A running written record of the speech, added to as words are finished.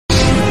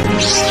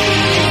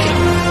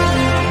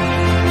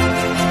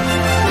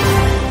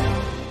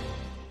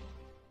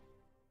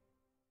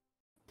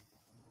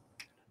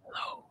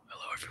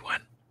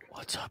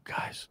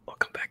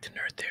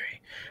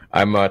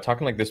I'm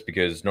talking like this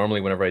because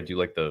normally whenever I do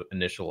like the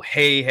initial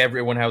 "Hey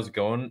everyone, how's it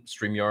going?"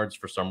 StreamYards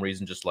for some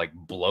reason just like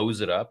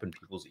blows it up and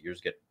people's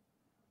ears get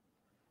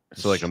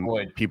So like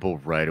destroyed. people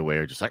right away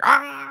are just like,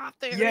 Yeah,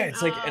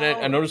 it's like, and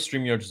I noticed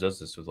StreamYards does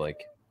this with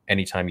like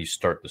anytime you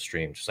start the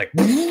stream, just like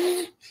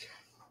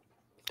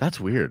that's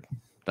weird.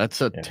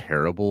 That's a yeah.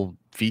 terrible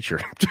feature.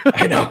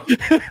 I know.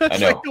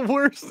 It's like the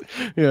worst.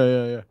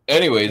 Yeah.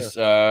 Anyways,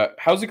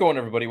 how's it going,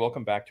 everybody?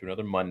 Welcome back to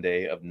another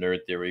Monday of Nerd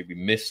Theory. We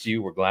missed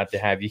you. We're glad to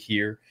have you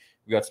here.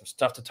 We got some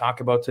stuff to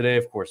talk about today.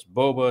 Of course,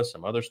 Boba,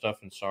 some other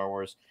stuff in Star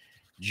Wars.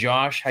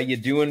 Josh, how you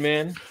doing,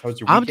 man? How's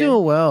your weekend? I'm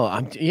doing well.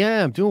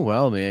 I'm doing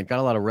well, man. Got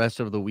a lot of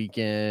rest over the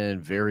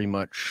weekend. Very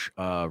much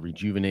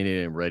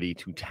rejuvenated and ready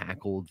to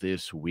tackle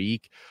this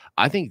week.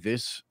 I think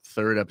this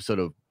third episode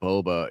of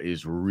Boba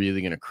is really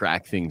going to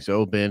crack things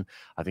open.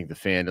 I think the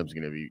fandom's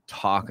going to be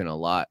talking a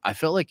lot. I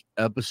felt like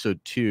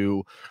episode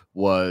 2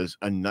 was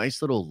a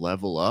nice little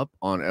level up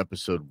on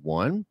episode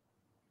 1.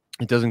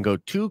 It doesn't go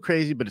too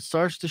crazy, but it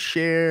starts to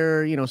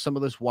share, some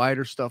of this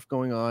wider stuff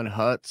going on.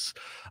 Huts,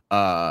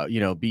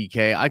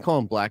 BK. I call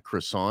him Black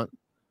Croissant.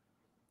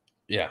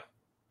 Yeah.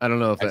 I don't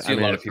know if I see a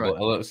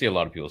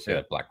lot of people say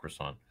that Black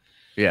Croissant.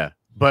 Yeah.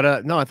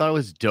 But no, I thought it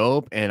was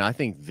dope. And I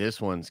think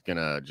this one's going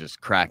to just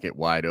crack it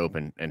wide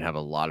open and have a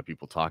lot of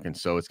people talking.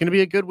 So it's going to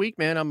be a good week,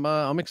 man.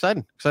 I'm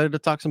excited to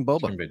talk some Boba.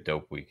 It's going to be a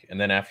dope week.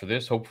 And then after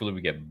this, hopefully we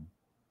get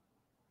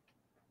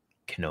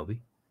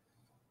Kenobi.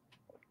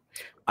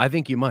 I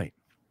think you might.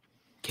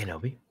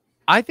 Kenobi.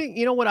 I think,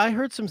 you know what, I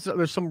heard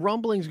there's some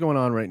rumblings going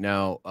on right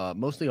now,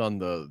 mostly on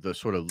the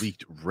sort of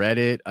leaked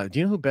Reddit. Do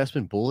you know who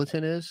Bestman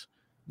Bulletin is?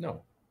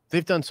 No. He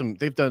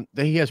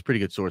has pretty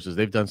good sources.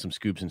 They've done some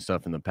scoops and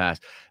stuff in the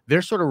past.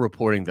 They're sort of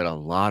reporting that a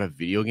lot of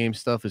video game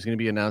stuff is going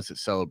to be announced at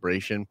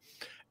Celebration.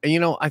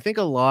 And, I think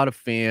a lot of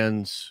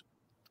fans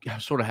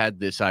sort of had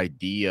this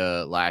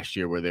idea last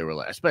year where they were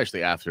like,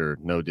 especially after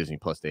no Disney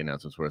Plus Day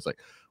announcements, where it's like,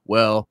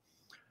 well,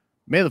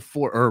 May the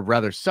 4th, or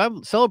rather,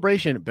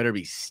 Celebration better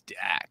be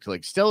stacked.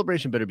 Like,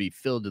 Celebration better be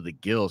filled to the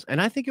gills.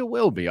 And I think it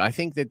will be. I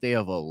think that they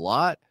have a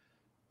lot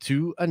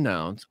to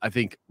announce. I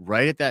think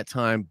right at that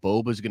time,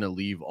 Boba's going to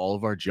leave all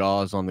of our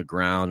jaws on the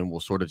ground and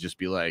we'll sort of just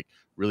be like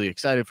really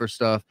excited for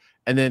stuff.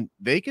 And then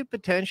they could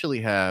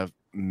potentially have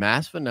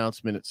massive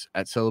announcements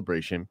at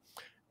Celebration,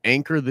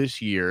 anchor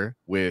this year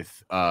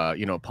with,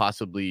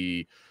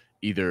 possibly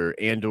either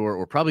Andor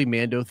or probably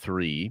Mando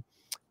 3.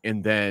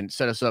 And then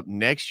set us up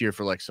next year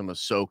for like some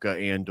Ahsoka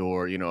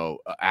Andor,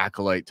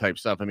 Acolyte type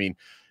stuff. I mean,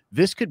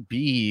 this could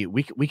be,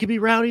 we could be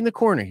rounding the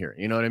corner here.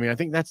 You know what I mean? I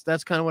think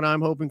that's kind of what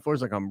I'm hoping for.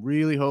 Is like, I'm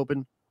really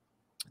hoping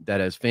that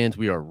as fans,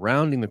 we are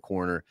rounding the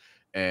corner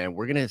and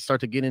we're going to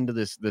start to get into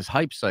this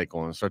hype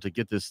cycle and start to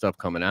get this stuff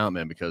coming out,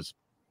 man, because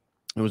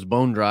it was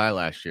bone dry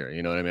last year.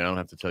 You know what I mean? I don't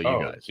have to tell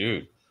you guys.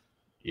 Dude.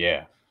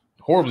 Yeah.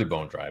 Horribly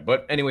bone dry.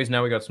 But anyways,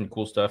 now we got some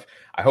cool stuff.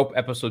 I hope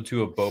episode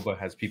 2 of Boba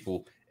has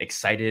people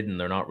excited and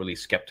they're not really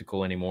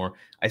skeptical anymore.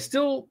 I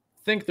still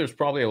think there's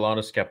probably a lot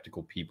of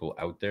skeptical people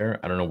out there.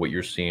 I don't know what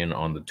you're seeing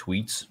on the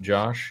tweets,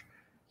 Josh.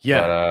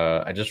 Yeah.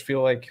 But I just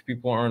feel like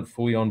people aren't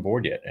fully on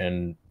board yet.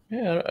 And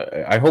yeah,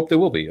 I hope they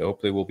will be. I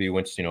hope they will be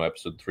once,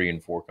 episode 3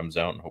 and 4 comes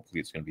out. And hopefully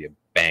it's going to be a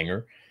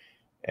banger.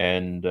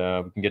 And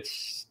we can get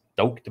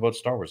stoked about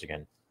Star Wars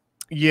again.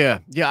 Yeah.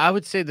 I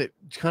would say that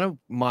kind of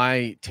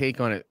my take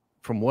on it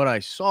from what I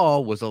saw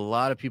was a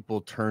lot of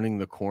people turning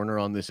the corner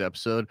on this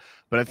episode.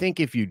 But I think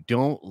if you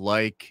don't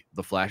like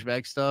the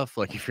flashback stuff,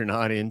 like if you're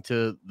not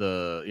into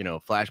the,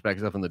 flashback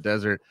stuff in the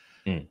desert,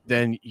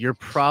 then you're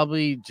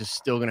probably just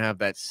still going to have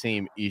that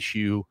same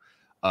issue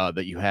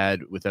that you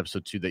had with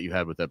episode 2 that you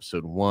had with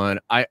episode 1.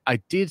 I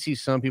did see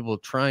some people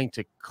trying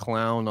to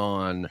clown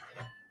on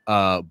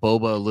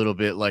Boba a little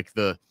bit, like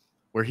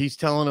where he's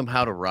telling him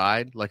how to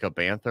ride like a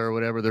bantha or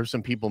whatever. There's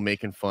some people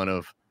making fun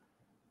of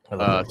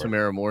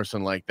Tamara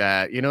Morrison like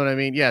that, you know what I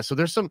mean? Yeah, so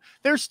there's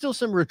still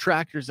some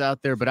retractors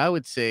out there, but I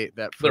would say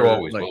that there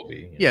always will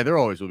be. Yeah, there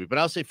always will be. But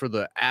I'll say for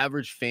the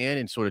average fan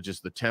and sort of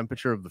just the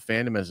temperature of the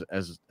fandom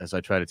as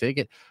I try to take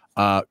it,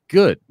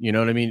 good. You know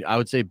what I mean? I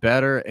would say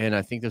better, and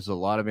I think there's a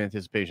lot of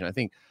anticipation. I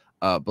think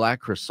Black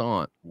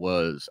Croissant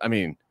was, I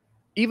mean,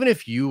 even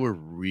if you were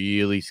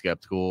really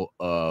skeptical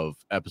of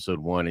episode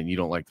 1 and you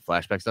don't like the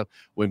flashback stuff,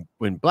 when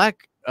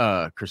Black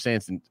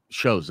Croissant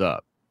shows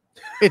up,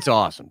 it's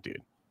awesome,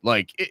 dude.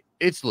 Like,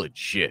 it's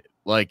legit.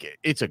 Like,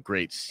 it's a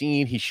great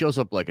scene. He shows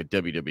up like a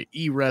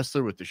WWE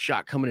wrestler with the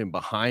shot coming in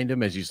behind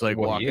him as he's like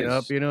walking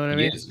up. You know what I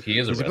mean?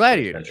 He's a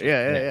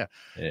gladiator.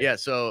 Yeah.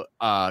 So,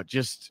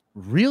 just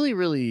really,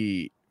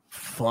 really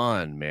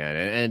fun, man.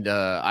 And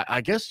I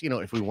guess,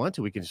 if we want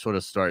to, we can sort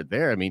of start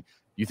there. I mean,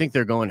 you think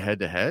they're going head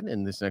to head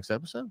in this next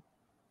episode?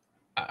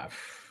 That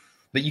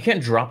you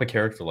can't drop a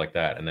character like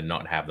that and then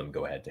not have them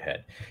go head to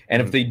head.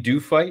 And if they do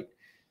fight,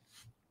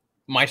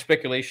 my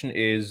speculation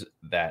is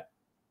that,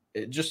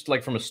 just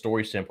like from a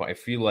story standpoint, I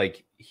feel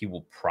like he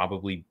will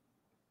probably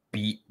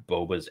beat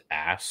Boba's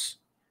ass,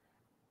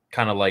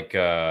 kind of like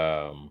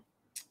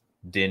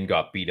Din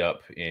got beat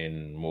up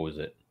in, what was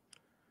it,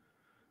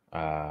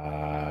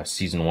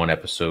 season 1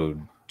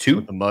 episode 2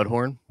 with the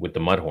Mudhorn. With the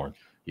Mudhorn.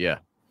 Yeah.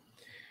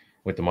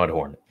 with the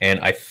Mudhorn, and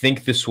I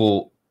think this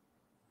will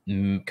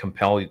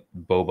compel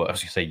Boba. I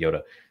was gonna say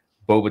Yoda,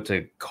 Boba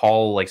to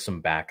call like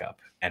some backup,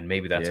 and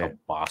maybe that's how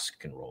Bosk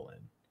can roll in.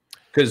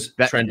 Because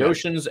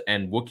Trandoshans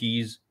and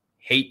Wookiees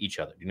hate each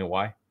other. Do you know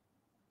why?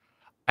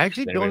 I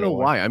actually don't know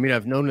why. I mean,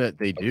 I've known that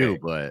they do,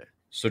 but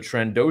so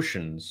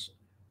Trandoshans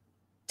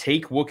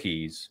take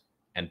Wookiees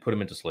and put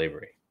them into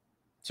slavery.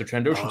 So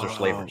Trandoshans are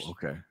slavers.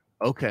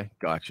 Okay,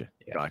 gotcha.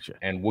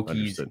 And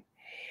Wookiees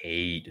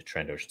hate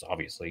Trandoshans,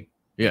 obviously.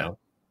 Yeah,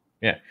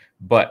 yeah.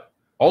 But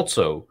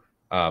also,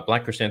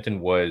 Black Chrysanthemum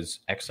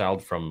was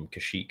exiled from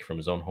Kashyyyk, from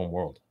his own home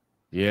world.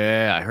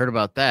 Yeah, I heard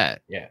about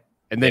that. Yeah,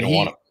 and then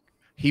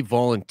he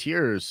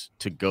volunteers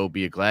to go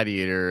be a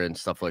gladiator and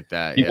stuff like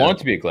that. He wanted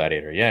to be a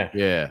gladiator. Yeah.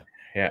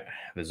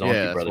 The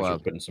Zonky brothers were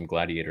putting some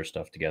gladiator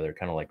stuff together,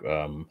 kind of like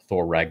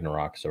Thor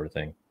Ragnarok sort of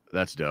thing.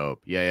 That's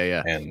dope.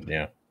 Yeah.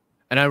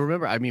 And I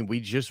remember, I mean, we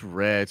just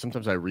read,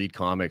 sometimes I read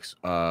comics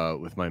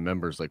with my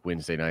members like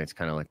Wednesday nights,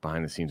 kind of like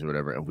behind the scenes or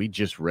whatever. And we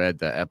just read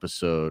the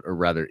episode, or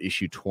rather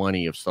issue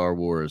 20 of Star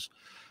Wars,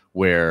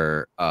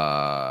 where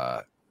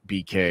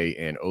BK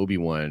and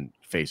Obi-Wan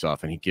face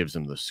off and he gives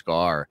him the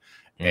scar.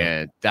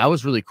 And that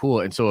was really cool.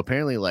 And so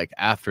apparently, like,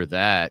 after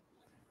that,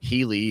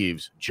 he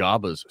leaves.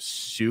 Jabba's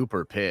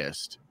super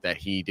pissed that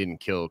he didn't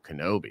kill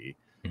Kenobi.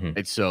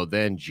 And so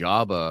then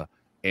Jabba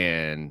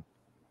and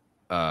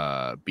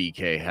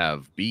BK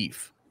have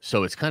beef.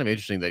 So it's kind of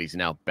interesting that he's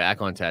now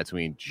back on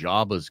Tatooine.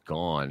 Jabba's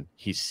gone.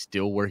 He's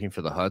still working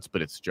for the Hutts,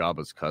 but it's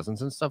Jabba's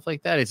cousins and stuff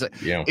like that. It's like,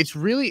 it's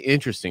really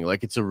interesting.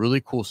 Like, it's a really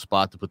cool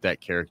spot to put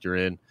that character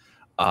in.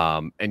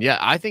 And yeah,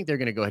 I think they're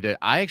going to go ahead.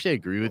 I actually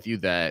agree with you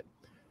that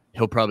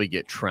he'll probably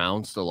get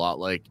trounced a lot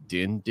like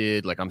Din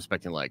did. Like, I'm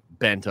expecting like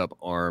bent up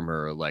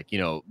armor, like, you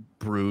know,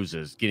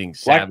 bruises, getting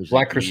savage.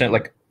 Black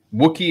Chrysanthemum, like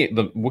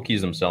the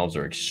Wookiees themselves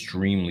are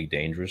extremely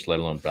dangerous,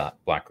 let alone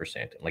Black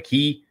Chrysanthemum. Like,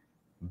 he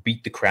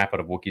beat the crap out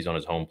of Wookiees on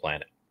his home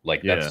planet.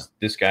 Like,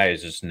 this guy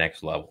is just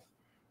next level.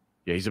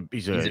 Yeah, he's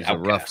a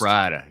rough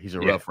rider. He's a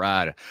rough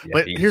rider. Yeah,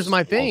 but here's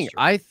my thing.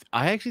 I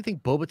actually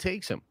think Boba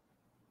takes him.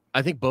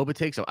 I think Boba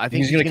takes him. I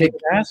think he's going to kick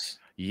his ass.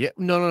 Yeah,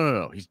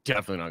 no. He's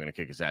definitely not going to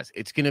kick his ass.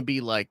 It's going to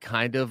be like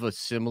kind of a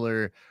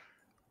similar.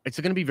 It's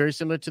going to be very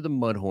similar to the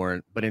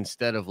Mudhorn, but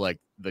instead of like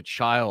the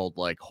child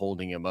like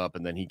holding him up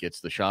and then he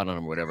gets the shot on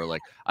him or whatever,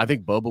 like I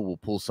think Boba will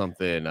pull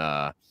something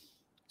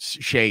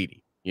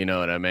shady. You know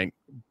what I mean?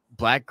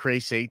 Black Cray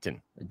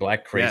Satan.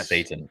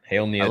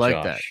 Hail Nia, I like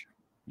Josh.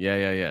 That.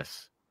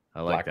 Yes.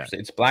 I like that.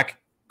 It's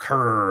Black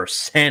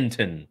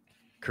Chrysanthemum.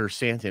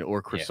 Chrysanthemum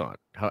or croissant.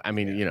 I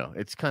mean, you know,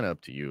 it's kind of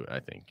up to you, I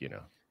think, you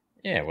know.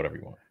 Yeah, whatever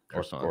you want.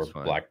 Or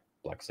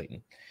Black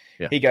Satan.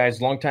 Yeah. Hey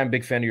guys, longtime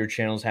big fan of your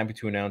channels. Happy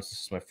to announce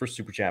this is my first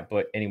super chat.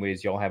 But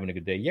anyways, y'all having a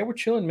good day? Yeah, we're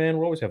chilling, man.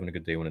 We're always having a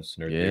good day when it's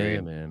Nerd Theory.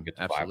 Yeah, man. Get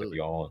to vibe with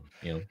y'all and,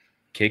 you know,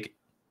 kick.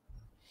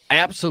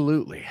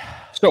 Absolutely.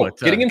 So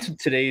getting into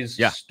today's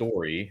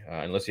story,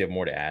 unless you have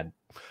more to add,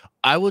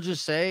 I will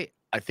just say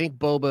I think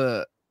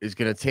Boba is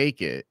going to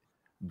take it,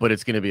 but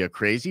it's going to be a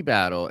crazy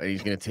battle, and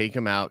he's going to take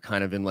him out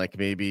kind of in like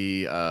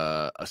maybe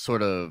a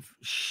sort of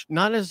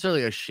not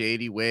necessarily a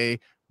shady way,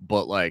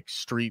 but like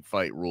street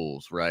fight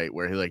rules, right?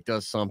 Where he like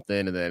does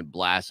something and then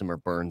blasts him or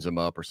burns him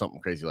up or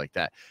something crazy like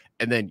that.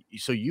 And then,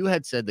 so you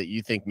had said that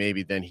you think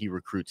maybe then he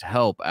recruits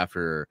help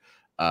after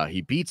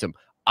he beats him.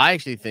 I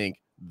actually think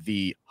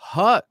the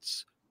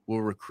Hutts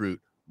will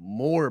recruit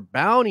more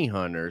bounty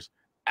hunters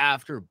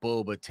after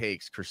Boba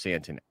takes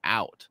Chrysanthemum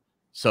out.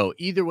 So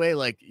either way,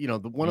 like, you know,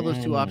 one of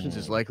those two options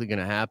is likely going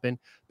to happen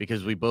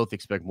because we both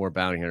expect more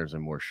bounty hunters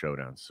and more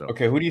showdowns. So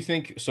okay, who do you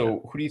think?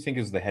 So who do you think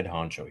is the head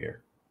honcho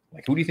here?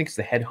 Like, who do you think is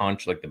the head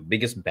honcho, like the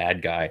biggest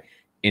bad guy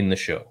in the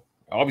show?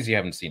 Obviously, you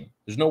haven't seen him.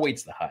 There's no way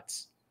it's the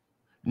Hutts.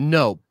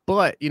 No,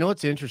 but you know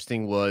what's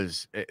interesting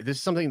was this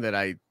is something that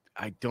I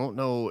don't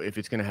know if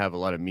it's going to have a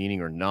lot of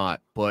meaning or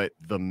not, but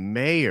the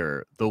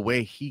mayor, the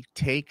way he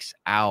takes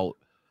out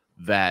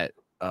that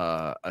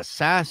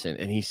assassin,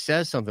 and he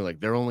says something like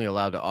they're only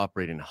allowed to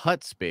operate in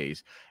Hutt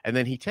space, and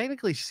then he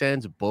technically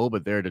sends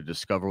Boba there to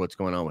discover what's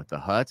going on with the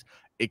Hutts.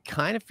 It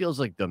kind of feels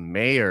like the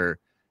mayor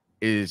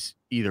is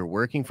either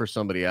working for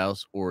somebody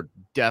else or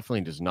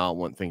definitely does not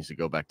want things to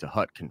go back to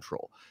Hutt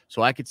control.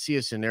 So I could see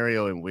a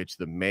scenario in which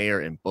the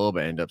mayor and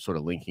Boba end up sort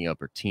of linking up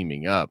or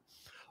teaming up.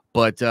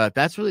 But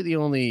that's really the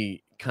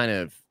only kind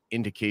of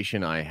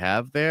indication I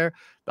have there.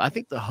 I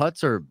think the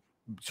Hutts are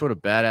sort of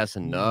badass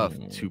enough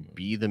to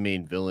be the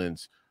main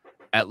villains,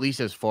 at least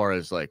as far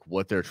as like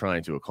what they're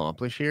trying to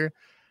accomplish here.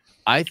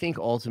 I think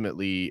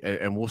ultimately,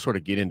 and we'll sort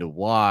of get into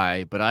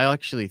why, but I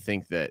actually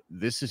think that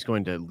this is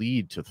going to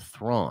lead to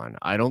Thrawn.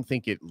 I don't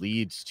think it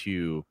leads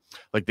to,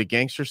 like, the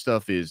gangster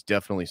stuff is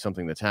definitely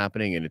something that's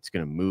happening and it's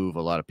going to move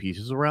a lot of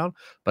pieces around.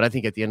 But I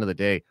think at the end of the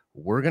day,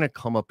 we're going to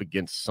come up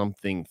against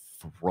something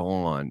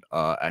Thrawn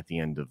at the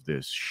end of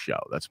this show.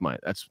 That's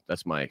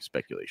my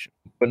speculation.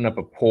 Putting up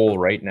a poll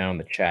right now in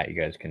the chat. You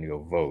guys can go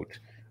vote.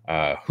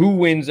 Who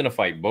wins in a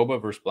fight,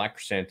 Boba versus Black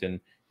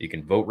Chrysanthemum? You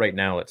can vote right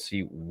now. Let's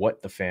see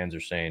what the fans are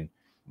saying.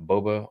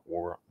 Boba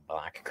or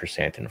Black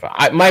Chrysanthemum.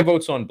 My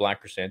vote's on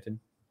Black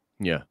Chrysanthemum.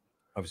 Yeah.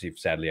 Obviously,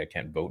 sadly, I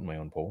can't vote in my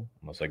own poll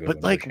unless I go to But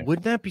another like, channel.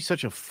 wouldn't that be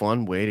such a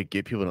fun way to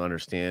get people to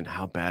understand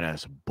how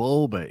badass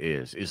Boba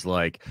is? Is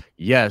like,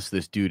 yes,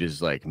 this dude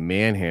is like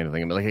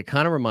manhandling him. Like, it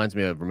kind of reminds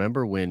me of,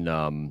 remember when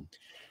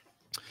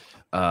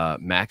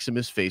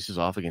Maximus faces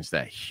off against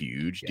that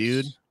huge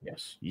dude? Yes,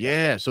 yes,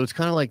 Yeah, so it's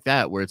kind of like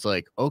that, where it's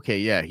like, okay,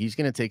 yeah, he's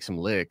gonna take some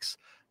licks,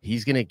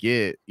 he's gonna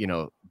get,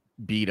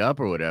 beat up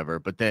or whatever,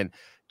 but then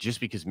just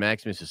because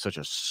Maximus is such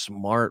a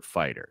smart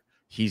fighter,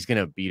 he's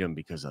gonna beat him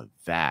because of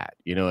that.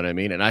 You know what I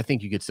mean? And I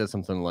think you could set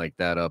something like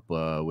that up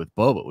with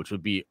Boba, which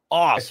would be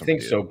I awesome,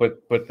 think dude. so,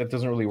 but that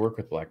doesn't really work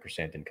with Black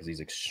Chrysanthemum because he's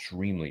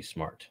extremely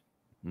smart.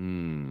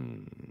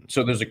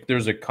 So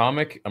there's a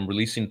comic I'm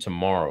releasing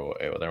tomorrow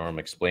where I'm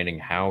explaining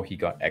how he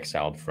got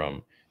exiled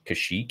from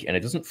Kashyyyk, and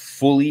it doesn't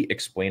fully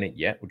explain it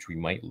yet, which we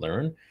might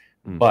learn,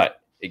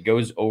 but it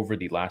goes over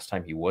the last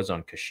time he was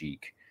on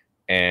Kashyyyk,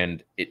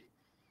 and it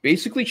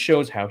basically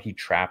shows how he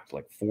trapped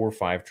like 4 or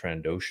 5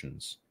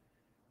 Trandoshans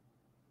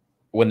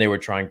when they were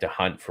trying to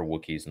hunt for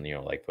Wookiees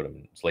and like put them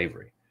in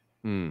slavery.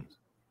 And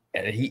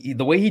he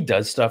the way he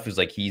does stuff is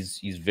like he's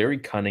very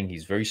cunning,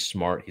 he's very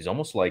smart, he's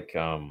almost like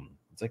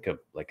it's like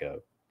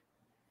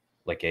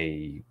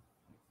a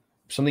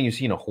something you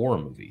see in a horror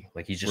movie.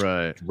 Like he's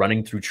just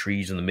running through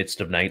trees in the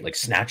midst of night, like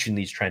snatching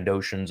these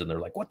Trandoshans, and they're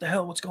like, "What the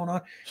hell? What's going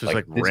on?" So it's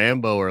like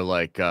Rambo or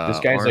like this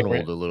guy's Arnold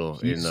like a little.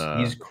 He's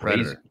crazy.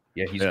 Predator.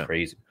 Yeah, he's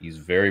crazy. He's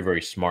very,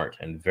 very smart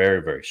and very,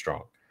 very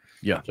strong.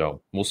 Yeah.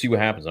 So we'll see what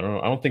happens. I don't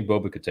know. I don't think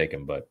Boba could take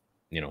him, but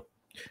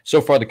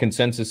so far the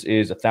consensus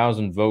is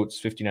 1,000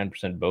 votes,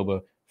 59%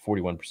 Boba,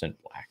 41%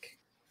 Black.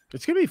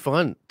 It's gonna be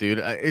fun, dude.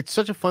 It's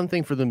such a fun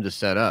thing for them to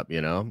set up,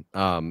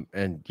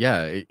 and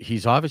yeah,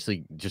 he's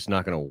obviously just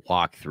not gonna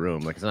walk through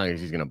him. Like, it's not like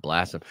he's gonna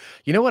blast him.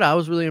 You know what I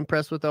was really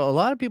impressed with though? A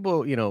lot of people,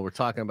 were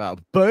talking about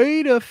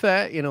beta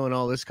Fett, and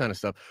all this kind of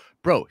stuff.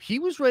 Bro, he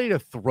was ready to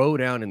throw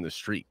down in the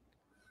street.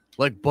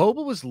 Like,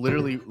 Boba was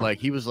literally like,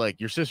 he was like,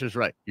 "Your sister's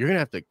right. You're gonna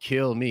have to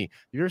kill me."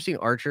 You ever seen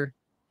Archer?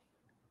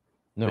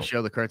 No. The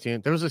show, the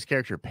cartoon. There was this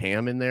character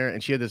Pam in there,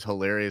 and she had this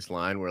hilarious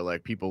line where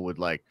like people would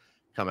like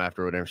come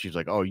after her, whatever. She's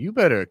like, "Oh, you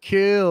better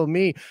kill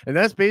me," and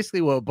that's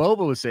basically what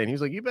Boba was saying. He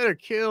was like, "You better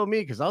kill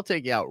me because I'll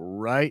take you out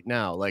right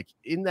now." Like,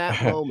 in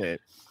that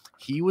moment,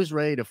 he was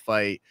ready to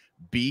fight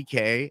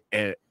BK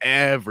and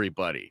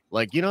everybody.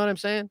 Like, you know what I'm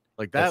saying?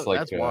 Like that.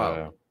 That's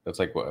wild. That's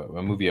like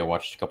a movie I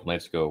watched a couple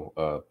nights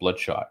ago,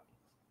 Bloodshot.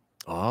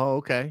 Oh,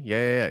 okay.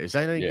 Yeah. Is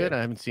that any good?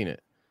 I haven't seen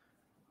it.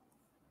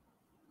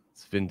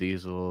 It's Vin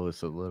Diesel.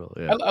 It's a little.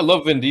 Yeah. I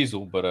love Vin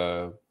Diesel, but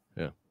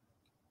yeah.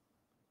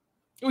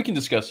 We can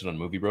discuss it on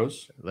Movie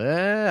Bros.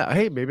 Yeah.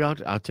 Hey, maybe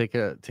I'll take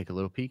a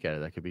little peek at it.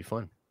 That could be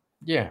fun.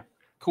 Yeah.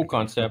 Cool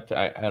concept.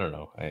 I don't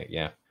know.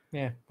 Yeah.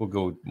 We'll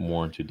go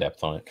more into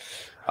depth on it.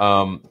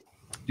 Do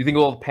you think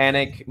all the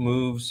panic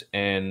moves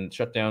and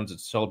shutdowns at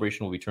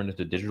Celebration will be turned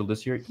into digital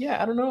this year?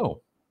 Yeah, I don't know.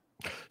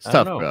 It's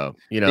tough, bro.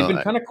 They've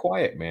been kind of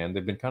quiet, man.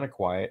 They've been kind of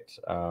quiet.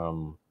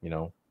 But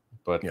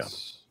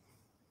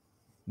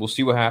we'll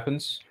see what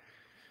happens.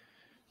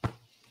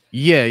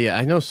 Yeah.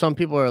 I know some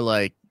people are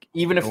like,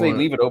 even if they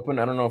leave it open,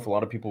 I don't know if a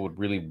lot of people would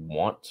really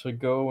want to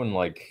go, and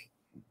like,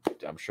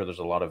 I'm sure there's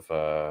a lot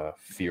of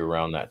fear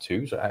around that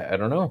too. So I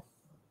don't know.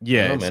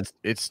 Yeah,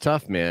 it's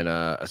tough, man.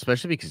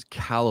 Especially because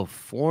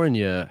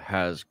California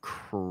has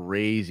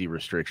crazy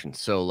restrictions.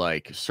 So,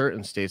 like,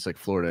 certain states like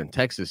Florida and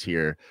Texas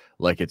here,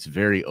 like, it's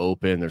very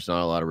open. There's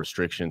not a lot of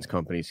restrictions.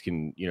 Companies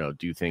can,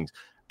 do things.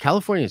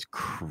 California is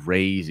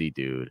crazy,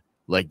 dude.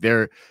 Like,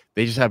 they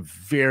just have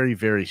very,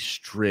 very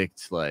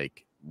strict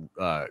like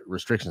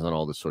restrictions on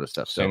all this sort of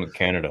stuff. Same with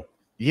Canada.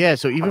 Yeah.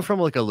 So even from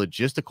like a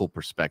logistical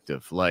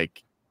perspective,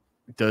 like,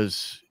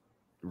 does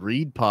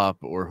Reed Pop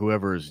or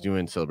whoever is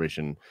doing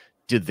Celebration,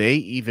 do they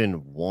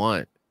even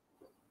want,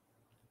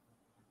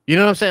 you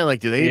know what I'm saying?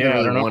 Like, do they even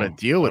really want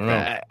to deal with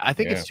that? I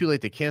think it's too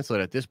late to cancel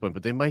it at this point,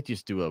 but they might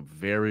just do a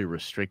very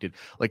restricted,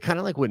 like, kind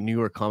of like what New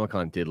York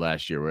Comic-Con did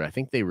last year, where I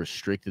think they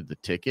restricted the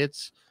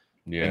tickets.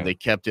 Yeah. And they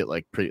kept it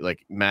like pretty,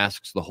 like,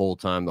 masks the whole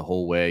time, the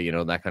whole way,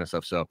 that kind of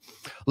stuff. So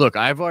look,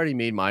 I've already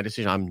made my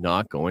decision. I'm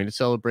not going to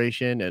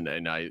Celebration.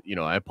 And I,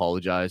 I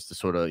apologize to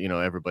sort of,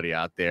 everybody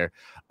out there.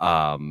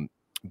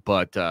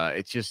 But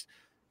it's just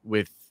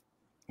with,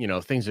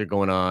 things that are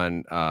going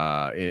on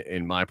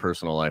in my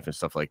personal life and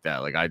stuff like that.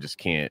 Like, I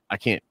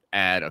can't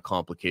add a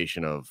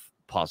complication of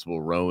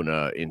possible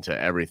Rona into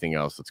everything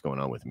else that's going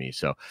on with me.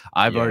 So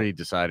I've already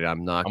decided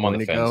I'm not going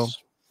to go.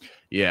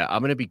 Yeah,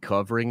 I'm going to be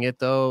covering it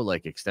though,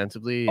 like,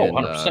 extensively. Oh,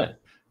 100%.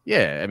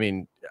 Yeah, I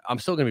mean, I'm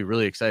still going to be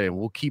really excited.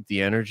 We'll keep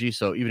the energy.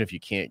 So even if you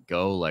can't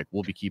go, like,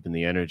 we'll be keeping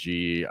the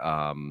energy.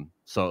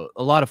 So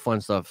a lot of fun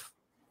stuff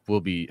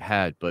will be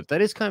had, but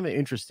that is kind of an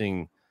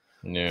interesting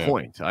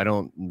point. I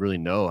don't really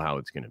know how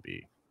it's going to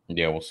be.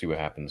 Yeah, we'll see what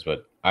happens.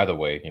 But either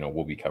way,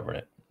 we'll be covering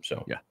it.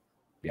 So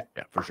yeah,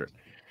 for sure.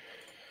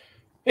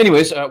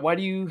 Anyways, why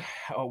do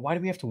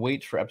we have to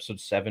wait for episode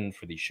 7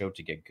 for the show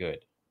to get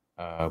good?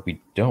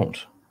 We don't.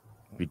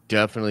 We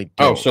definitely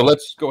don't. Oh, so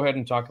let's go ahead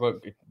and talk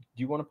about. Do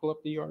you want to pull up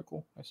the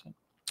article I sent?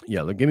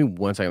 Yeah, give me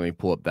 1 second. Let me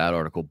pull up that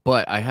article.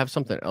 But I have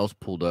something else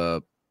pulled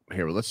up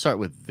Here, well, let's start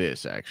with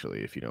this,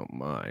 actually, if you don't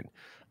mind.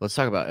 Let's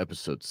talk about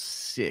episode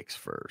 6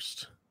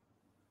 first.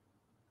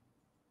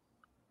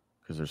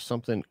 Because there's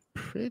something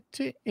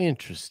pretty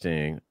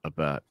interesting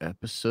about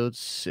episode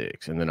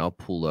 6. And then I'll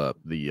pull up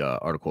the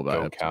article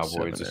about episode Cowboys.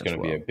 7 It's going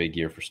to be well. a big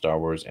year for Star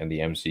Wars and the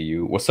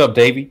MCU. What's up,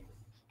 Davey?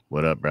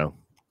 What up, bro?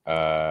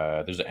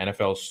 There's an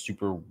NFL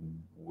Super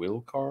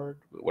Will card.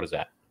 What is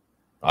that?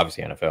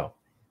 Obviously NFL.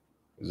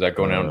 Is that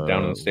going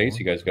down in the States?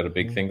 You guys got a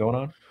big thing going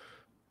on?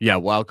 Yeah,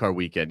 wild card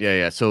weekend.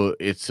 Yeah. So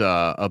it's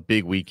a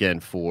big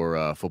weekend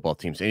for football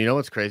teams. And you know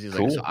what's crazy? Is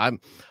Cool. like, so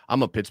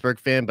I'm a Pittsburgh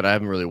fan, but I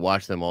haven't really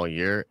watched them all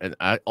year. And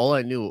all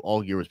I knew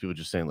all year was people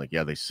just saying like,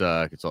 yeah, they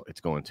suck. It's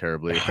going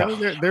terribly.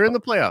 Apparently they're in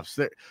the playoffs.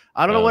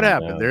 I don't know what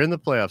happened. Man. They're in the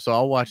playoffs, so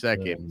I'll watch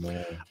that game.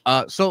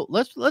 So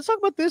let's talk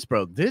about this,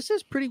 bro. This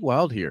is pretty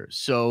wild here.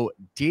 So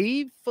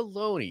Dave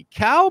Filoni,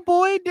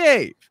 Cowboy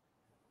Dave,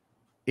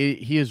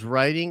 he is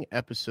writing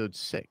episode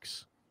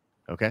 6.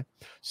 Okay,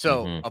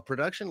 so a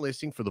production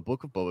listing for the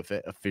Book of Boba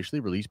Fett officially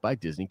released by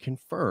Disney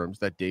confirms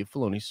that Dave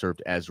Filoni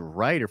served as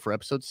writer for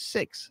episode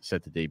 6,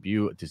 set to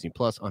debut at Disney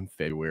Plus on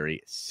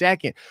February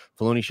 2nd.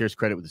 Filoni shares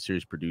credit with the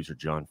series producer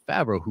Jon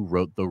Favreau, who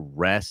wrote the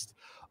rest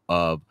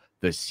of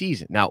the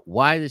season. Now,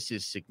 why this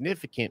is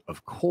significant,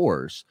 of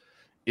course,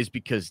 is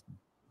because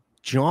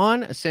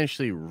Jon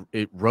essentially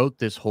wrote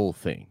this whole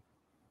thing.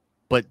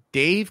 But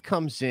Dave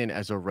comes in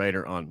as a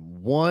writer on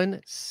one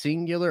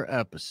singular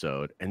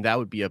episode, and that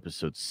would be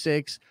episode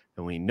 6.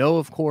 And we know,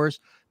 of course,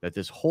 that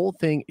this whole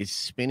thing is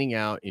spinning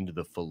out into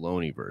the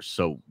Filoniverse.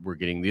 So we're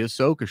getting the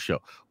Ahsoka show,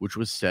 which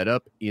was set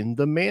up in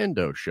the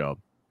Mando show.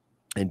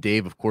 And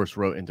Dave, of course,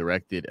 wrote and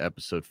directed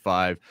episode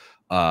 5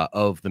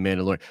 of The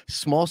Mandalorian.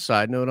 Small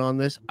side note on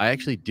this, I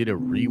actually did a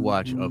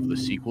rewatch of the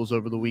sequels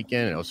over the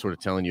weekend, and I was sort of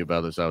telling you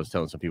about this. I was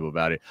telling some people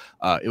about it.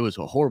 It was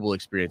a horrible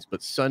experience,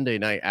 but Sunday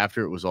night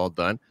after it was all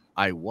done,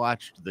 I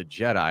watched The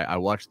Jedi. I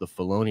watched the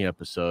Filoni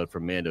episode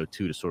from Mando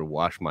 2 to sort of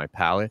wash my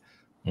palate.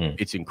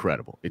 It's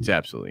incredible. It's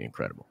absolutely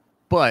incredible.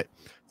 But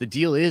the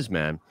deal is,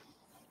 man,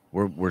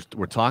 we're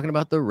talking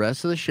about the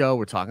rest of the show.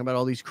 We're talking about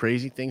all these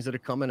crazy things that are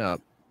coming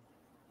up.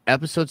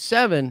 Episode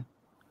 7,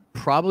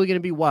 probably going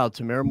to be wild.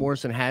 Tamara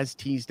Morrison has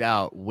teased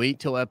out, wait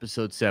till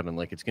episode 7.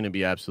 Like, it's going to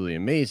be absolutely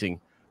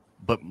amazing.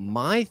 But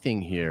my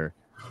thing here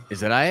is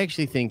that I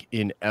actually think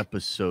in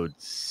episode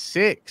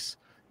 6,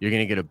 you're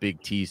going to get a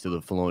big tease to the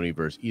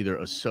Filoniverse, either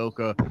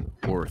Ahsoka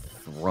or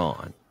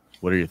Thrawn.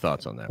 What are your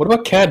thoughts on that? What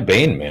about Cad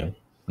Bane, man?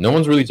 No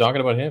one's really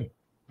talking about him.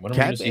 When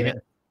Cad Bane,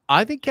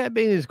 I think Cad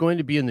Bane is going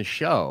to be in the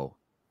show.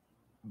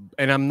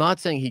 And I'm not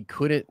saying he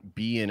couldn't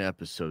be in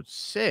episode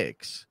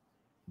 6.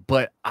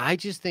 But I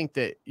just think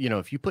that,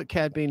 if you put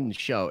Cad Bane in the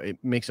show, it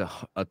makes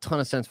a ton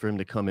of sense for him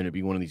to come in and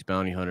be one of these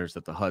bounty hunters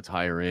that the Hutts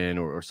hire in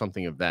or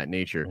something of that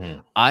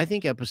nature. I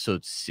think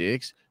episode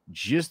 6,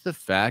 just the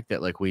fact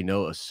that, like, we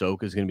know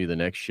Ahsoka is going to be the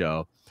next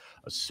show.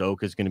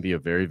 Ahsoka is going to be a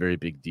very, very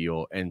big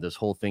deal. And this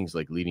whole thing's,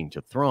 like, leading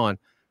to Thrawn.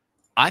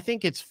 I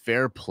think it's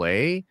fair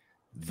play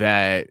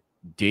that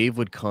Dave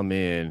would come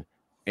in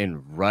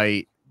and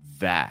write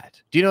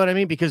that. Do you know what I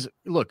mean? Because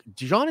look,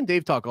 Jon and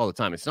Dave talk all the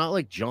time. It's not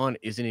like Jon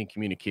isn't in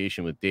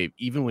communication with Dave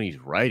even when he's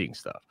writing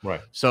stuff.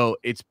 Right. So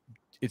it's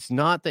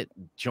not that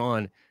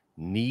Jon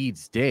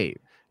needs Dave.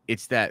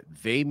 It's that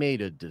they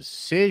made a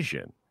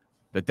decision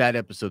that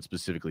episode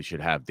specifically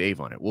should have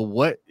Dave on it. Well,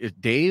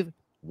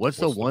 what's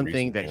the one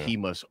thing that he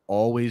must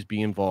always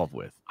be involved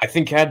with? I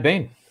think Cad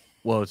Bane.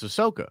 Well, it's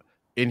Ahsoka.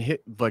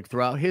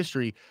 Throughout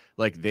history,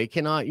 like, they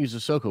cannot use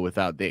Ahsoka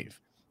without Dave.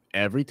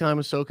 Every time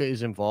Ahsoka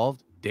is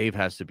involved, Dave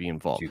has to be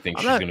involved. Do you think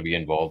she's going to be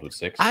involved with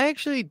 6? I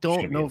actually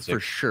don't know for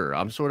sure.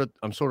 I'm sort of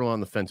on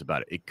the fence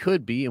about it. It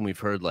could be, and we've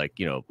heard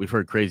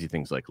crazy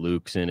things like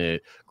Luke's in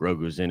it,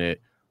 Grogu's in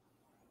it.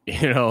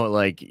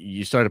 Like,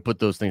 you start to put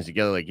those things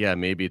together. Like, yeah,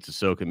 maybe it's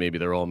Ahsoka, maybe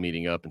they're all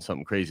meeting up, and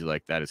something crazy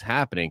like that is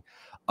happening.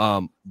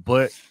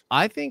 But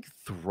I think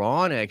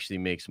Thrawn actually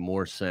makes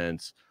more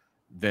sense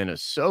than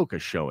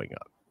Ahsoka showing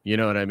up. You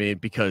know what I mean?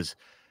 Because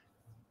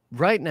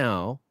right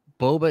now,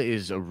 Boba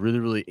is a really,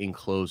 really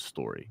enclosed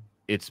story.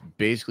 It's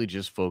basically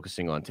just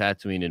focusing on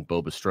Tatooine and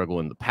Boba's struggle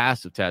in the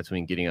past of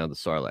Tatooine getting out of the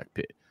Sarlacc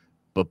pit.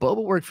 But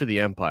Boba worked for the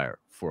Empire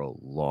for a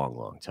long,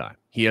 long time.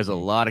 He has a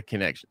lot of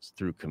connections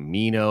through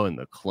Camino and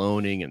the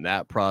cloning and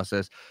that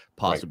process,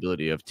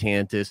 possibility of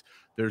Tantus.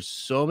 There's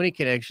so many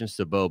connections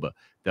to Boba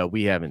that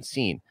we haven't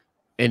seen.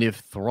 And if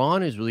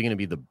Thrawn is really going to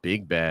be the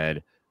big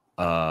bad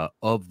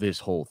of this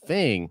whole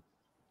thing,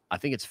 I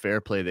think it's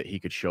fair play that he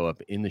could show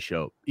up in the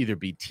show, either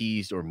be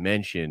teased or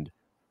mentioned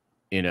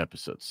in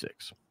episode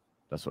 6.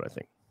 That's what I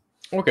think.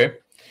 Okay.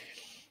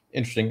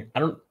 Interesting.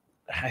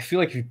 I feel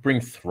like if you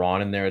bring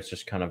Thrawn in there, it's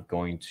just kind of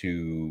going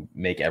to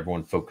make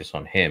everyone focus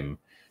on him.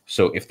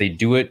 So if they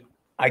do it,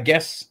 I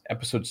guess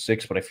episode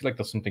 6, but I feel like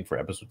that's something for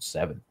episode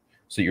 7.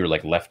 So you're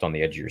like left on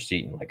the edge of your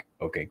seat and like,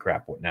 okay,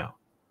 crap, what now?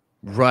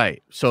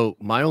 Right. So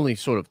my only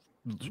sort of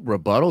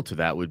rebuttal to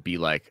that would be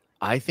like,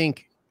 I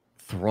think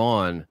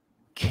Thrawn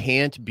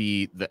can't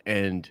be the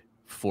end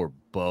for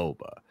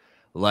Boba.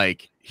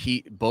 Like,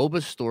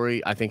 Boba's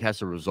story, I think, has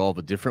to resolve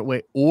a different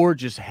way or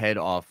just head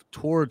off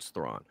towards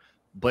Thrawn.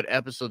 but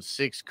episode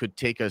 6 could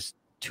take us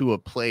to a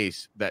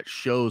place that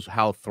shows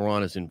how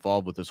Thrawn is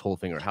involved with this whole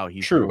thing, or how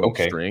he's pulling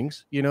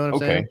strings. You know what I'm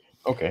saying?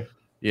 Okay.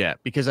 Yeah,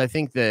 because I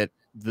think that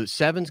the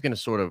 7's going to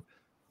sort of,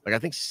 like, I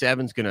think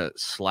 7's going to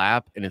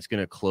slap, and it's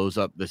going to close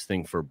up this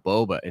thing for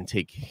Boba and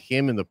take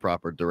him in the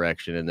proper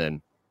direction. And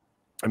then,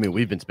 I mean,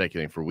 we've been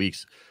speculating for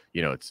weeks.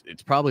 You know,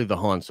 it's probably the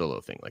Han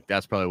Solo thing. Like,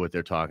 that's probably what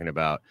they're talking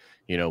about.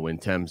 You know, when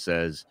Tem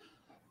says,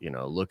 you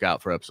know, look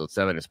out for episode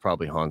 7, it's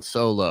probably Han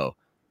Solo.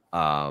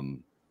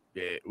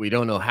 We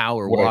don't know how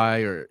or why,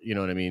 or you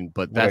know what I mean.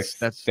 But that's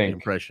the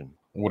impression.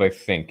 What I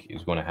think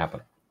is going to happen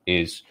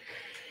is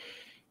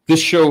this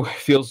show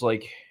feels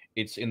like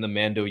it's in the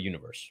Mando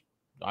universe.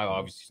 I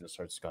obviously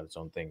it's got its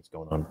own things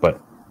going on,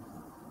 but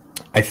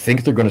I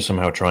think they're going to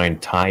somehow try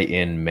and tie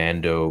in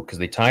Mando, because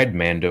they tied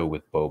Mando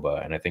with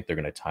Boba, and I think they're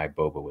going to tie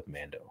Boba with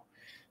Mando.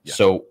 Yeah.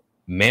 So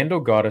Mando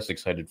got us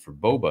excited for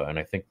Boba, and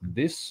I think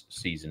this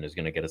season is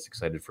going to get us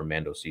excited for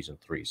Mando season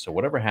 3. So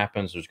whatever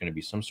happens, there's going to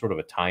be some sort of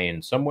a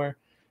tie-in somewhere.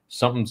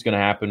 Something's going to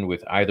happen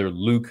with either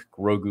Luke,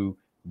 Grogu,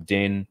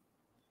 Din,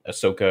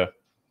 Ahsoka,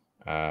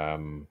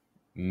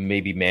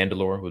 maybe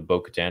Mandalore with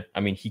Bo-Katan. I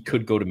mean, he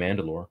could go to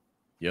Mandalore.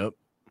 Yep.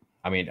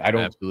 I mean,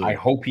 I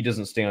hope he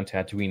doesn't stay on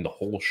Tatooine the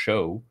whole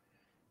show.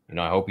 You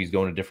know, I hope he's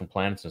going to different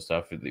planets and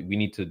stuff. We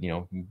need to, you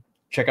know,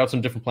 check out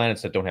some different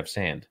planets that don't have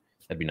sand.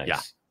 That'd be nice.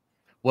 Yeah.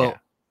 Well,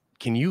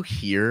 can you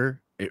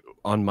hear it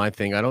on my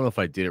thing? I don't know if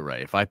I did it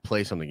right. If I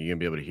play something, you're going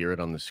to be able to hear it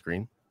on the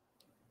screen?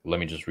 Let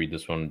me just read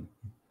this one.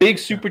 Big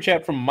super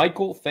chat from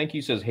Michael. Thank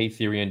you. Says, hey,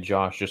 Theory and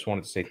Josh. Just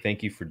wanted to say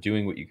thank you for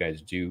doing what you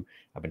guys do.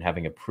 I've been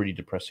having a pretty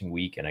depressing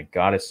week, and I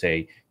got to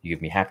say, you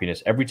give me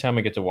happiness every time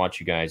I get to watch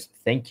you guys.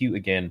 Thank you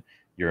again.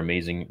 You're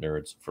amazing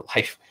nerds for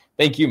life.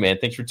 Thank you, man.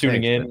 Thanks for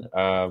tuning in.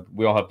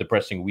 We all have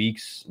depressing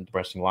weeks and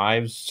depressing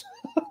lives.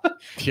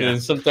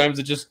 And sometimes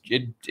it just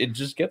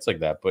gets like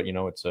that. But, you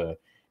know, it's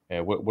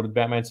what did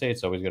Batman say?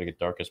 It's always got to get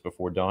darkest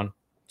before dawn.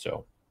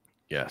 So,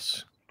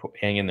 yes.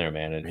 Hang in there,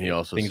 man. And he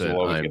also said,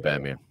 I am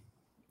Batman.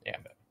 Yeah,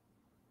 Batman.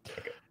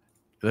 Okay.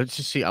 Let's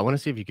just see. I want to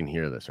see if you can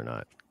hear this or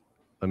not.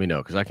 Let me know,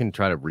 because I can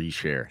try to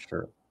reshare.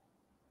 Sure.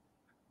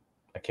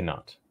 I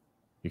cannot.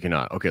 You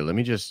cannot. Okay, let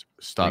me just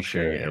stop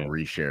sharing it and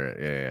reshare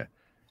it. Yeah.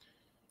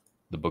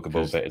 The Book of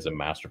Boba Fett is a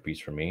masterpiece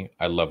for me.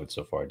 I love it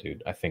so far,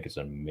 dude. I think it's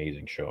an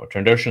amazing show.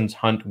 Trandoshans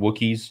hunt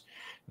Wookiees.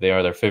 They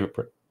are their favorite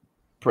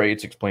prey.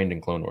 It's explained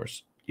in Clone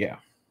Wars. Yeah.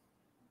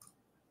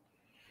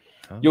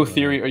 Yo,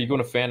 Theory, are you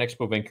going to Fan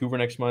Expo Vancouver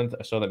next month?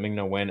 I saw that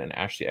Ming-Na Wen and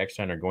Ashley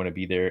Eckstein are going to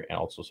be there, and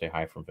also say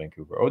hi from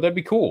Vancouver. Oh, that'd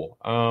be cool.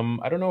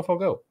 I don't know if I'll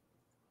go,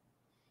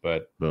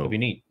 but it'll be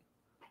neat.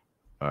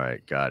 All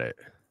right, got it.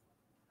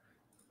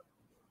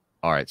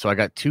 All right, so I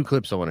got 2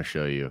 clips I want to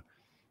show you.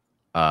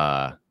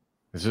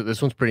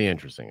 This one's pretty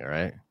interesting. All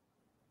right.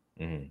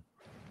 Mm-hmm.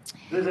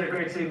 This is a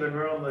great scene when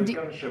we're on the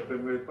gunship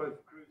and we're both.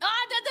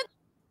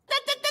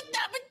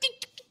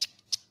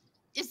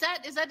 Is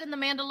that in the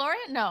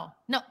Mandalorian? No.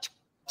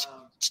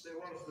 There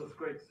was this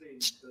great scene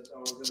that I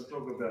was going to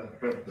talk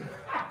about. But...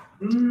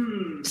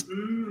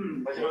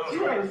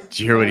 Did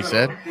you hear what he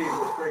said?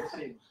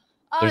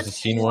 There's a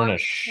scene where on a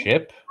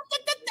ship.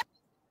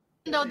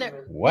 No,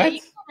 what?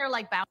 They're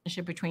like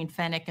battleship between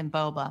Fennec and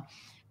Boba,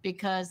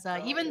 because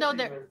even though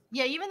they're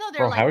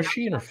like, how is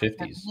she in her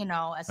 50s? You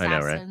know,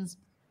 assassins.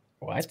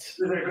 I know, right? What?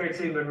 There's a great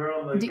scene when we're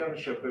on the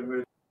gunship and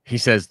we're. He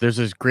says there's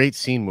this great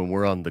scene when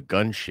we're on the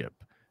gunship,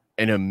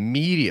 and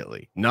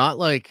immediately, not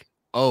like,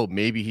 oh,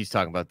 maybe he's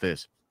talking about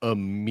this.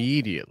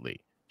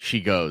 Immediately, she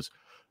goes,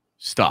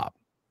 stop.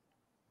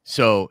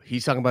 So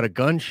he's talking about a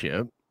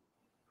gunship.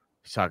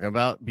 He's talking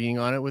about being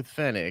on it with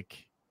Fennec.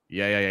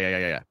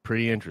 Yeah.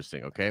 Pretty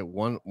interesting. Okay,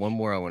 one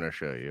more I want to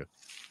show you,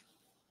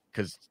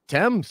 because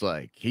Tem's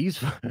like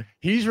he's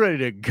ready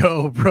to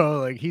go, bro.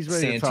 Like he's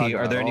ready to talk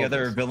about are there any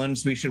other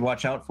villains we should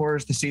watch out for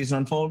as the season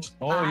unfolds?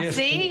 Yes.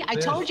 See, I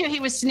told you he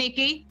was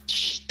sneaky.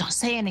 Shh, don't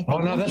say anything. Oh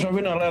no, that's why we're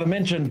not allowed to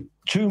mention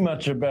too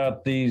much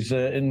about these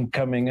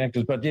incoming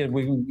actors. But yeah,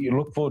 we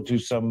look forward to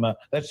some.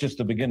 That's just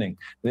the beginning.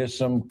 There's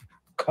some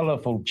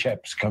colorful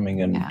chaps coming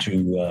in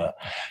to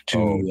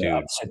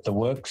upset the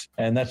works,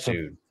 and that's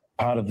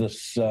part of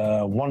this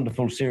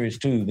wonderful series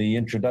too. The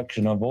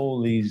introduction of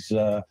all these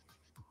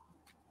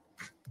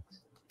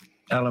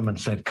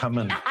elements that come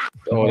in.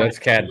 Oh, that's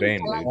Cad Bane.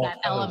 I like that.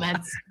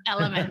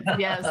 Elements,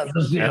 yes.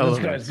 This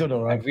guy's good,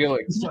 all right. I feel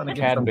like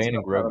Cad Bane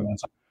and Grogu.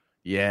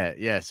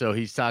 Yeah. So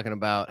he's talking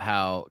about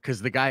how,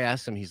 because the guy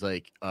asked him, he's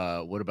like,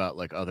 what about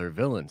like other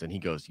villains? And he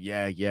goes,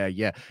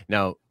 yeah.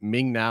 Now,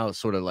 Ming-Na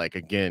sort of like,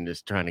 again,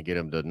 is trying to get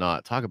him to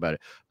not talk about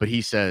it. But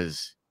he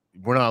says,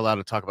 we're not allowed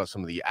to talk about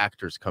some of the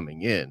actors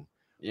coming in.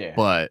 Yeah.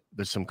 But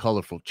there's some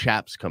colorful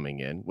chaps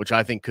coming in, which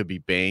I think could be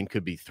Bane,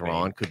 could be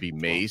Thrawn, could be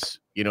Mace.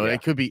 You know,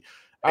 it could be.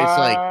 It's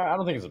like, I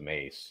don't think it's a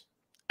Mace.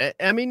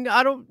 I mean,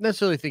 I don't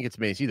necessarily think it's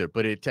Mace either,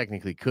 but it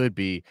technically could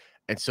be.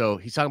 And so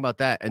he's talking about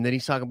that, and then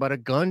he's talking about a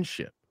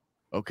gunship.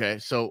 Okay,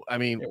 so I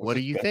mean, what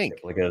do you think?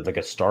 Like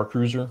a Star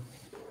Cruiser?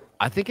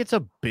 I think it's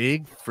a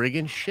big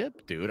friggin'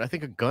 ship, dude. I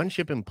think a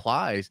gunship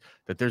implies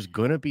that there's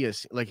gonna be a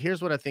like.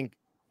 Here's what I think.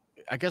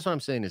 I guess what I'm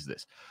saying is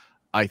this.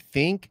 I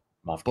think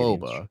Moff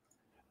Gideon's Boba. ship.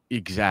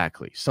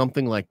 Exactly.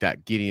 Something like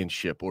that, Gideon's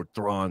ship or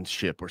Thrawn's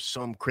ship or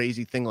some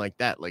crazy thing like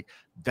that. Like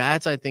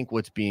that's, I think,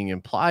 what's being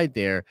implied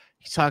there.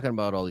 He's talking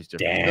about all these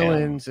different Damn.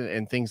 villains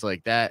and things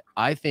like that.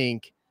 I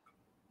think,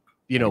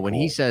 Very when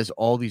he cool. says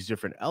all these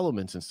different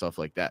elements and stuff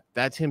like that,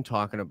 that's him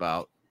talking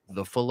about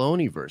the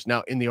Filoni-verse.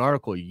 Now, in the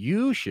article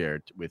you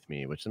shared with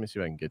me, which let me see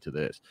if I can get to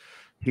this,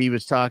 he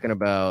was talking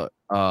about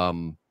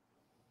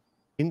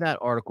in that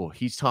article,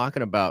 he's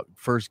talking about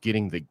first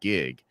getting the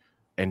gig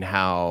and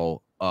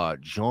how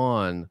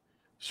John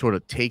sort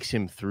of takes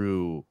him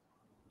through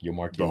Yo,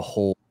 Mark, the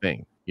whole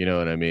thing. You know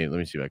what I mean? Let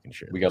me see if I can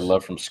share. We got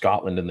love from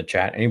Scotland in the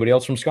chat. Anybody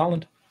else from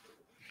Scotland?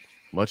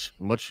 Much.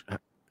 Are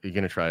you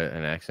gonna try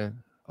an accent?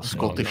 A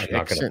Scottish I'm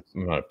accent?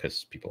 I'm not gonna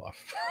piss people off.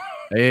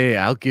 Hey,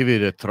 I'll give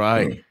it a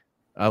try.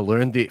 I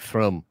learned it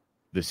from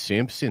The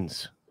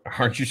Simpsons.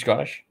 Aren't you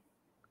Scottish?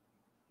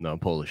 No, I'm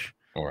Polish.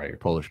 All right, you're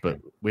Polish, but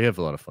we have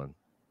a lot of fun.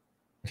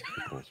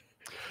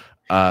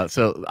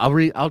 So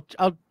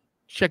I'll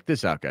check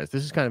this out, guys.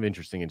 This is kind of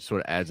interesting and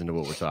sort of adds into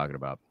what we're talking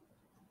about.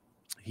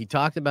 He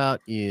talked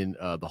about in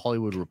the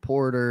Hollywood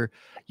Reporter,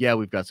 yeah,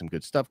 we've got some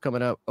good stuff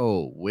coming up.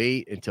 Oh,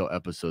 wait until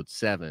episode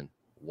 7.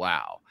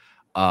 Wow.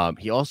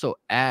 He also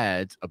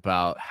adds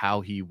about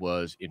how he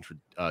was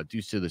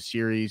introduced to the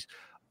series,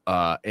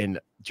 and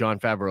Jon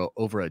Favreau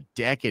over a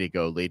decade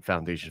ago laid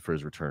foundation for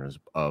his return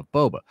of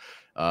Boba.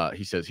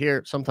 He says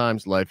here,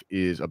 sometimes life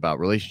is about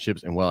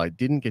relationships, and while I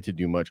didn't get to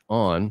do much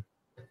on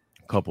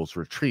Couples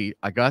Retreat,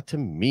 I got to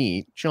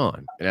meet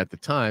John, and at the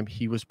time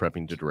he was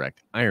prepping to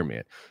direct Iron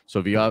Man.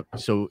 So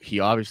he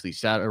obviously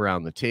sat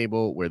around the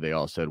table where they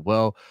all said,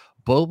 well,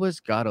 Boba's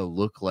got to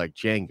look like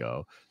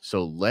Django,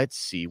 so let's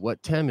see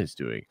what Tem is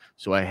doing.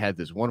 So I had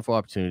this wonderful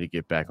opportunity to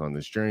get back on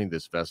this journey,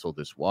 this vessel,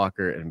 this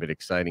walker, and been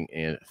exciting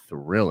and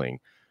thrilling.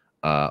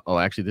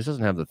 Actually, this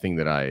doesn't have the thing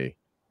that I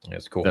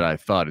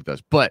thought it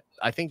does, but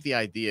I think the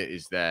idea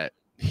is that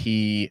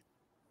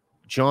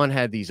John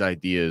had these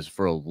ideas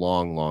for a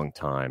long, long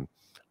time.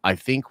 I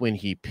think when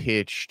he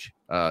pitched,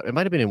 it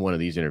might have been in one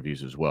of these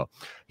interviews as well.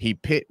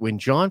 When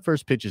John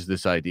first pitches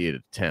this idea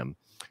to Tem,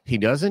 he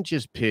doesn't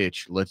just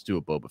pitch, let's do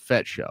a Boba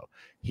Fett show.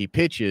 He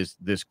pitches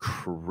this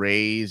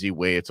crazy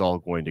way it's all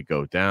going to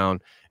go down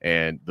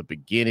and the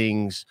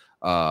beginnings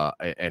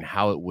and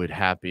how it would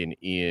happen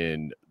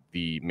in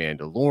the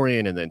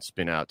Mandalorian and then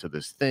spin out to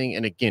this thing.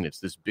 And again, it's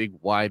this big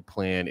wide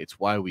plan. It's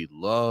why we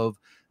love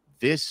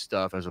this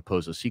stuff as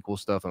opposed to sequel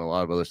stuff and a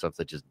lot of other stuff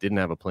that just didn't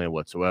have a plan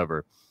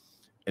whatsoever.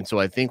 And so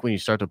I think when you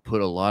start to put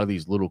a lot of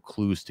these little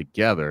clues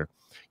together,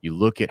 you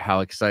look at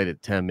how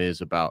excited Tem is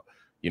about,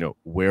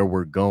 where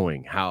we're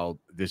going, how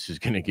this is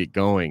going to get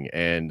going.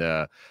 And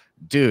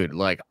dude,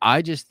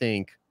 I just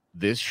think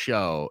this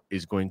show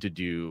is going to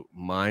do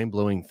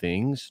mind-blowing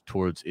things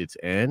towards its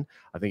end.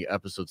 I think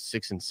episodes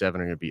 6 and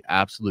 7 are going to be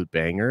absolute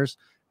bangers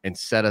and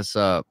set us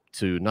up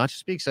to not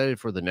just be excited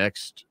for the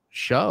next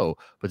show,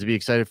 but to be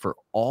excited for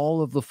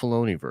all of the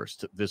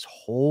Filoni-verse, this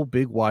whole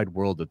big wide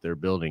world that they're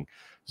building.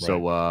 Right.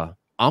 So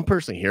I'm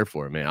personally here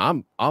for it, man.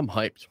 I'm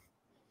hyped.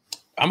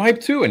 I'm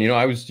hyped too. And,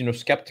 I was,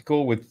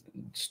 skeptical with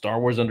Star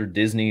Wars under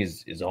Disney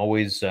is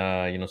always,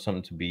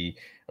 something to be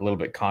a little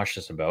bit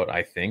cautious about,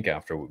 I think,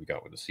 after what we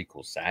got with the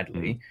sequel,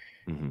 sadly.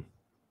 Mm-hmm.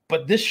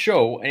 But this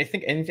show, and I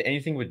think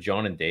anything with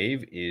John and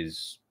Dave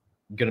is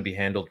going to be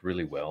handled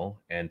really well.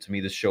 And to me,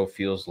 this show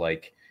feels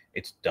like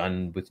it's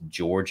done with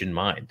George in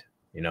mind,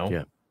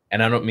 Yeah.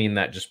 And I don't mean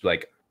that just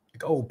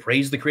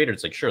praise the creator.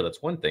 It's sure,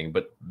 that's one thing.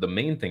 But the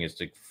main thing is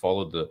to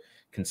follow the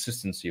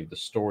consistency of the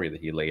story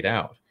that he laid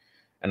out.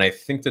 And I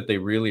think that they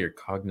really are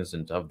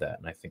cognizant of that.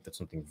 And I think that's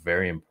something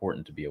very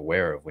important to be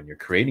aware of when you're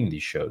creating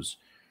these shows,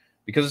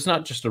 because it's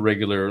not just a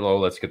regular,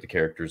 let's get the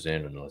characters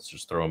in and let's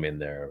just throw them in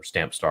there or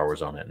stamp Star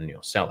Wars on it and,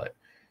 sell it.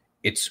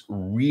 It's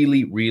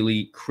really,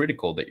 really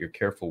critical that you're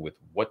careful with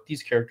what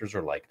these characters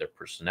are like, their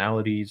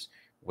personalities,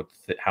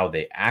 how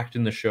they act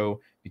in the show,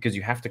 because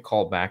you have to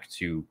call back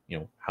to,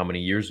 how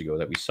many years ago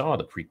that we saw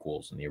the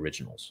prequels and the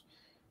originals.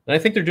 And I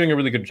think they're doing a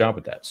really good job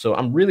with that. So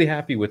I'm really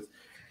happy with,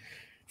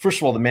 first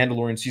of all, The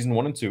Mandalorian season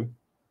 1 and 2.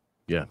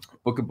 Yeah.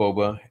 Book of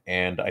Boba.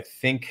 And I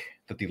think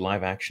that the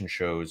live action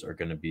shows are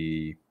going to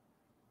be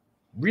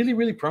really,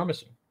 really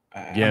promising.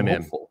 I'm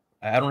hopeful.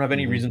 I don't have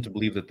any reason to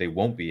believe that they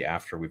won't be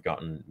after we've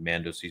gotten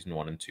Mando season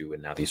 1 and 2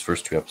 and now these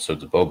first 2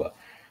 episodes of Boba.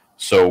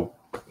 So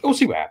we'll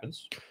see what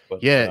happens. But,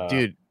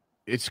 dude,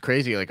 it's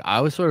crazy. I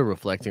was sort of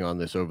reflecting on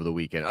this over the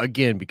weekend,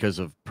 again,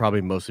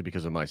 mostly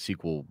because of my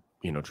sequel,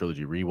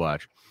 trilogy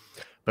rewatch.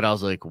 But I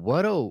was like,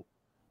 what a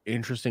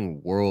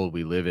interesting world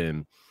we live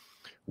in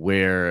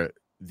where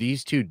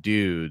these two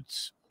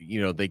dudes,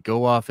 they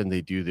go off and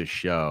they do this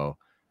show,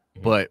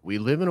 but we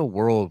live in a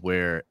world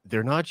where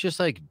they're not just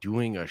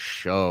doing a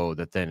show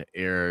that then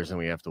airs and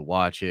we have to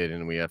watch it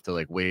and we have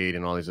to wait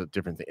and all these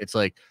different things.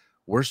 It's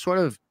we're sort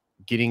of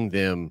getting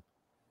them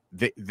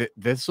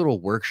this little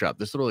workshop,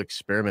 this little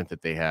experiment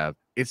that they have.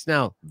 It's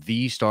now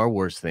the Star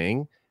Wars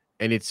thing,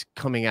 and it's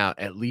coming out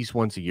at least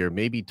once a year,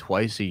 maybe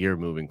twice a year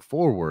moving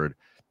forward.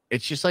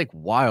 It's just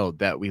wild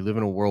that we live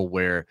in a world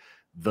where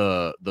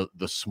the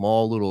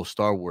small little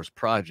Star Wars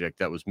project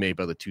that was made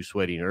by the two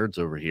sweaty nerds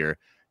over here,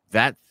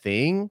 that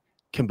thing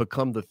can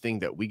become the thing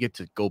that we get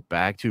to go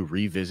back to,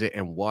 revisit,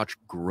 and watch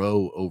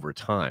grow over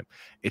time.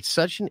 It's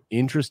such an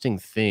interesting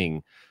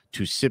thing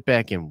to sit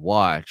back and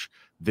watch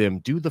them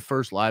do the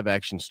first live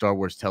action Star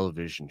Wars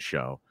television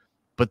show,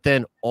 but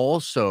then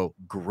also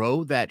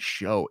grow that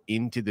show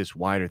into this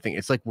wider thing.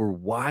 It's like we're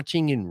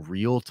watching in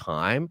real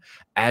time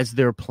as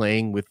they're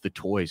playing with the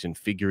toys and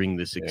figuring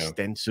this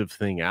extensive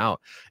thing out.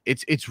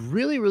 It's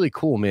really, really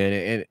cool, man.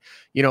 And,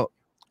 you know,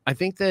 I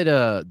think that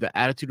the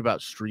attitude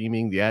about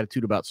streaming, the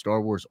attitude about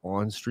Star Wars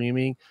on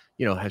streaming,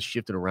 you know, has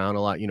shifted around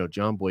a lot. You know,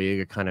 John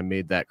Boyega kind of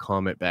made that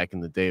comment back in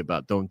the day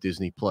about don't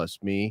Disney Plus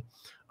me.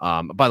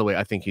 By the way,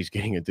 I think he's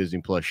getting a Disney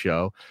Plus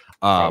show.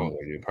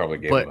 Probably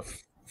gave him a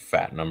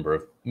fat number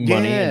of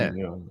money. Yeah. And,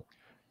 you know.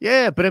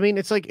 Yeah, but I mean,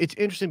 it's like, it's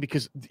interesting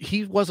because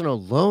he wasn't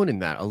alone in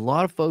that. A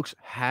lot of folks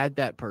had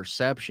that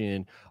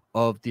perception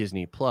of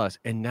Disney Plus,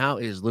 and now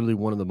it is literally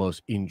one of the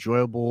most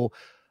enjoyable.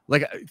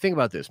 Like, think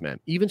about this, man.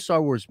 Even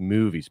Star Wars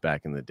movies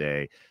back in the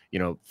day, you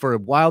know, for a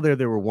while there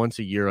were once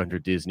a year under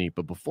Disney,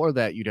 but before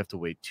that, you'd have to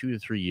wait 2 to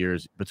 3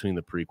 years between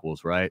the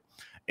prequels, right?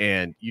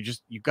 And you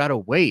got to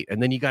wait.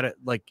 And then you got to,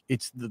 like,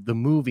 it's the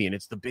movie and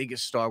it's the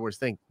biggest Star Wars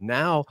thing.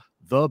 Now,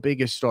 the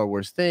biggest Star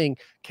Wars thing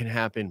can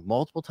happen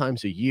multiple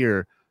times a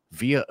year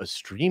via a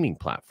streaming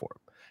platform.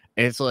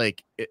 And it's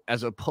like,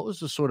 as opposed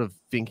to sort of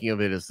thinking of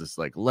it as this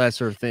like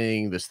lesser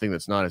thing, this thing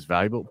that's not as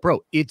valuable, bro,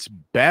 it's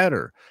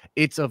better.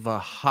 It's of a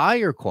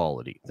higher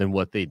quality than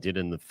what they did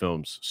in the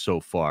films so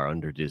far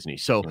under Disney.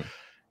 So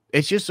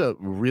it's just a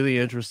really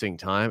interesting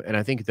time. And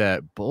I think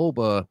that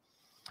Boba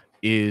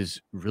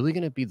is really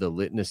going to be the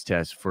litmus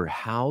test for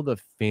how the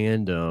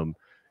fandom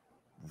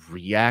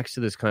reacts to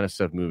this kind of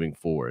stuff moving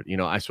forward. You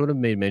know, I sort of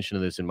made mention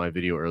of this in my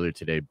video earlier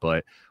today,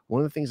 but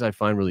one of the things I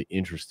find really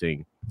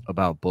interesting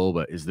about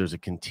Boba is there's a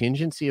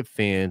contingency of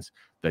fans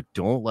that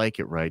don't like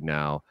it right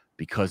now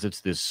because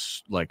it's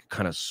this like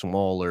kind of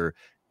smaller,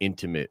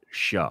 intimate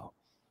show.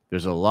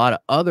 There's a lot of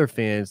other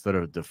fans that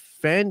are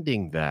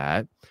defending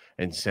that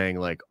and saying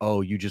like,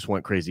 oh, you just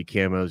want crazy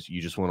camos,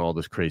 you just want all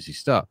this crazy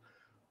stuff.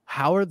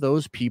 How are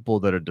those people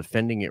that are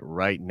defending it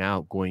right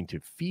now going to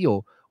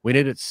feel when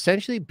it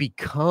essentially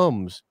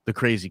becomes the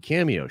crazy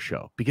cameo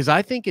show? Because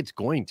I think it's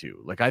going to.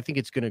 Like, I think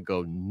it's going to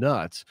go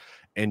nuts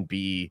and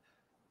be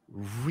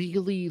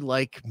really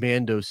like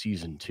Mando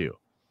season 2.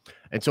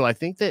 And so I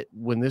think that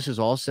when this is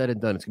all said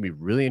and done, it's going to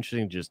be really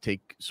interesting to just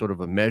take sort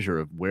of a measure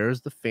of where's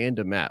the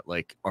fandom at?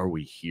 Like, are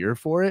we here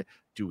for it?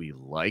 Do we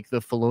like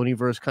the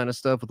Filoniverse kind of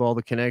stuff with all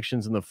the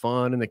connections and the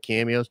fun and the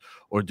cameos?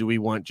 Or do we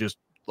want just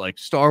like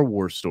Star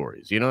Wars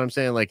stories? You know what I'm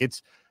saying? Like,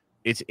 it's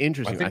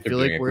interesting. I feel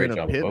like we're in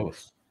a pivot.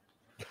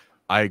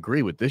 I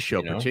agree with this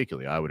show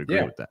particularly. I would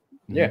agree with that.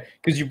 Yeah,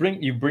 because you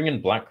bring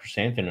in Black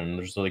Chrysanthemum, and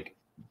there's like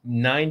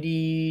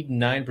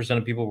 99%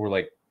 of people were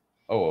like,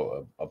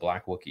 "Oh, a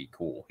Black Wookiee,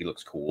 cool. He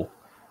looks cool,"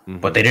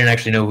 but they didn't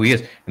actually know who he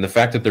is. And the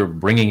fact that they're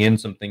bringing in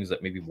some things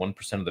that maybe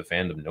 1% of the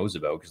fandom knows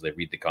about because they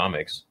read the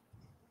comics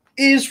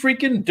is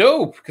freaking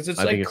dope. Because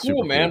it's like,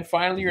 cool, man. Cool.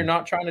 Finally, you're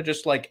not trying to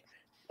just like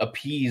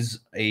appease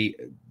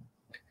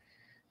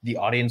the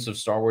audience of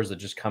Star Wars that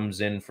just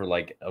comes in for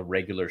like a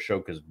regular show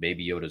because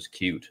Baby Yoda's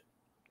cute.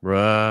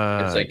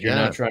 Right. It's like you're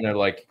not trying to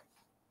like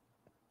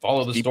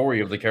follow the story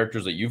of the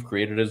characters that you've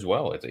created as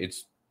well.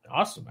 It's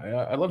awesome.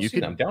 I love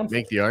seeing them down.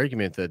 Make the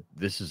argument that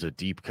this is a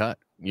deep cut.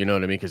 You know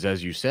what I mean? Because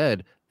as you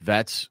said,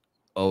 that's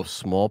a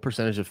small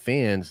percentage of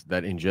fans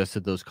that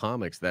ingested those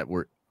comics that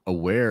were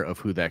aware of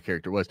who that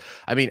character was.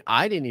 I mean,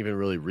 I didn't even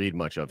really read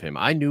much of him.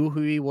 I knew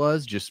who he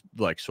was just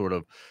like sort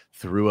of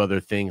through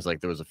other things.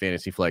 Like there was a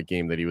Fantasy Flight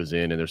game that he was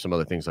in and there's some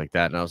other things like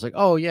that. And I was like,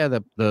 oh yeah,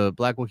 the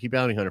Black Wookiee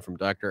bounty hunter from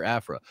Dr.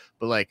 Aphra.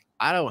 But like,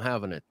 I don't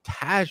have an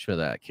attachment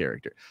to that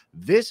character.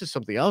 This is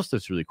something else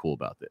that's really cool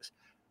about this.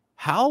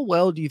 How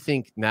well do you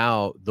think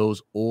now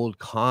those old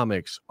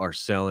comics are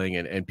selling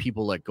and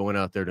people like going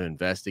out there to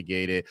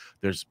investigate it?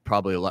 There's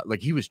probably a lot,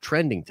 like he was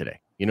trending today.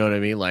 You know what I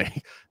mean?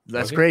 Like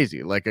that's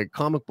crazy. Like a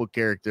comic book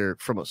character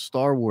from a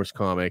Star Wars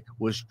comic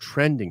was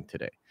trending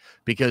today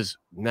because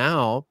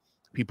now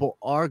people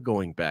are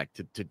going back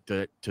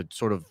to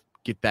sort of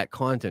get that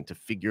content, to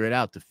figure it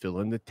out, to fill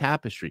in the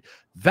tapestry.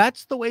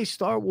 That's the way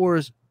Star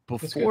Wars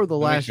before The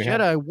Last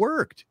Jedi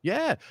worked.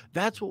 Yeah,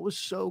 that's what was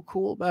so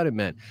cool about it,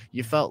 man.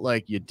 You felt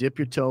like you dip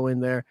your toe in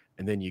there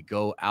and then you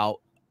go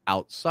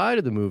outside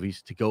of the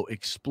movies to go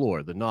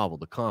explore the novel,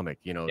 the comic,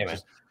 you know,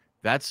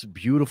 that's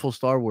beautiful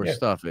Star Wars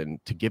stuff.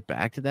 And to get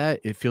back to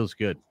that, it feels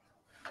good.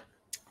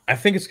 I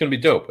think it's going to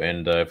be dope.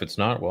 And if it's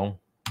not, well,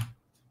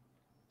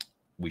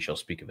 we shall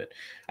speak of it.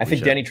 I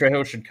think Danny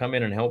Trejo should come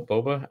in and help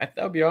Boba.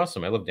 That would be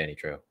awesome. I love Danny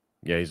Trejo.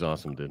 Yeah, he's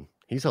awesome, dude.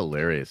 He's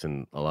hilarious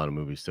in a lot of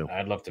movies, too.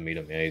 I'd love to meet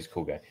him. Yeah, he's a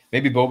cool guy.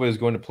 Maybe Boba is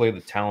going to play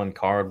the Talon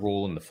Card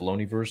role in the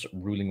Filoniverse.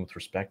 Ruling with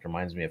respect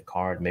reminds me of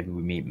Card. Maybe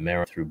we meet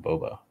Mara through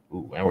Boba.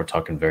 Ooh, and we're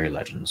talking very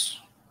Legends.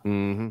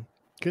 Mm-hmm.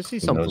 Could see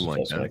something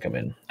like that. Going to come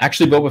in.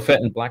 Actually, Boba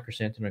Fett and Black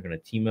Chrysanthemum are going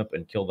to team up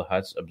and kill the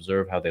Hutts.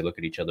 Observe how they look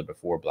at each other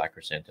before Black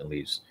Chrysanthemum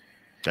leaves.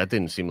 That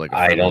didn't seem like a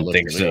I friendly don't look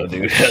think to so, me.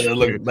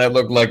 dude. that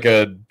looked like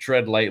a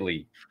tread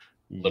lightly,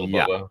 little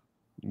yeah. Boba.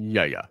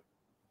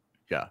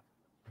 Yeah.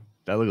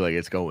 That looked like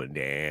it's going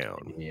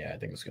down. Yeah, I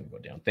think it's gonna go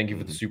down. Thank you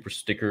for the super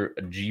sticker,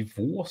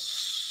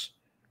 G-Force.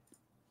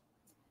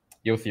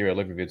 Yo, Theory, I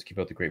love your vids. Keep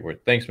out the great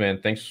work. Thanks, man.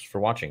 Thanks for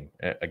watching.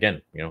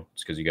 Again,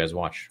 it's because you guys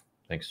watch.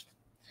 Thanks.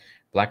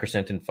 Black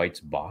Sentin fights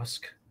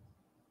Bosk.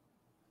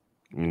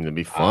 It'd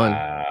be fun.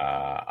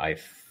 I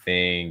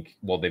think.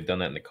 Well, they've done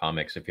that in the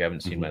comics. If you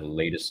haven't seen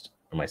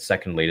my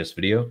second latest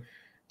video,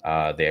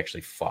 they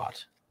actually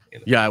fought.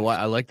 Yeah,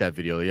 I like that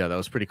video. Yeah, that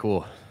was pretty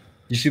cool.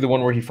 You see the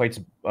one where he fights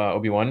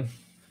Obi-Wan?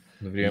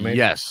 The video I made?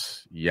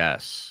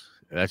 Yes.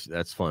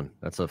 That's fun.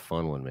 That's a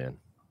fun one, man.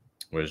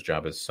 Where's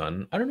Jabba's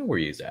son? I don't know where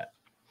he is at.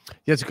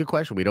 Yeah, it's a good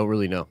question. We don't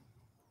really know.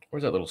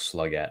 Where's that little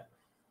slug at?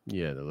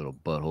 Yeah, the little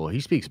butthole.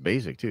 He speaks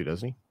basic too,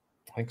 doesn't he?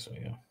 I think so,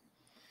 yeah.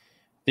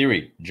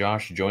 Theory,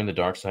 Josh, join the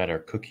dark side. Our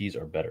cookies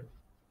are better.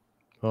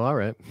 Oh, all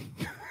right.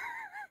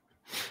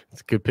 It's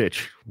a good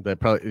pitch.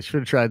 That probably should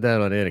have tried that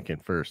on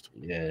Anakin first.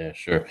 Yeah,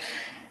 sure.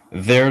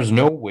 There's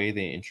no way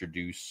they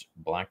introduce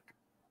Black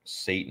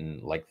Satan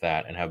like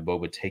that and have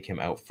Boba take him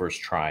out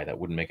first try. That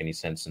wouldn't make any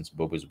sense since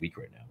Boba's weak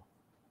right now.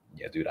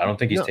 Yeah, dude, I don't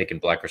think he's taking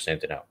Black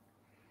Satan out.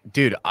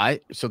 Dude,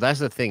 so that's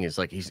the thing is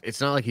like it's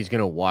not like he's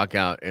gonna walk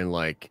out and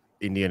like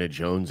Indiana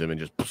Jones him and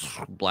just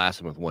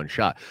blast him with one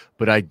shot.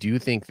 But I do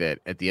think that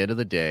at the end of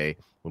the day,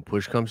 when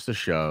push comes to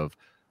shove,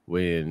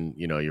 when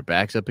your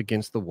back's up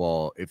against the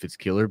wall, if it's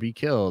kill or be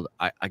killed,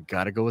 I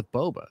gotta go with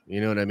Boba. You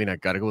know what I mean? I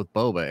gotta go with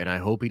Boba, and I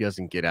hope he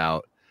doesn't get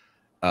out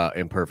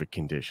in perfect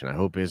condition. I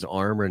hope his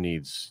armor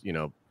needs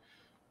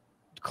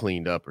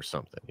cleaned up or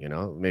something.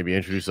 Maybe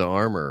introduce the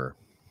armor.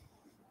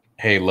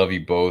 Hey, love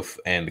you both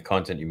and the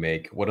content you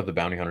make. What other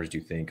bounty hunters do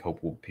you think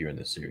hope will appear in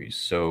this series?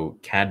 So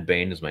Cad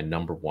Bane is my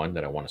number one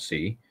that I want to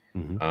see.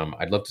 Mm-hmm.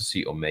 I'd love to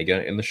see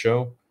Omega in the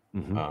show.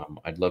 Mm-hmm.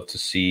 I'd love to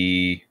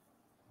see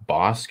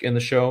Bosk in the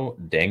show,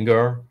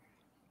 Dengar,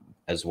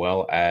 as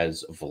well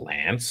as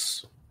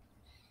Valance.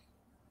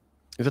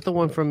 Is that the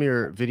one from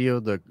your video?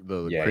 The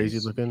crazy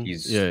looking?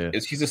 He's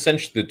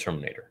essentially the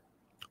Terminator.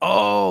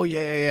 Oh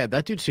yeah.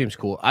 That dude seems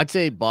cool. I'd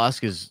say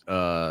Bosk is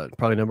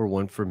probably number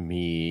one for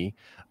me.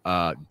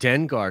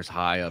 Dengar's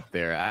high up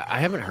there. I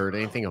haven't heard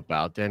anything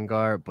about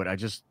Dengar, but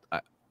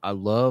I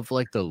love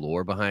like the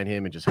lore behind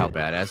him and just how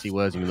badass he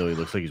was, even though he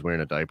looks like he's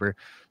wearing a diaper.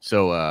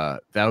 So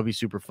that would be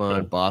super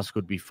fun. Bosk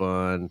would be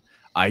fun.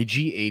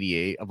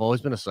 IG-88. I've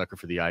always been a sucker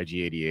for the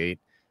IG-88.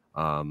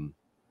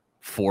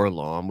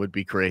 Forlom would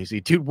be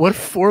crazy, dude. What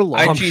if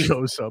Forlom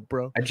shows up,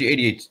 bro?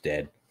 IG-88's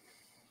dead.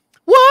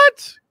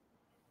 What?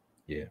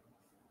 Yeah.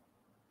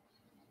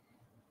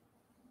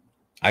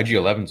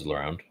 IG-11's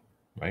around,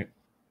 right?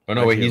 Oh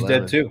no, wait, he's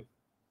dead too.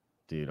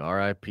 Dude,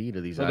 RIP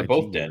to these. They're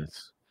both dead.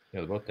 Yeah,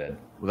 they're both dead.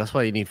 Well, that's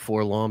why you need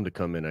Forlom to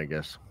come in, I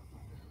guess.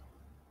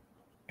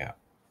 Yeah,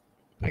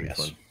 I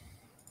guess. Fun.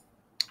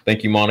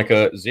 Thank you,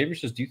 Monica. Xavier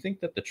says, do you think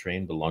that the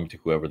train belonged to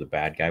whoever the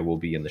bad guy will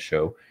be in the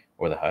show,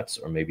 or the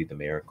Hutts, or maybe the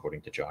mayor,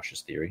 according to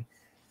Josh's theory?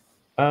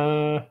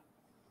 Just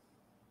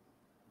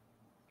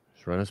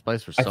run a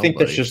spice for somebody. I think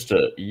that's just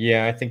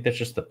I think that's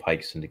just the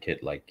Pike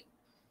Syndicate, like,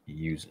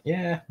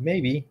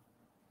 maybe.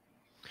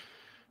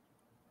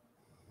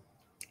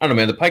 I don't know,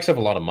 man. The Pikes have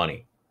a lot of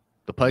money.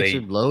 The Pikes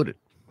are loaded.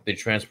 They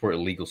transport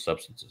illegal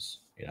substances.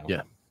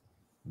 Yeah.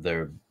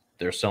 They're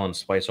selling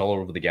spice all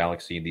over the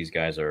galaxy. These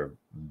guys are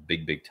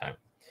big time.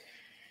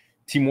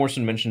 T.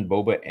 Morrison mentioned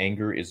Boba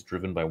anger is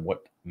driven by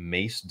what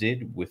Mace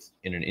did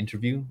in an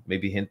interview.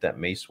 Maybe hint that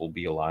Mace will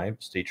be alive.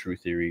 Stay true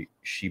theory.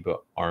 Sheba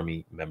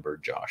Army member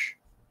Josh.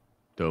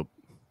 Dope.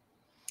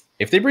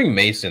 If they bring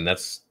Mace in,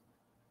 that's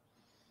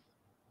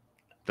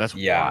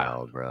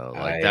wild, bro.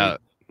 Like that.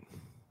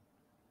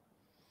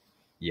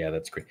 Yeah,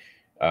 that's great.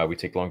 We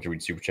take long to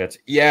read super chats.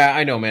 Yeah,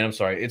 I know, man. I'm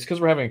sorry. It's because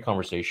we're having a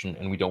conversation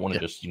and we don't want to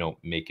just,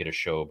 make it a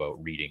show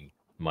about reading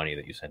money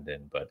that you send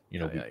in. But, we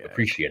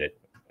appreciate it.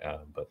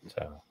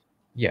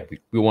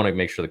 We want to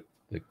make sure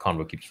the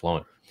convo keeps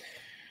flowing.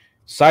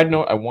 Side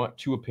note, I want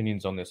two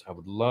opinions on this. I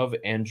would love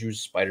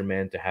Andrew's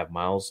Spider-Man to have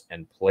Miles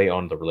and play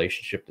on the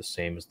relationship the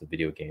same as the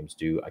video games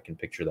do. I can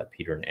picture that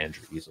Peter and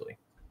Andrew easily.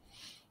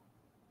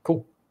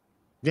 Cool.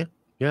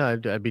 Yeah,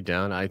 I'd be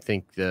down. I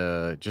think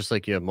just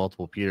like you have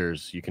multiple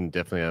Peters, you can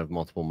definitely have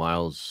multiple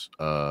Miles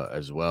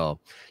as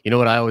well. You know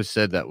what I always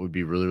said that would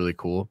be really, really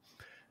cool?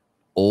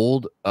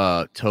 Old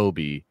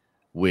Toby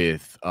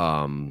with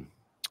Donald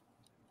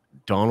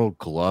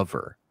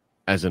Glover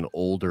as an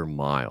older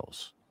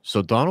Miles.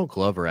 So Donald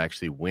Glover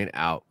actually went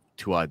out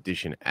to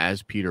audition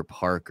as Peter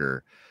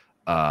Parker,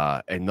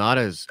 and not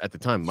as, at the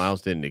time,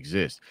 Miles didn't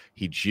exist.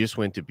 He just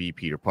went to be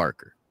Peter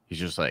Parker. He's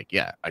just like,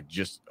 I'm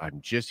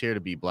just here to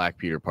be Black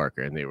Peter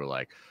Parker. And they were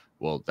like,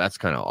 well, that's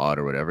kind of odd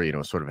or whatever,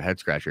 sort of a head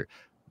scratcher.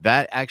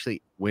 That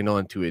actually went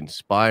on to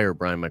inspire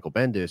Brian Michael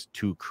Bendis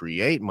to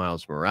create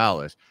Miles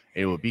Morales.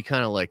 And it would be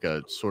kind of like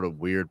a sort of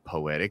weird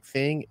poetic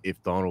thing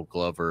if Donald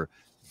Glover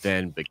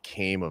then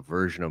became a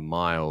version of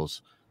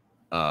Miles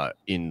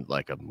in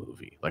like a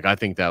movie. Like, I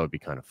think that would be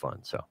kind of fun.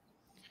 So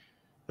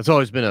that's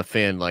always been a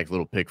fan, like,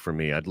 little pick for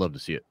me. I'd love to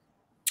see it.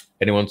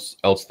 Anyone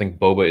else think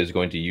Boba is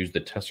going to use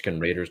the Tusken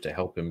Raiders to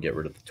help him get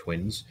rid of the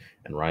twins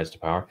and rise to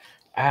power?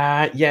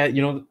 Yeah,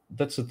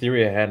 that's the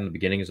theory I had in the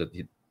beginning, is that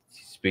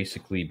he's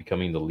basically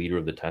becoming the leader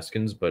of the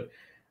Tuskens, but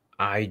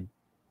I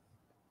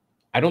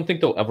don't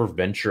think they'll ever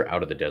venture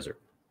out of the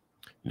desert.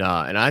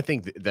 Nah, and I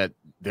think that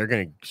they're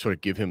going to sort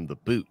of give him the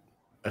boot.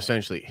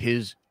 Essentially,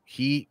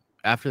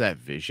 after that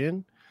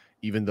vision,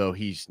 even though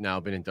he's now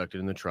been inducted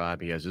in the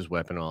tribe, he has his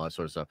weapon, all that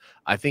sort of stuff.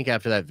 I think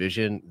after that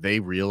vision, they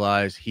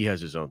realize he has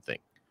his own thing.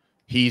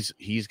 He's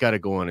got to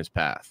go on his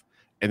path.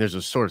 And there's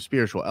a sort of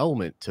spiritual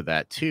element to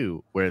that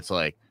too, where it's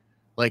like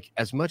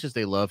as much as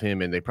they love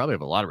him and they probably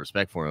have a lot of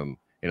respect for him,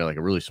 like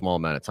a really small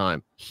amount of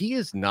time, he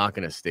is not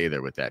going to stay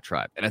there with that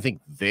tribe. And I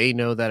think they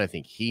know that. I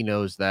think he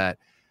knows that.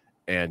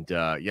 And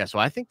so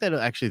I think that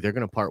actually they're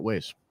going to part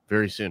ways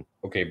very soon.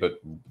 Okay, but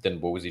then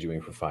what was he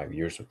doing for 5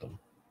 years with them?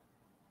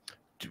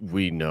 Do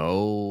we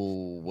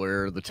know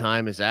where the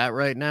time is at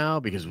right now?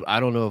 Because I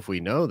don't know if we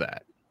know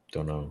that.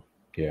 Don't know.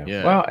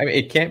 Yeah. Well, I mean,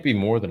 it can't be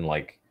more than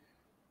like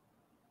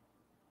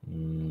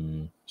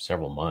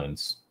several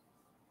months.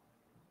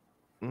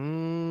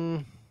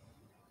 Dude,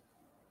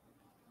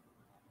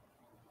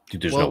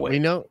 there's no way. We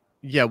know.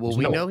 Yeah, well,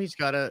 we know way.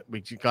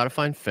 we gotta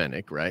find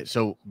Fennec, right?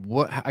 So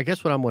I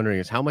guess what I'm wondering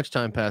is how much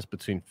time passed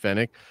between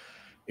Fennec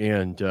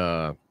and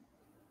the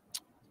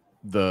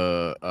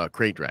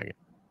crate dragon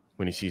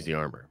when he sees the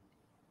armor.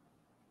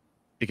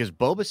 Because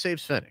Boba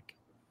saves Fennec,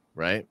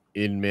 right?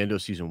 In Mando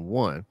season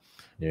 1.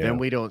 Yeah. Then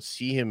we don't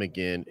see him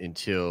again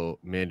until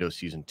Mando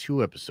season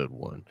 2, episode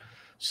 1.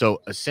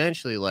 So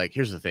essentially,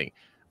 here's the thing.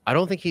 I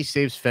don't think he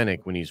saves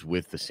Fennec when he's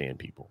with the Sand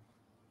People,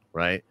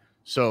 right?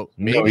 So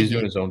maybe he's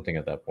doing his own thing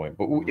at that point.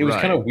 But it was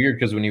kind of weird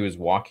because when he was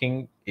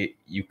walking,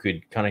 you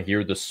could kind of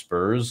hear the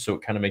spurs. So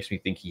it kind of makes me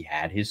think he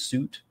had his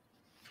suit.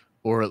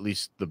 Or at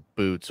least the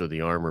boots or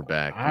the armor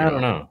back. I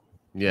don't know.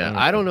 Yeah,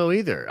 I don't know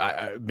either.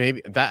 I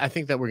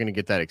think that we're going to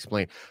get that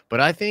explained.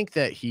 But I think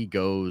that he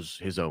goes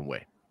his own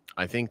way.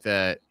 I think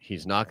that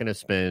he's not going to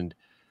spend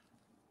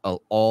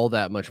all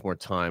that much more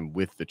time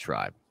with the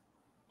tribe.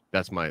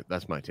 That's my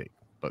take.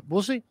 But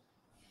we'll see.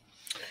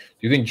 Do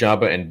you think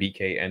Jabba and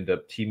BK end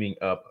up teaming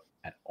up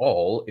at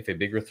all if a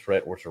bigger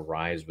threat were to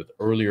rise with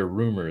earlier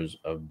rumors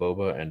of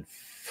Boba and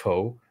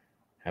Fo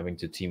having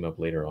to team up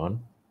later on?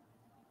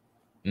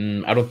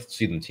 I don't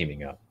see them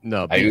teaming up.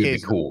 No, it would be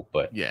cool,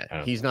 but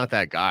yeah, he's not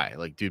that guy.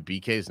 Dude,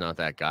 BK is not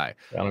that guy.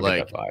 I don't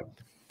get that vibe.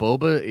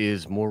 Boba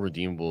is more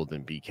redeemable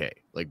than BK.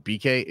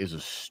 BK is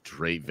a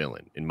straight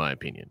villain, in my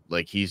opinion.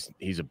 He's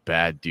a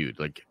bad dude.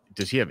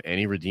 Does he have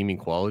any redeeming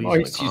qualities?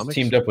 Oh, he's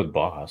teamed up with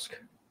Bosk.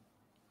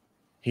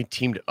 He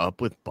teamed up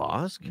with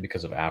Bosk?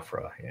 Because of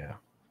Afra, yeah.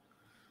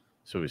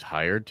 So he was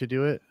hired to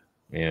do it?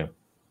 Yeah.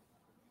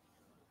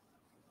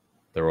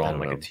 They were all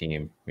on a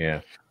team.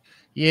 Yeah.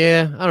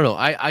 Yeah, I don't know.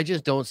 I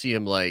just don't see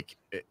him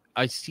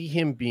I see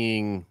him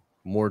being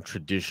more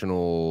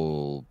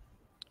traditional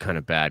kind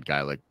of bad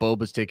guy.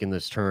 Boba's taking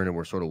this turn and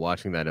we're sort of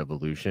watching that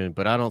evolution,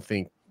 but I don't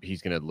think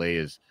he's going to lay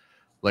his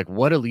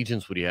what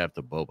allegiance would he have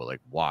to Boba?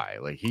 Why?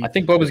 I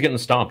think Boba's getting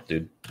stomped,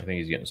 dude. I think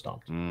he's getting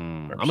stomped.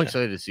 I'm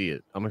excited to see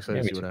it. I'm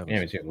excited to see what happens. Yeah,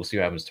 me too. We'll see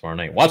what happens tomorrow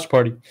night. Watch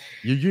party.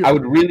 Yeah. I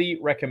would really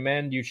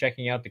recommend you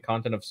checking out the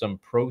content of some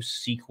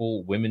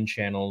pro-sequel women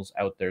channels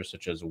out there,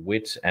 such as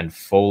Wit and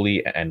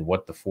Foley and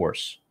What the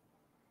Force.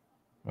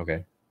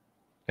 Okay.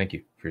 Thank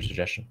you for your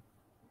suggestion.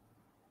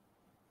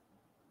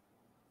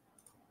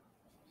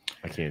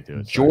 I can't do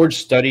it. George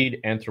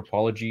studied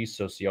anthropology,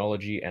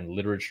 sociology, and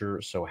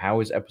literature. So how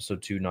is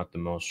episode 2 not the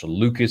most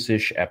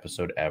Lucas-ish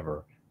episode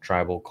ever?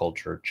 Tribal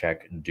culture,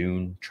 check.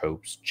 Dune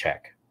tropes,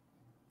 check.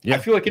 Yeah. I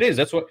feel like it is.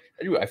 That's what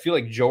I do. I feel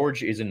like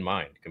George is in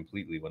mind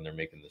completely when they're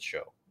making this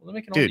show. Well, they're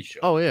making all these shows.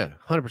 Oh yeah,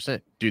 100%.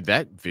 Dude,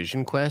 that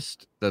vision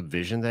quest, the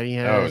vision that he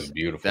has, that was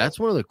beautiful. That's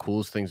one of the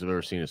coolest things I've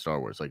ever seen in Star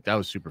Wars. That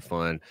was super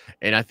fun,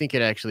 and I think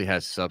it actually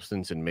has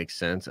substance and makes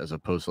sense as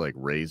opposed to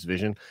Rey's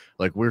vision.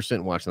 We're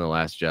sitting watching The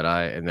Last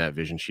Jedi, and that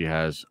vision she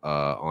has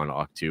on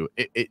Octu,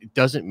 it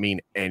doesn't mean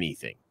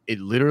anything. It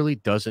literally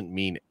doesn't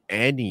mean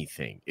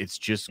anything. It's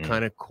just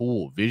kind of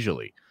cool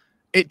visually.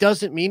 It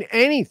doesn't mean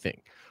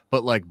anything.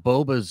 But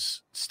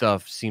Boba's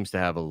stuff seems to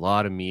have a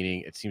lot of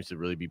meaning. It seems to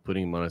really be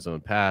putting him on his own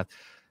path.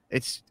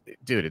 It's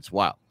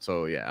wild.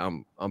 So yeah,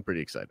 I'm pretty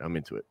excited. I'm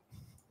into it.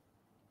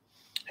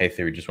 Hey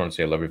Theory, just want to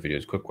say I love your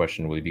videos. Quick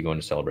question: will you be going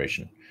to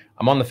Celebration?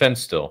 I'm on the fence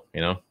still.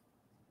 The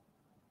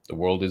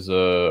world is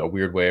a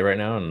weird way right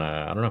now, and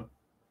I don't know.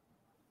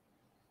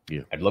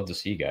 Yeah, I'd love to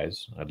see you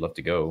guys. I'd love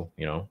to go.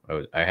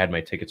 I had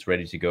my tickets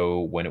ready to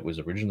go when it was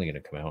originally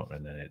going to come out,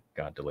 and then it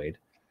got delayed.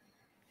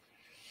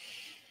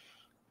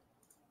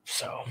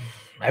 So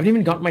I haven't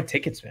even gotten my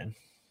tickets, man.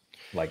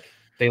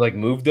 They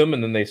moved them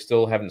and then they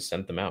still haven't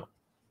sent them out.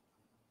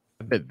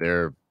 I bet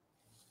they're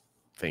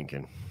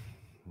thinking,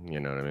 you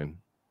know what I mean?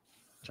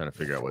 Trying to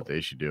figure out what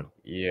they should do.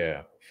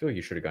 Yeah. I feel like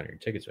you should have gotten your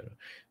tickets right now.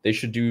 They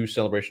should do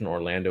Celebration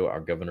Orlando. Our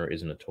governor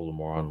isn't a total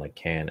moron like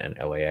Cannes and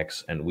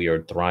LAX, and we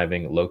are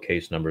thriving, low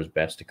case numbers,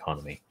 best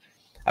economy.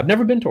 I've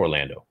never been to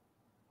Orlando.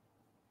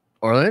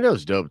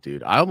 Orlando's dope,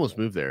 dude. I almost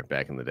moved there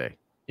back in the day.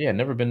 Yeah,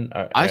 never been.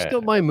 I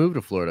still might move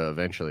to Florida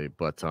eventually,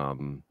 but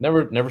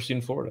never seen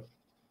Florida.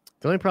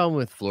 the only problem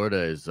with Florida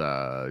is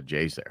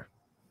Jay's there.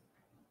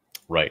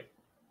 Right.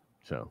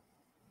 So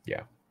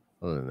yeah.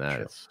 Other than that,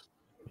 Sure. it's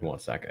Who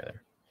wants that guy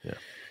there? Yeah.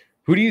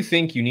 Who do you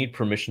think you need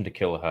permission to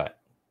kill a Hutt?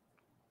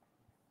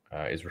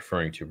 Is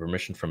referring to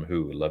permission from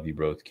who? Love you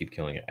both. Keep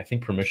killing it. I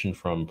think permission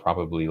from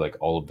probably like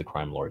all of the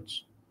crime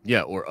lords.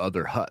 yeah, or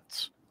other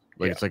Hutts.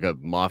 Like Yeah. it's like a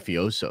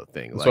mafioso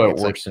thing. That's Like how it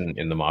it's works like,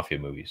 in the mafia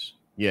movies.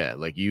 yeah,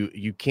 like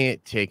you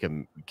can't take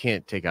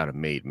out a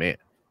made man.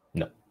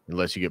 No.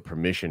 Unless you get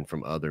permission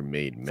from other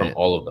made men. From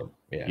all of them.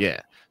 Yeah.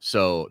 Yeah.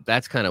 So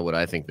that's kind of what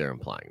I think they're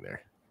implying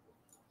there.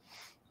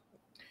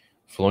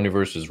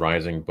 Filoniverse is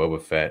rising. Boba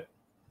Fett.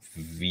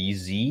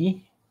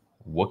 VZ.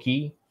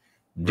 Wookiee.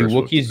 Do Verse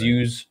Wookiees Wookiee,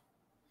 use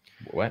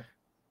what?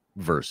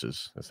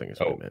 Versus, I think is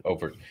what I meant.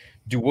 Over.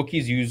 Do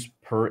Wookiees use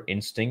per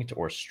instinct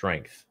or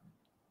strength?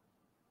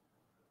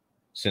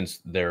 Since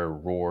their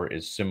roar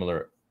is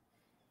similar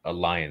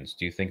alliance,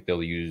 do you think they'll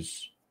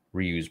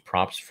reuse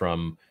props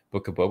from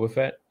Book of Boba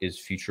Fett is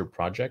future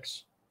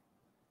projects?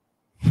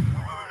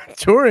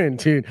 Turin,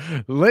 dude,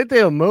 let the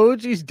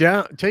emojis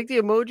down. Take the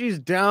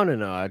emojis down a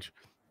notch.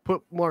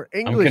 Put more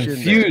English I'm in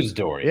confused,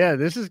 there. Dorian. Yeah,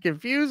 this is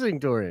confusing,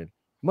 Dorian.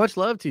 Much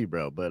love to you,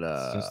 bro. But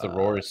since the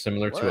roar is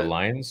similar what? to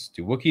alliance,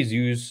 do Wookiees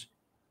use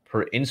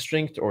per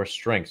instinct or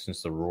strength?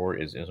 Since the roar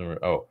is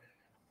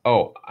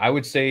I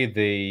would say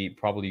they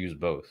probably use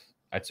both.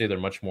 I'd say they're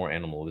much more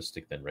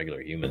animalistic than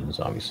regular humans,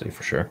 obviously,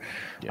 for sure.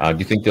 Yeah. Do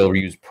you think they'll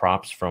reuse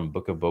props from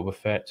Book of Boba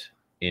Fett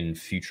in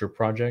future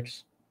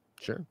projects?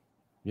 Sure.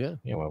 Yeah.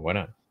 Yeah, well, why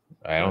not?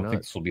 I don't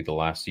think this will be the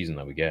last season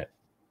that we get.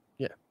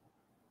 Yeah.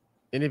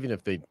 And even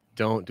if they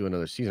don't do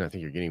another season, I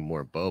think you're getting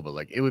more Boba.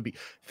 Like it would be,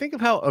 think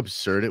of how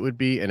absurd it would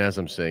be. And as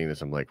I'm saying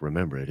this, I'm like,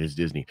 remember, it is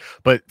Disney.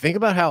 But think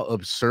about how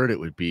absurd it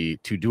would be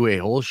to do a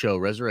whole show,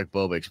 resurrect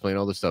Boba, explain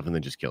all this stuff, and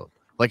then just kill him.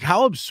 Like,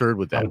 how absurd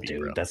would that be,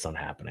 dude, bro? that's not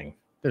happening.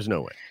 There's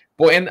no way.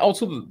 Well, and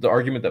also the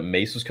argument that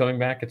Mace was coming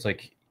back, it's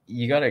like,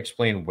 you got to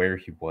explain where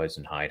he was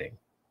in hiding.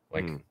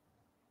 Like,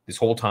 this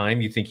whole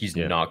time, you think he's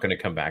not going to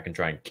come back and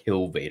try and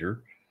kill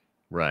Vader?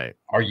 Right.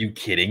 Are you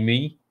kidding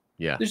me?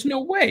 Yeah. There's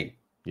no way.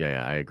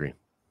 Yeah, I agree.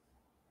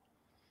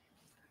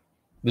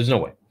 There's no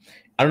way.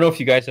 I don't know if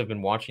you guys have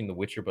been watching The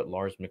Witcher, but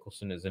Lars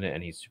Mikkelsen is in it,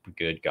 and he's super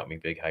good. Got me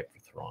big hype for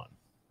Thrawn.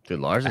 Dude,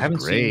 Lars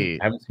is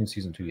great. I haven't seen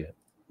season 2 yet.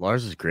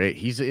 Lars is great.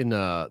 He's in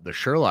the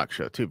Sherlock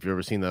show, too. Have you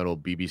ever seen that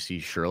old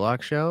BBC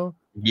Sherlock show?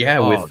 Yeah,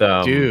 with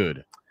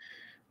dude.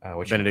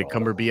 Benedict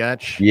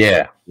Cumberbatch.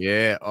 Yeah.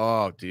 Yeah.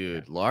 Oh,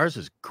 dude. Lars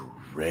is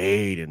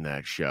great in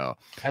that show.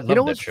 I love you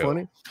know that what's show.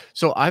 funny?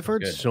 So I've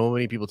heard Good. so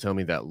many people tell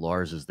me that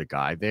Lars is the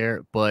guy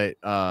there, but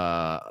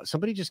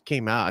somebody just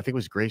came out. I think it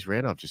was Grace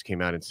Randolph just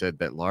came out and said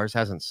that Lars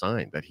hasn't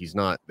signed, that he's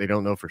not. They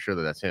don't know for sure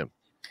that that's him.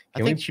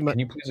 Can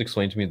you please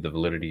explain to me the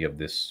validity of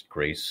this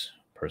Grace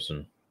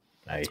person?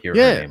 I hear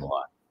Yeah. her name a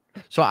lot.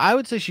 So I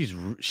would say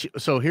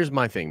so here's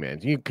my thing, man.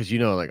 Because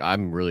like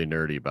I'm really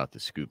nerdy about the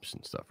scoops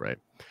and stuff, right?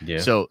 Yeah.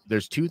 So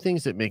there's two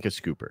things that make a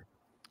scooper.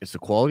 It's the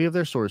quality of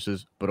their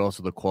sources, but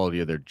also the quality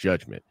of their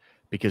judgment.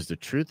 Because the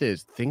truth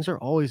is, things are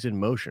always in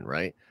motion,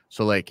 right?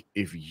 So like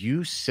if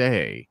you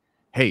say,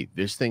 hey,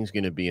 this thing's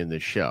going to be in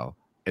this show,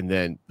 and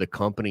then the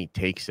company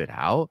takes it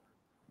out,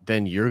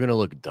 then you're going to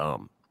look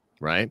dumb,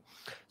 right?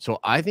 So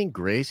I think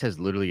Grace has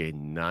literally a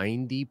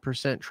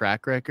 90%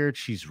 track record.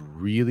 She's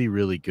really,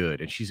 really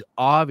good. And she's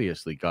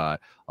obviously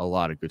got a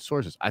lot of good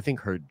sources. I think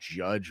her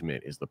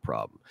judgment is the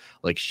problem.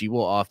 Like she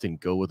will often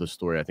go with a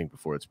story, I think,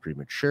 before it's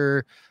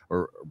premature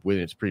or when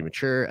it's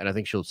premature. And I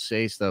think she'll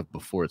say stuff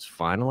before it's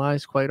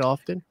finalized quite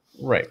often.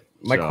 Right.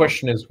 My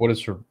question is,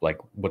 what's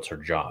her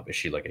job? Is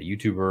she like a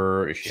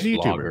YouTuber? Is she a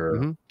blogger?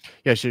 Mm-hmm.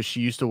 Yeah, so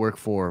she used to work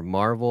for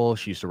Marvel.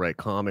 She used to write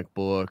comic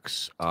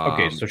books.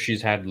 Okay, so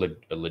she's had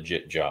a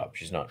legit job.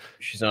 She's not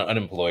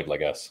unemployed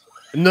like us.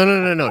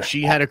 No.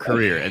 She had a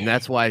career, and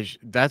that's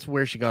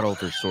where she got all of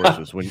her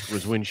sources.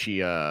 When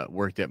she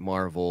worked at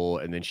Marvel,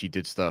 and then she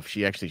did stuff.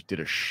 She actually did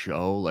a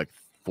show like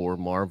for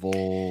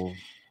Marvel,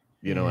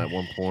 at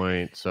one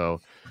point.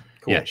 So.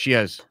 Cool. Yeah, she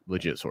has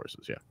legit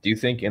sources. Yeah. Do you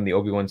think in the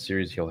Obi-Wan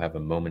series he'll have a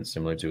moment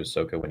similar to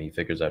Ahsoka when he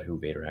figures out who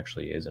Vader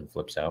actually is and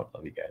flips out?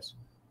 Love you guys.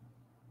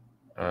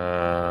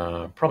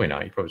 Probably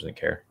not. He probably doesn't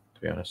care,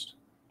 to be honest.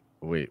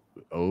 Wait,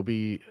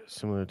 Obi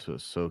similar to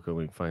Ahsoka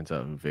when he finds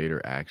out who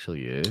Vader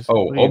actually is?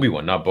 Oh,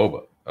 Obi-Wan, not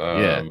Boba.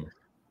 Yeah.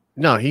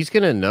 No, he's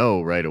gonna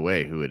know right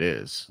away who it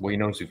is. Well, he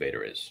knows who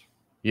Vader is.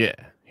 Yeah,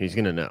 he's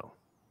gonna know.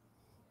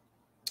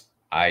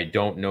 I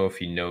don't know if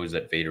he knows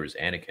that Vader is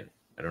Anakin.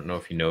 I don't know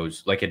if he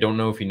knows. Like, I don't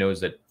know if he knows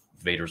that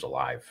Vader's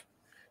alive.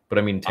 But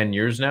I mean, 10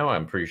 years now,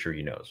 I'm pretty sure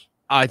he knows.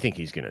 I think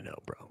he's gonna know,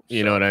 bro.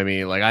 You know what I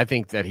mean? Like, I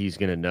think that he's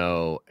gonna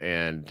know,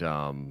 and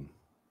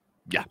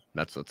yeah,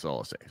 that's all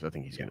I'll say. I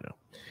think he's gonna know.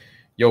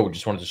 Yo,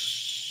 just wanted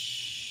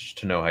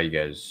to know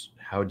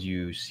how do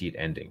you see it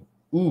ending?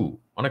 Ooh,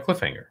 on a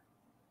cliffhanger.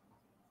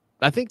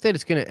 I think that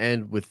it's gonna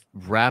end with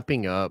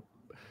wrapping up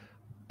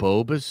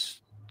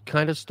Boba's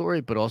kind of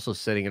story, but also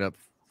setting it up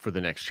for the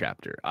next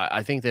chapter.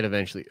 I think that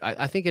eventually,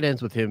 I think it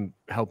ends with him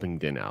helping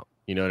Din out.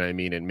 You know what I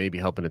mean? And maybe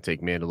helping to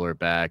take Mandalore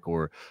back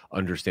or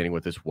understanding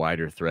what this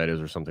wider threat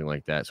is or something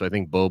like that. So I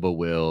think Boba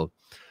will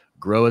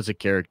grow as a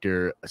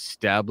character,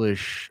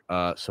 establish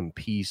some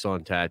peace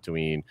on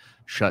Tatooine,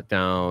 shut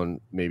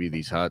down maybe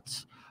these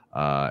huts,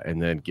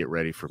 and then get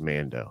ready for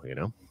Mando, you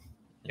know?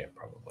 Yeah,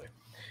 probably.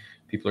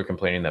 People are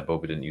complaining that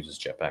Boba didn't use his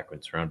jetpack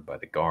when surrounded by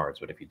the guards,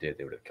 but if he did,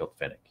 they would have killed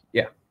Fennec.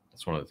 Yeah,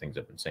 that's one of the things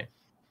I've been saying.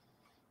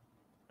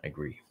 I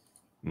agree.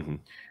 Mm-hmm.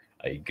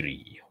 I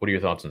agree. What are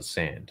your thoughts on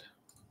Sand?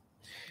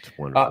 It's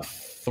wonderful.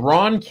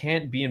 Thrawn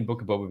can't be in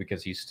Book of Boba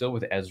because he's still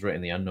with Ezra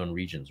in the unknown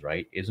regions,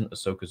 right? Isn't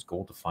Ahsoka's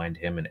goal to find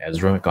him and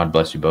Ezra? God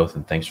bless you both,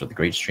 and thanks for the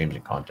great streams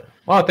and content.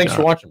 Well, thanks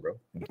for watching, bro.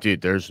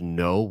 Dude, there's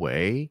no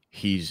way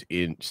he's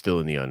still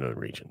in the unknown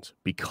regions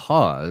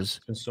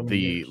because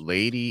the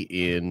lady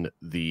in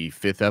the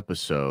 5th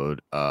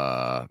episode,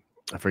 I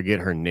forget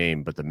her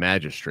name, but the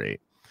magistrate,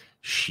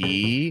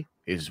 she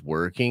is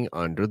working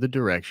under the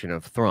direction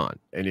of Thrawn.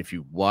 And if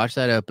you watch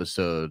that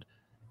episode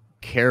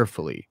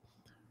carefully,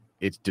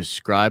 it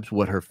describes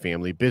what her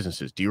family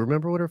business is. Do you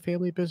remember what her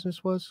family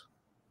business was?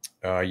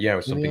 Yeah, it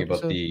was something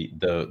about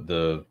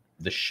the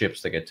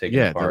ships that get taken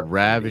apart. Yeah, they're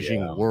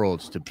ravaging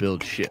worlds to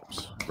build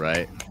ships,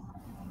 right?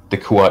 The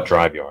Kuat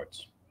drive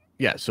yards.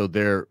 Yeah, so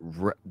they're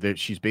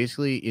she's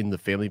basically in the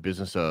family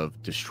business of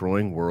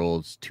destroying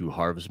worlds to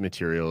harvest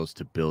materials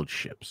to build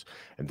ships.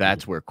 And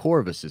that's where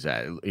Corvus is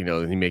at. You know,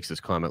 and he makes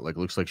this comment like,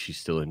 looks like she's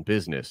still in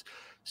business.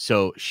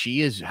 So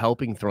she is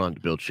helping Thrawn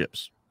to build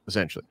ships,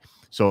 essentially.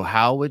 So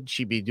how would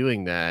she be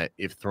doing that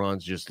if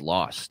Thrawn's just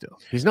lost still?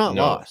 He's not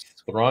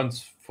lost.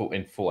 Thrawn's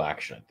in full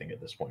action, I think,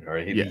 at this point,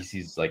 right?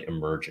 He's like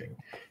emerging.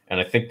 And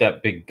I think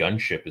that big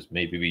gunship is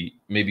maybe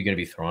going to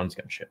be Thrawn's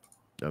gunship.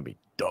 That'd be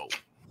dope.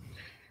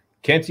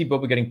 Can't see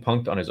Boba getting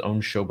punked on his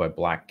own show by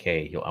Black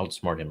K. He'll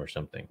outsmart him or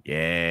something.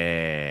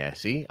 Yeah.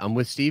 See, I'm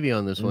with Stevie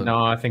on this one.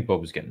 No, I think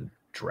Boba's getting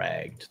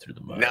dragged through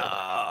the mud.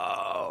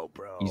 No,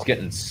 bro. He's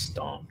getting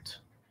stomped.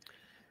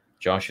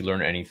 Josh, you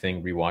learn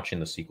anything rewatching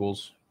the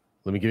sequels?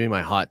 Let me give you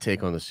my hot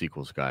take on the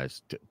sequels,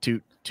 guys.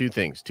 Two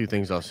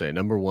things I'll say.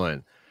 Number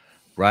one,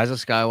 Rise of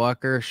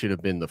Skywalker should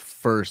have been the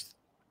first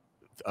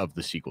of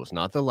the sequels,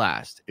 not the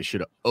last. It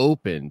should have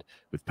opened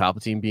with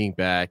Palpatine being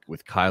back,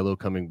 with Kylo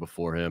coming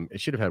before him.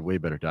 It should have had way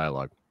better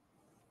dialogue.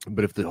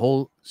 But if the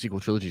whole sequel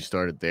trilogy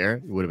started there,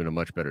 it would have been a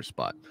much better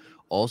spot.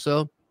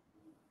 Also,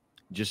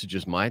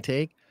 just my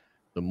take,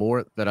 the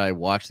more that I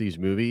watch these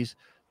movies,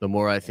 the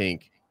more I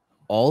think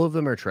all of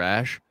them are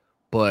trash,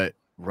 but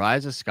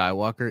Rise of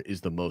Skywalker is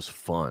the most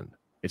fun.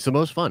 It's the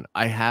most fun.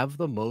 I have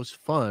the most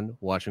fun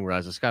watching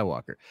Rise of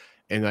Skywalker.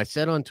 And I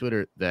said on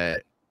Twitter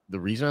that the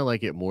reason I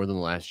like it more than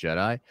The Last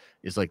Jedi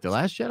is like The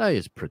Last Jedi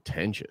is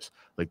pretentious.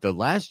 Like The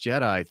Last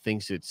Jedi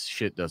thinks its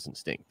shit doesn't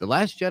stink. The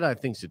Last Jedi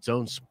thinks its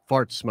own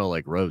farts smell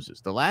like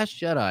roses. The Last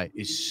Jedi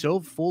is so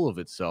full of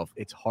itself,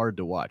 it's hard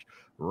to watch.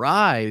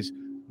 Rise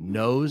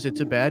knows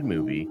it's a bad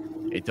movie.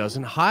 It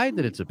doesn't hide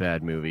that it's a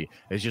bad movie.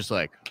 It's just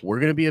like, we're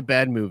going to be a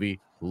bad movie.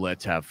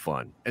 Let's have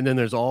fun. And then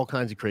there's all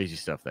kinds of crazy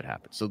stuff that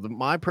happens. So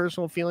my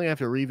personal feeling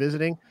after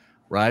revisiting,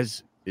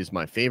 Rise is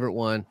my favorite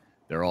one.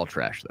 They're all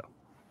trash, though.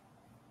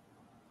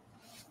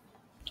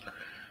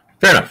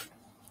 Fair enough.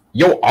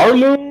 Yo,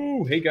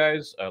 Arlo! Hey,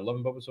 guys.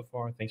 Loving Boba so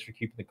far. Thanks for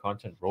keeping the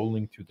content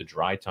rolling through the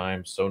dry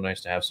time. So nice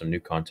to have some new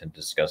content to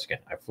discuss again.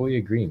 I fully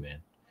agree, man.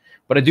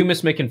 But I do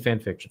miss making fan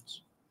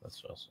fictions.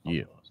 That's what I was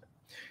saying.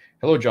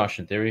 Hello, Josh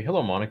and Theory.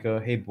 Hello, Monica.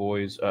 Hey,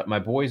 boys. My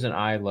boys and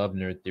I love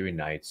Nerd Theory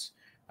Nights.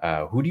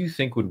 Who do you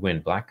think would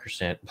win, Black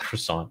Croissant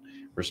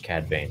versus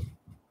Cad Bane?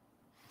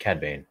 Cad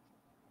Bane.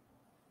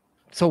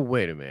 So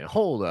wait a minute,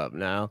 hold up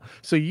now.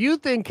 So you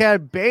think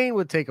Cad Bane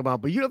would take him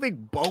out, but you don't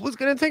think Boba's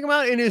gonna take him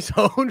out in his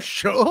own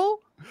show?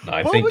 No,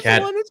 I Boba's think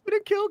Cad, the one that's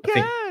gonna kill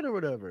Cad or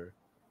whatever.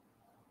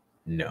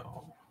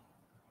 No,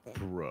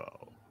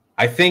 bro.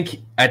 I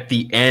think at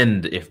the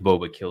end, if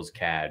Boba kills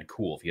Cad,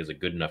 cool. If he has a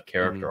good enough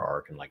character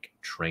arc and like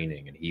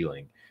training and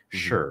healing,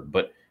 sure.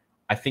 But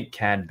I think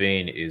Cad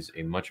Bane is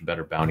a much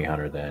better bounty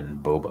hunter than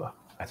Boba.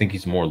 I think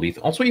he's more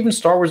lethal. Also, even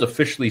Star Wars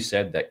officially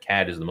said that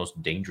Cad is the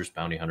most dangerous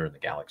bounty hunter in the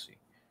galaxy.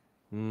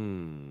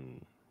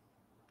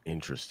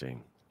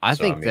 Interesting. I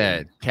think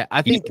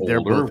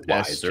they're both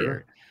S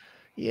tier.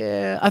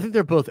 Yeah, I think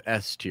they're both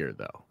S tier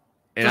though,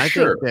 and I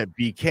think that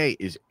BK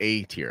is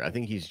A tier. I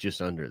think he's just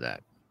under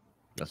that.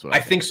 That's what I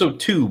think so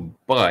too.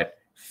 But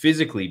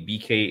physically,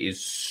 BK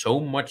is so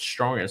much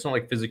stronger. It's not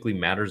like physically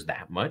matters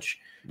that much.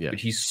 Yeah. But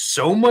he's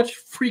so much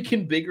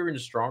freaking bigger and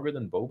stronger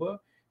than Boba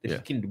that he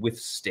can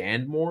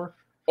withstand more.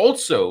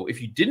 Also,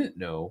 if you didn't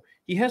know,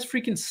 he has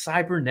freaking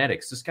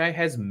cybernetics. This guy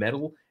has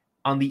metal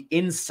on the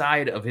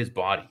inside of his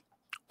body.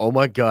 Oh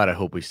my god, I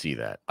hope we see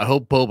that. I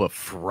hope Boba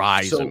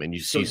fries him and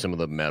you see some of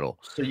the metal.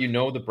 So you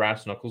know the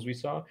brass knuckles we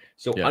saw?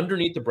 So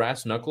underneath the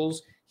brass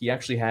knuckles, he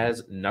actually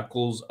has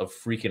knuckles of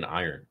freaking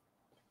iron.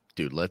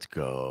 Dude, let's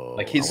go.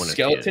 Like his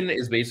skeleton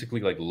is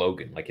basically like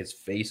Logan, like his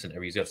face and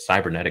everything. He's got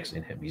cybernetics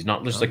in him. He's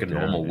not just like a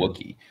normal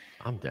Wookiee.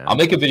 I'm down. I'll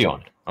make a video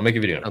on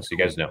it. So you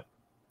guys know.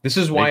 This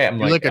is why I'm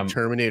like a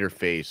Terminator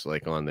face,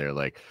 like on there,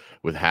 like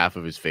with half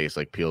of his face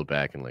like peeled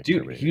back and like. Dude,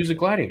 Terminator. he was a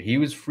gladiator. He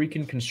was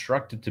freaking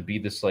constructed to be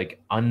this like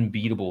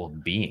unbeatable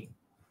being.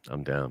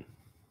 I'm down.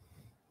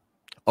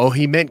 Oh,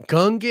 he meant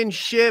Gungan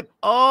ship.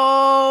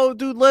 Oh,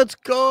 dude, let's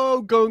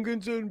go,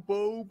 Gungans and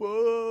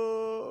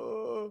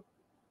Boba.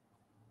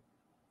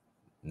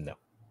 No.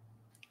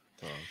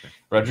 Oh, okay.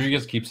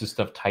 Rodriguez keeps his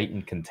stuff tight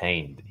and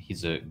contained.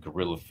 He's a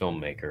guerrilla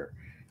filmmaker.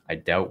 I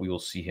doubt we will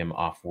see him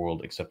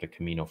off-world except a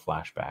Camino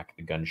flashback.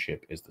 The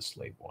gunship is the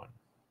Slave One.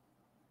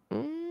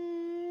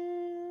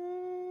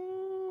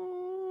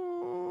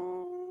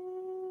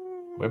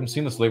 We haven't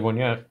seen the Slave One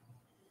yet.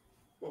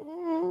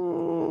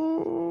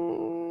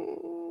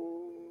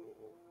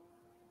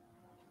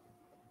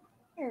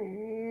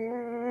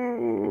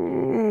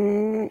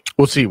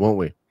 We'll see, won't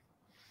we?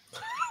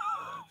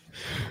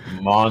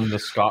 Mon the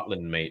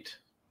Scotland mate.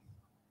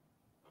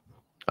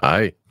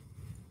 Aye.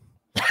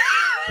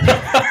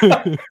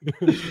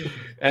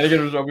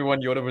 Anakin was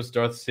Obi-Wan, Yoda was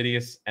Darth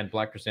Sidious, and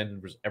Black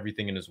Chrysanthemum was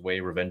everything in his way.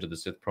 Revenge of the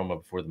Sith promo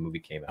before the movie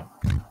came out.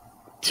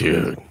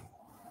 Dude,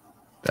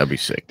 that'd be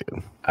sick,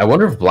 dude. I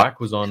wonder if Black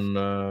was on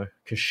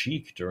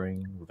Kashyyyk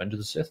during Revenge of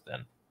the Sith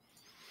then.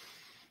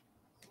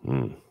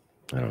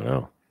 I don't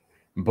know.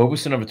 Boba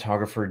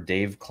cinematographer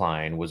Dave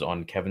Klein was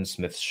on Kevin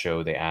Smith's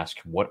show. They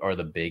asked, "What are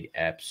the big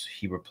eps?"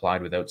 He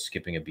replied without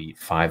skipping a beat: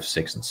 5,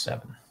 6, and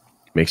 7.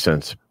 Makes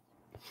sense.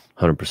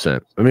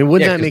 100%. I mean,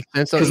 wouldn't that make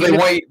sense? Because they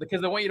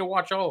want you to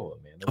watch all of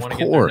them, man. They want to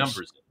get their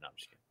numbers in. No, I'm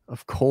just kidding.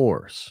 Of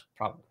course.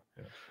 Probably.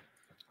 Yeah.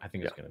 I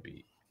think it's going to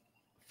be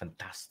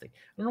fantastic. I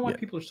don't know why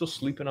people are still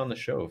sleeping on the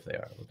show if they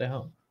are. What the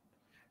hell?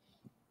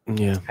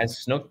 Yeah.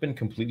 Has Snoke been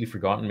completely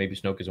forgotten? Maybe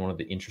Snoke is one of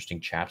the interesting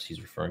chaps he's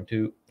referring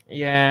to.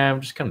 Yeah, I'm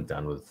just kind of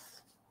done with.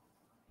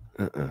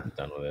 I'm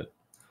done with it.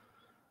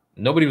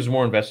 Nobody was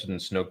more invested in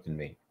Snoke than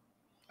me.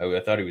 I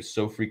thought he was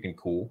so freaking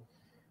cool.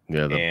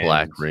 Yeah, the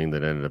black ring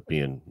that ended up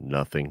being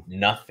nothing.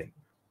 Nothing,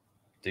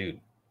 dude.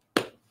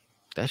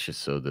 That's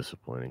just so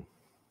disappointing.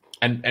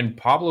 And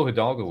Pablo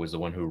Hidalgo was the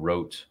one who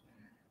wrote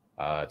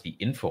the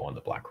info on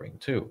the black ring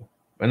too,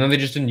 and then they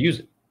just didn't use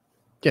it.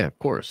 Yeah, of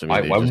course. I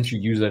mean, why wouldn't you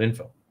use that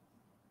info?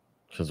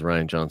 Because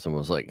Ryan Johnson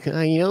was like,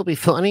 it'd be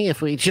funny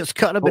if we just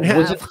cut him in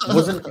half.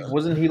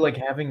 Wasn't he like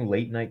having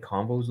late night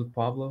combos with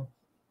Pablo?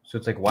 So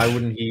it's like, why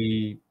wouldn't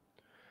he?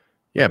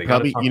 Yeah,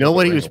 probably. You know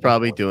what he was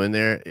probably doing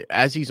there?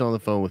 As he's on the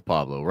phone with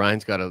Pablo,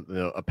 Ryan's got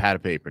a pad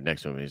of paper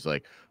next to him. He's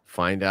like,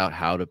 find out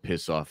how to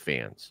piss off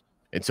fans.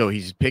 And so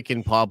he's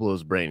picking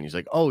Pablo's brain. He's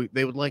like, oh,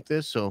 they would like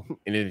this. So,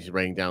 and then he's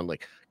writing down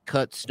like,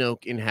 cut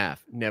Snoke in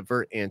half.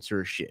 Never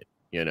answer shit.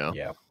 You know?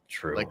 Yeah,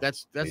 true. Like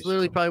that's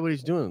literally probably what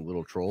he's doing,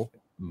 little troll.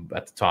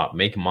 At the top,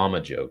 make mama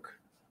joke.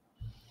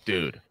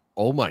 Dude,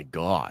 oh my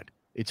God.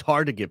 It's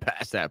hard to get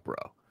past that, bro.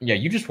 Yeah,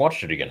 you just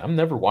watched it again. I'm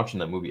never watching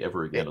that movie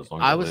ever again. As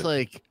long as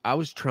I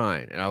was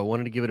trying, and I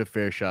wanted to give it a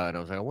fair shot, and I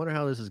was like, I wonder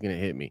how this is going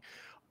to hit me.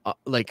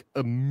 Like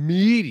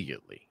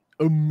immediately,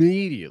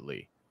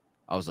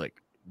 I was like,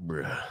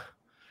 bruh.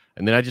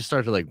 And then I just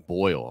started to like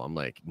boil. I'm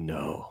like,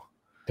 no.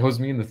 That was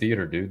me in the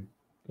theater, dude.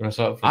 When I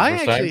saw it for the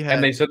first time,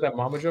 and they said that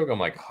mama joke, I'm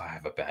like, I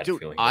have a bad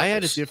feeling. I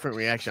had a different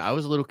reaction. I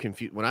was a little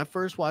confused. When I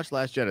first watched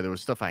Last Jedi, there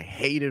was stuff I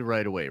hated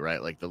right away,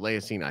 right? Like the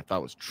Leia scene I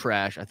thought was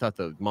trash. I thought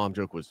the mom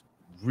joke was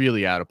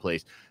really out of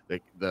place.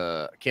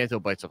 The Canto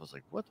Bite stuff, I was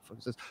like, what the fuck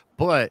is this?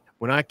 But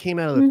when I came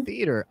out of the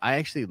theater, I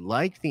actually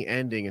liked the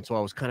ending, and so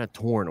I was kind of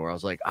torn, where I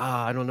was like,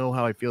 I don't know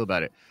how I feel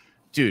about it.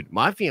 Dude,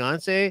 my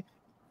fiance,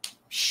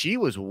 she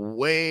was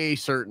way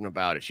certain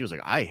about it. She was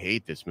like, I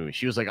hate this movie.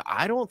 She was like,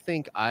 I don't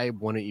think I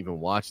want to even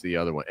watch the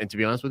other one. And to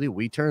be honest with you,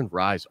 we turned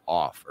Rise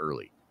off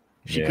early.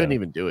 She couldn't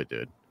even do it,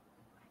 dude.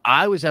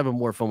 I was having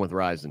more fun with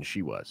Rise than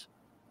she was.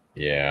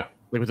 Yeah.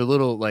 Like with the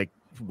little like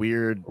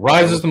weird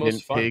Rise is the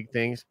most fun. Pig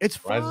things. It's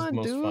Rise fun, is the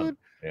most dude. Fun.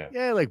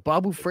 Yeah, like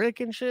Babu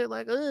Frick and shit.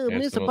 Like,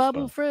 Mr.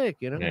 Babu Frick,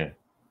 you know?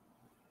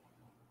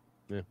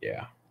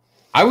 Yeah.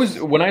 I was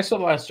when I saw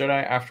The Last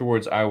Jedi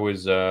afterwards, I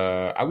was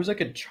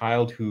like a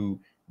child who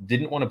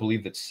didn't want to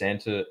believe that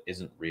Santa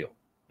isn't real.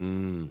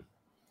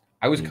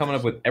 I was coming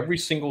up with every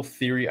single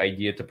theory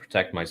idea to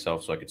protect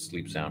myself so I could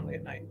sleep soundly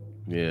at night.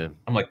 Yeah.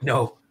 I'm like,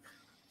 no,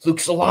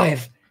 Luke's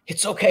alive.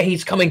 It's okay.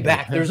 He's coming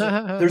back. There's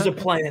a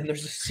plan.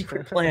 There's a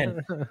secret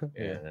plan.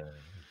 Yeah.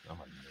 I'm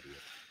an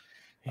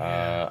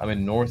idiot. I'm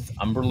in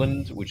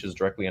Northumberland, which is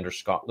directly under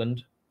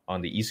Scotland,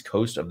 on the east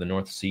coast of the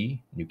North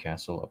Sea,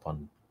 Newcastle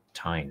upon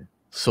Tyne.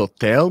 So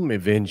tell me,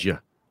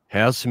 Vinja,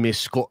 how's my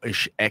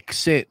Scottish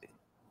accent?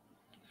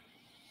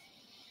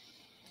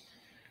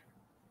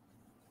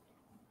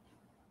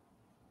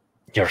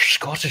 Your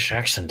Scottish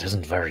accent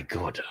isn't very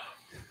good.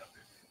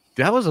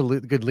 That was a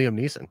good Liam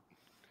Neeson.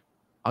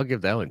 I'll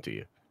give that one to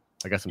you.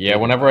 I got some. Yeah,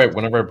 whenever I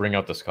bring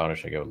out the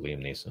Scottish, I go with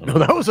Liam Neeson. No,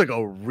 that was like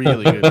a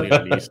really good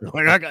Liam Neeson.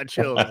 Like I got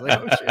chills.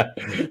 Like, oh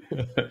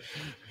shit.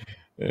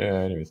 Yeah.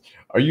 Anyways,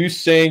 are you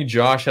saying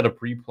Josh had a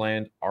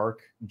pre-planned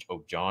arc?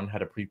 Oh, John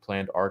had a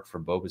pre-planned arc for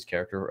Boba's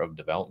character of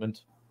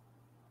development?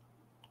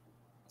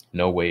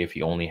 No way. If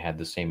he only had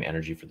the same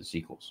energy for the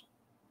sequels.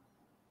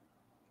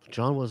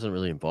 John wasn't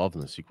really involved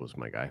in the sequels,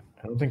 my guy.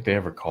 I don't think they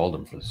ever called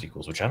him for the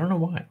sequels, which I don't know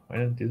why. Why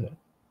didn't they do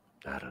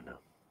that? I don't know.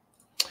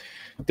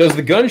 Does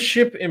the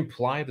gunship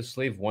imply the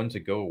Slave 1 to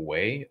go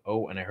away?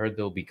 Oh, and I heard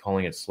they'll be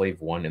calling it Slave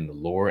 1 in the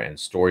lore and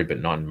story,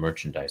 but not in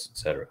merchandise,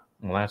 etc.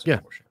 Well, that's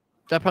unfortunate.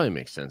 That probably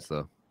makes sense,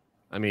 though.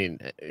 I mean,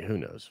 who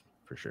knows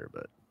for sure,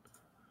 but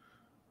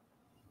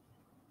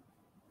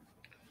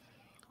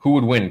who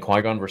would win,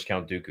 Qui-Gon versus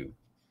Count Dooku?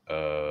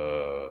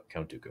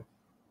 Count Dooku.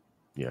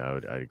 Yeah,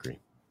 I'd agree.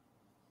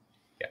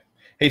 Yeah.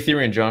 Hey,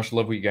 Theory and Josh,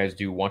 love what you guys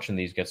do. Watching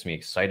these gets me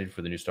excited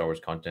for the new Star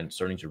Wars content.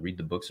 Starting to read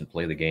the books and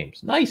play the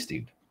games. Nice,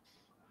 dude.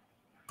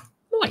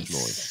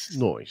 Nice.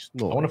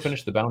 I want to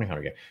finish the Bounty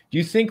Hunter game. Do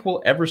you think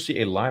we'll ever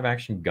see a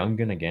live-action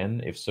Gungan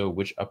again? If so,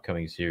 which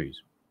upcoming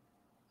series?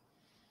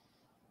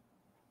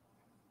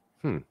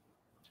 I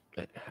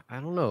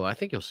don't know. I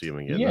think you'll see him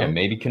again. Yeah, though.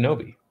 maybe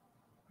Kenobi.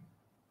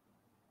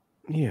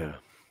 Yeah.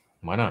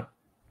 Why not?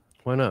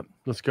 Why not?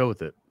 Let's go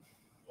with it.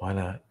 Why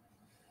not?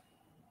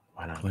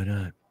 Why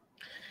not?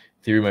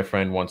 Theory, my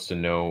friend, wants to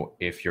know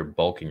if you're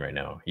bulking right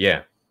now.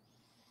 Yeah.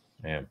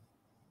 I am.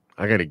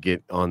 I got to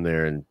get on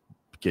there and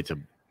get to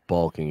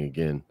bulking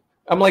again.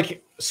 I'm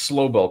like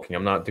slow bulking.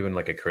 I'm not doing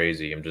like a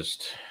crazy. I'm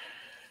just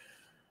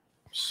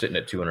sitting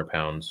at 200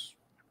 pounds.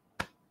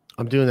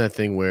 I'm doing that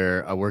thing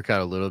where I work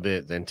out a little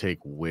bit, then take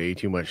way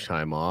too much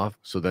time off.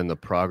 So then the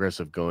progress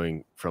of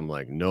going from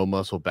like no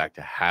muscle back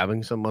to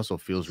having some muscle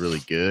feels really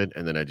good.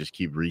 And then I just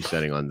keep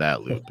resetting on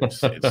that loop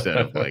instead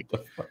of like,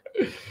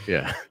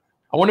 yeah.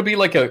 I want to be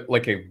like a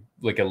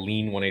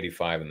lean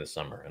 185 in the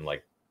summer and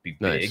like be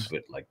big,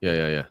 but like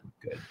yeah.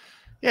 Good.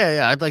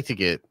 Yeah. I'd like to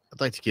get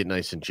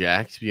nice and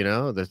jacked, you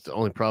know. That's the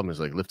only problem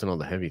is like lifting all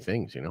the heavy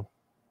things, you know.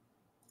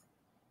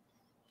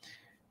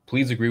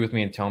 Please agree with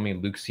me and tell me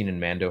Luke scene in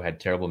Mando had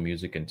terrible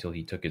music until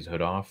he took his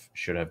hood off.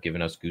 Should have given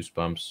us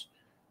goosebumps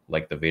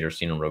like the Vader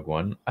scene in Rogue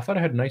One. I thought it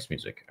had nice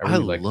music. I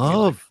really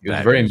love it. It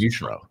was very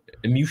emotional.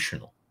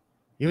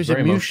 It was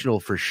emotional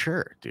for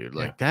sure, dude.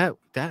 Like that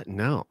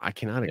no, I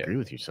cannot agree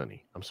with you,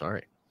 Sonny. I'm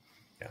sorry.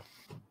 Yeah,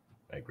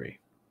 I agree.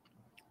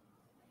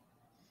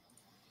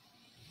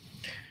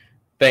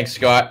 Thanks,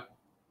 Scott.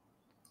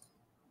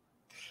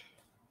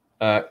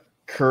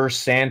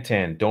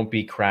 Santan, don't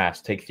be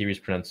crass. Take Theory's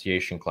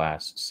pronunciation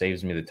class.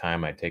 Saves me the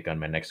time I take on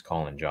my next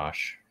call in,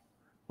 Josh.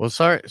 Well,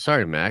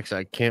 sorry, Max.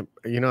 I can't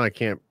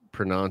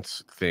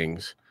pronounce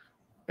things.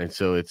 And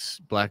so it's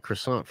black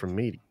croissant from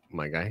me,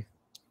 my guy.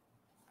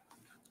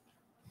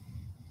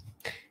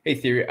 Hey,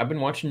 Theory, I've been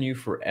watching you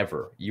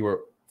forever. You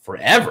are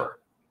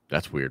forever.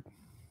 That's weird.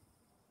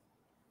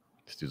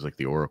 This dude's like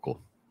the Oracle.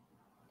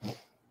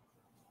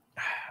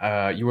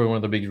 You were one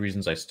of the big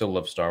reasons I still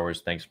love Star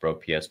Wars. Thanks, bro.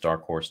 P.S.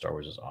 Dark Horse Star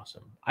Wars is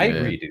awesome. I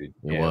agree, dude.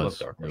 It was. I love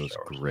Dark Horse. It was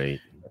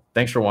great.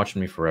 Thanks for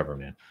watching me forever,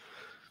 man.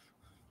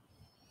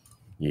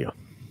 Yeah.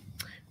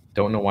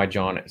 Don't know why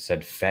John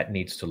said Fett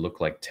needs to look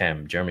like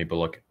Tem. Jeremy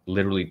Bullock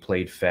literally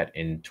played Fett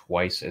in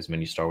twice as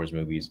many Star Wars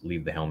movies.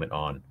 Leave the helmet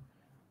on.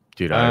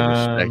 Dude,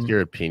 I respect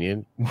your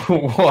opinion.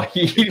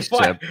 He needs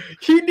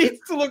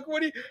to look.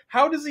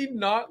 How does he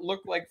not look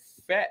like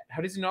Fett?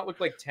 How does he not look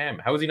like Tem?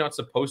 How is he not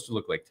supposed to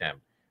look like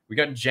Tem? We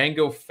got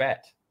Jango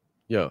Fett.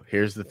 Yo,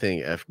 here's the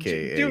thing,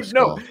 FKA. Dude,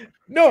 skull.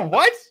 no,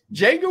 what?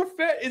 Jango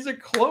Fett is a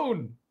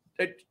clone.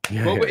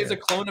 Boba is a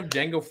clone of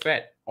Jango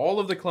Fett. All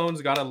of the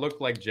clones gotta look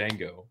like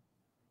Jango.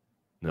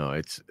 No,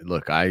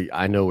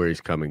 I know where he's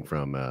coming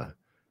from.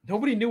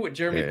 Nobody knew what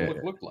Jeremy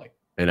Bullock looked like.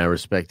 And I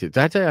respect it.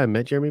 Did I tell you I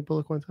met Jeremy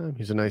Bullock one time?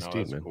 He's a nice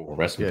dude, man. Cool.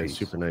 He's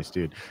super nice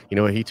dude. You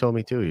know what he told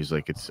me too? He's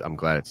like, I'm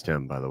glad it's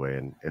Tim, by the way.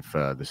 And if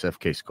this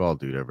FK Skull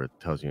dude ever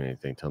tells you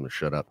anything, tell him to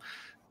shut up.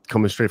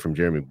 Coming straight from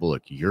Jeremy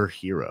Bullock, your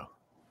hero,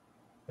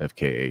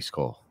 FKA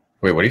Skull.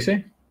 Wait, what did he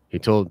say? He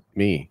told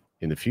me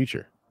in the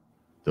future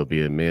there'll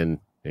be a man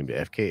named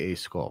FKA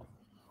Skull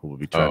who will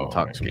be trying to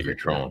talk to me. You're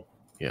trolling.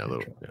 Yeah, a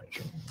little.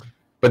 Yeah.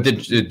 But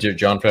did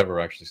Jon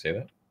Favreau actually say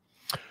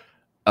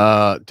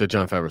that? Did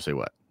Jon Favreau say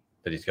what?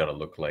 That he's got to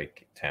look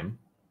like Tem?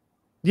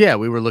 Yeah,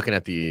 we were looking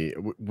at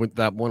with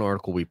that one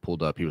article we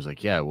pulled up. He was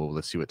like, "Yeah, well,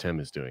 let's see what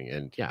Tim is doing."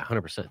 And yeah,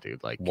 100%,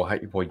 dude. Like, well,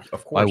 of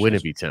course, why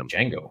wouldn't it be Tim?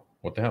 Django.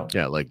 What the hell?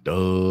 Yeah, like,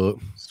 duh.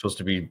 It's supposed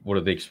to be. What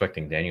are they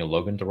expecting? Daniel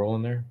Logan to roll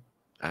in there?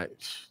 I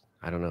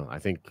don't know. I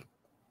think,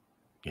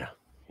 yeah.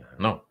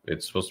 No,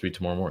 it's supposed to be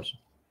Tamora Morrison.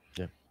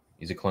 Yeah,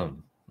 he's a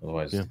clone.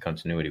 Otherwise, the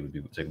continuity would be.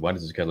 It's like, why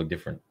does this guy look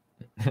different?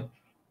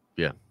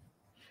 Yeah.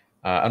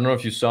 I don't know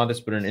if you saw this,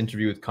 but in an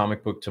interview with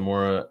Comic Book,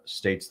 Tamora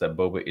states that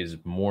Boba is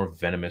more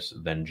venomous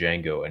than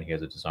Django, and he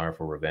has a desire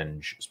for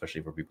revenge,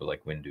 especially for people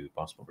like Windu.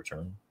 Possible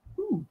return.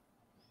 Ooh.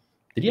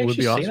 Did he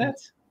actually say that?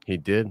 He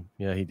did.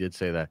 Yeah, he did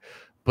say that.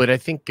 But I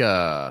think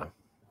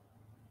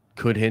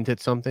could hint at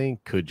something.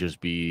 Could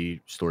just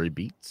be story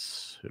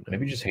beats.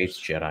 Maybe he just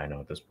hates Jedi now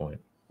at this point.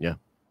 Yeah.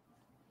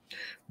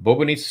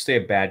 Boba needs to stay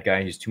a bad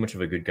guy. He's too much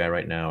of a good guy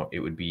right now.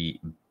 It would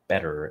be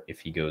better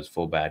if he goes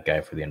full bad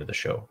guy for the end of the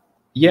show.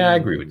 Yeah, I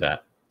agree with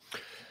that.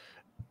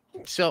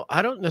 So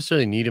I don't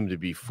necessarily need him to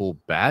be full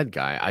bad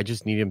guy. I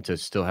just need him to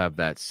still have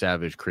that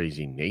savage,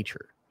 crazy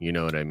nature. You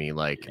know what I mean?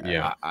 Like,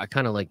 Yeah. I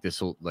kind of like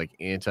this like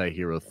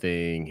anti-hero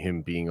thing,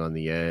 him being on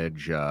the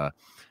edge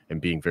and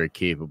being very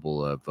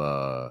capable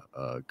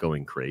of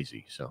going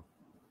crazy. So,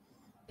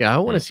 yeah, I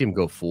want to see him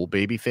go full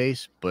baby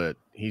face, but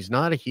he's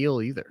not a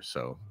heel either.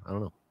 So, I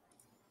don't know.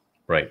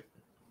 Right.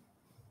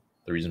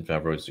 The reason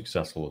Favreau is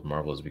successful with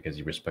Marvel is because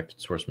he respected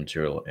source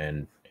material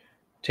and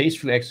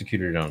tastefully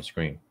executed it on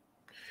screen.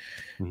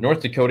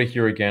 North Dakota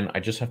here again. I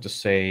just have to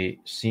say,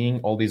 seeing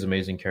all these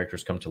amazing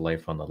characters come to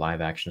life on the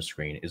live action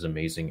screen is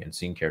amazing, and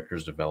seeing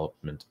characters'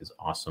 development is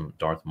awesome.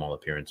 Darth Maul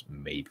appearance,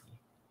 maybe.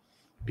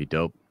 Be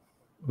dope.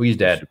 Well, he's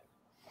dead.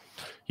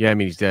 Yeah, I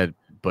mean, he's dead,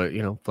 but,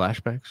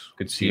 flashbacks.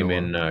 Could see him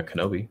in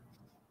Kenobi.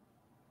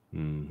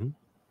 Would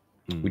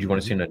you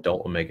want to see an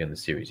adult Omega in the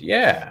series?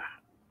 Yeah.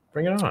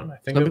 Bring it on. I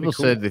think some people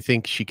said they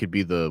think she could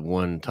be the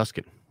one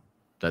Tusken.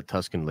 That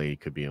Tusken lady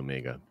could be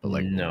Omega. But,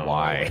 like, no,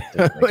 why?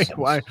 Like,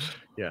 why?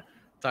 Yeah.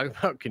 Talk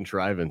about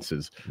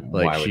contrivances.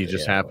 Like, she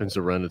just happens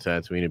to run to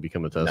Tatooine and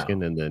become a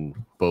Tusken, and then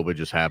Boba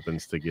just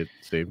happens to get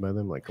saved by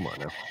them. Like, come on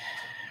now.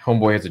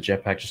 Homeboy has a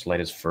jetpack, just light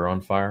his fur on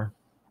fire.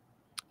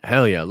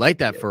 Hell yeah, light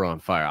that fur on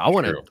fire. I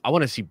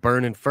want to see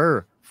burning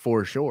fur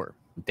for sure.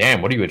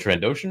 Damn, what are you, a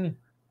Trandoshan?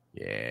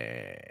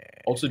 Yeah.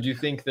 Also, do you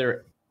think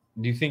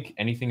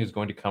anything is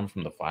going to come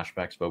from the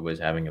flashbacks Boba is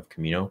having of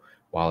Camino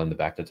while in the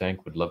Bacta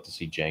tank? Would love to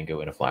see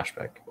Django in a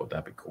flashback. Oh,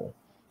 that'd be cool.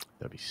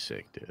 That'd be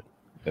sick, dude.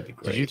 That'd be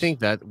great. Did you think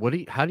that?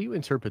 How do you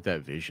interpret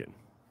that vision?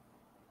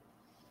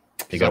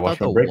 You gotta watch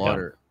the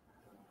water.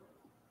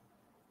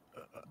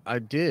 I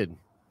did.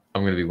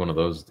 I'm gonna be one of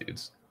those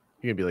dudes.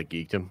 You're gonna be like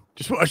geeked him.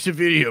 Just watch the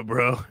video,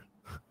 bro.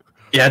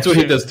 Yeah, that's what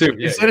he does too.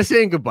 Instead of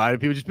saying goodbye to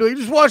people, just be like,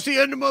 just watch the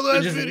end of my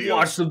last video.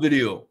 Watch the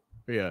video.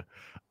 Yeah.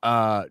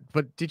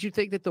 But did you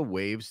think that the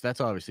waves, that's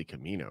obviously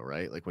Camino,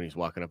 right? Like when he's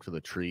walking up to the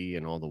tree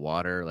and all the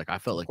water, like I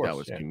felt like that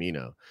was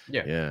Camino.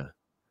 Yeah. Yeah.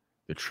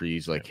 The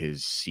trees, like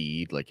his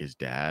seed, like his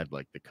dad,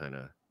 like the kind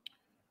of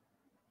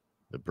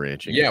the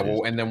branching. Yeah,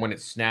 well, and then when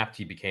it snapped,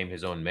 he became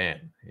his own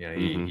man. You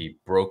know, he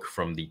broke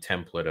from the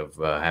template of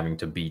having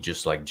to be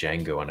just like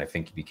Django, and I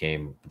think he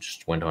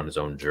just went on his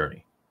own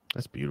journey.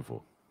 That's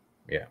beautiful.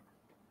 Yeah.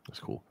 That's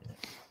cool.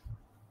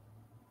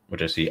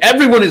 Which I see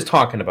everyone is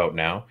talking about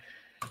now.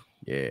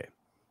 Yeah.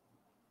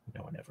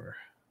 No one ever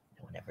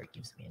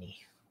gives me any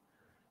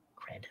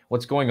cred.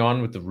 What's going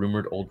on with the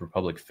rumored Old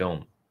Republic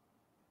film?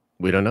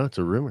 We don't know. It's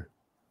a rumor.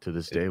 To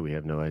this day, we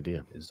have no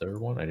idea. Is there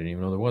one? I didn't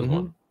even know there was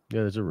one.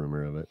 Yeah, there's a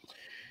rumor of it.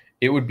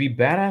 It would be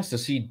badass to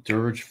see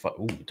Dirge fight.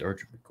 Ooh,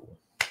 Dirge would be cool.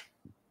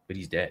 But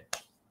he's dead.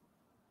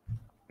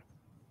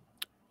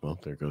 Well,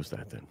 there goes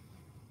that then.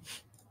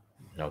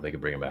 No, they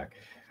could bring him back.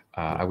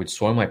 I would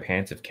soil my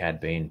pants if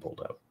Cad Bane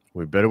pulled out.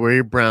 We better wear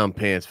your brown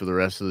pants for the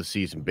rest of the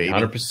season, baby.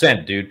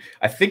 100%, dude.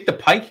 I think the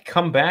Pike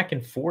come back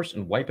in force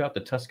and wipe out the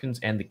Tuskens,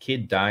 and the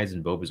kid dies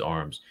in Boba's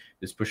arms.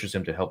 This pushes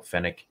him to help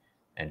Fennec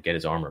and get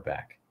his armor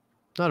back.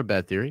 Not a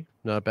bad theory.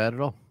 Not bad at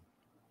all.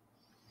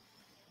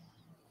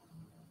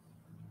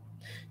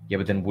 Yeah,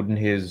 but then wouldn't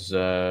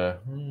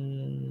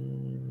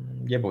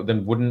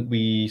wouldn't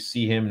we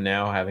see him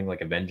now having like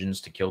a vengeance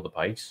to kill the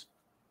Pikes?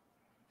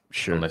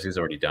 Sure. Unless he's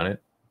already done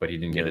it, but he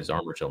didn't get his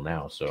armor till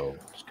now, so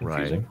it's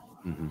confusing.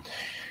 Right. Mm-hmm.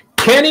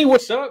 Kenny,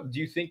 what's up? Do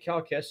you think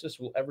Cal Kestis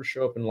will ever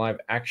show up in live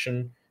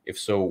action? If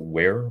so,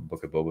 where?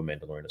 Book of Boba,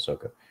 Mandalorian,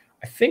 Ahsoka.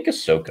 I think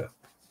Ahsoka.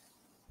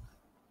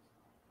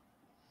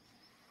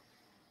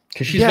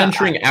 Because she's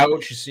venturing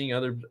out. She's seeing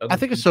other I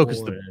think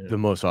Ahsoka's the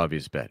most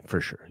obvious bet, for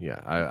sure. Yeah,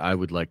 I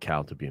would like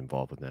Cal to be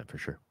involved with that, for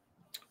sure.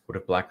 What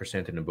if Black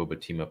Chrysanthemum and Boba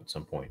team up at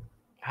some point?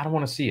 I don't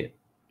want to see it.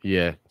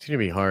 Yeah, it's going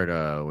to be hard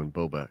when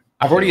Boba...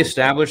 I've already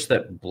established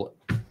that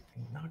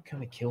he's not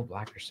going to kill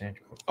Black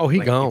Chrysanthemum. Oh,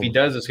 gone. If he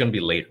does, it's going to be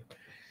later.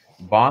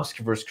 Bosk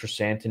versus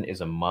Chrysanthemum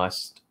is a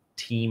must.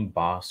 Team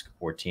Bosk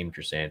or Team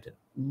Chrysanthemum?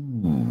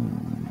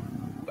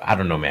 I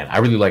don't know, man. I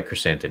really like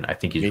Chrysanthemum. I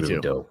think he's really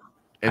dope.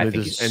 And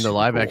the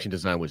live action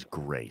design was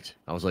great.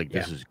 I was like,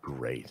 this is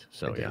great.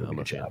 So, yeah, really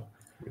good job.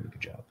 Really good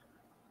job.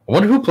 I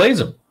wonder who plays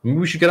him. Maybe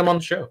we should get him on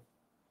the show.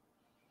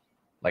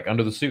 Like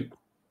under the suit.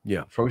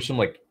 Yeah. Probably some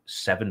like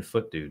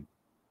 7-foot dude.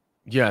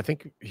 Yeah, I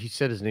think he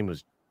said his name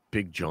was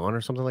Big John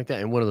or something like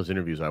that. In one of those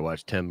interviews I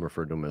watched, Tim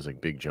referred to him as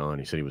like Big John.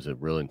 He said he was a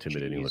real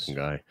intimidating looking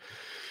guy.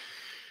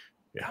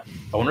 Yeah.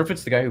 I wonder if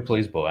it's the guy who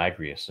plays Bo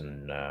Agrius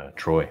in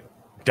Troy.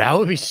 That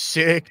would be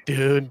sick,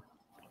 dude.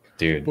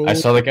 Dude, I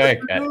saw the guy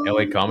at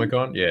LA Comic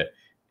Con. Yeah.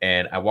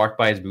 And I walked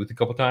by his booth a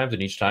couple times,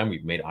 and each time we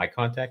made eye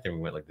contact and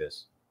we went like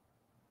this.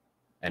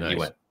 And he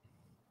went.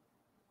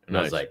 And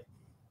I was like,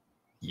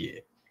 yeah,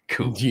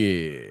 cool.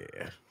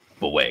 Yeah.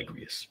 Bo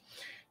Agrius.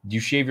 Do you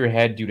shave your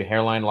head due to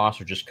hairline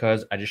loss or just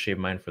cuz? I just shaved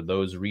mine for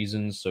those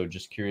reasons. So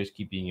just curious,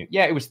 keeping it.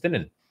 Yeah, it was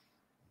thinning.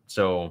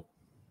 So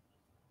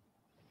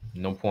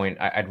no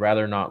point. I'd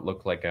rather not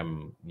look like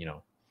I'm,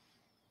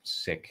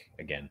 sick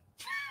again.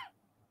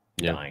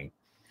 Dying.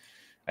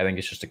 I think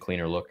it's just a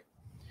cleaner look.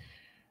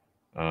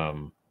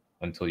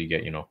 Until you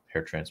get,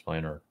 hair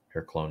transplant or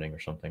hair cloning or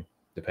something,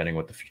 depending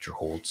what the future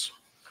holds.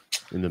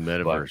 In the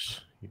metaverse.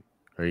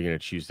 Are you going to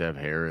choose to have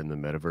hair in the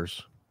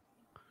metaverse?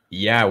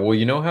 Yeah, well,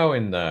 you know how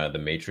in the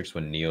Matrix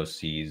when Neo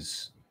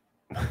sees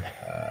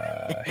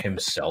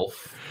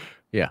himself,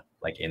 Yeah.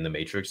 like in the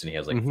Matrix, and he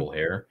has like full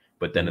hair,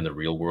 but then in the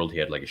real world he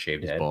had like a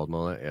shaved head. Bald and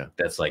all that. Yeah,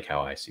 that's like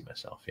how I see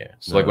myself. Yeah,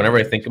 so like whenever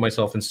I think of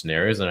myself in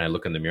scenarios, and I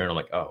look in the mirror, and I'm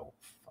like, oh,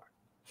 fuck.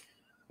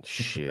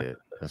 Shit,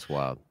 that's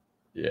wild.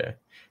 Yeah.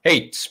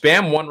 Hey,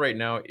 spam one right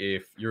now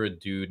if you're a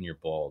dude and you're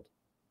bald.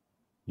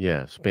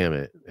 Yeah, spam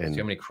it. And see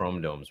how many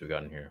chrome domes we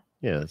got in here.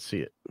 Yeah, let's see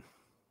it.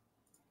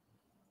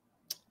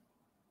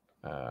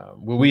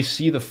 Will we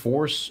see the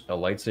Force, a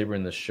lightsaber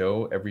in the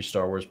show? Every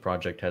Star Wars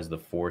project has the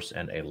Force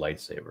and a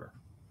lightsaber.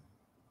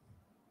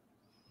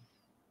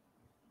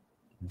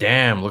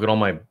 Damn! Look at all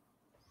my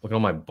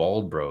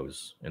bald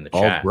bros in the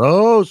chat.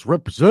 Bros,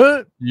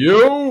 represent.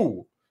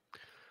 Yo,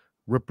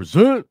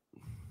 represent.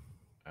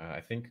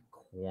 I think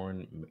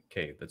Corn.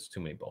 Okay, that's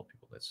too many bald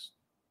people. That's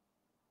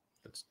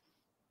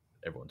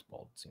everyone's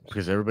bald. It seems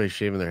because everybody's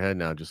shaving their head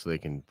now just so they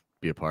can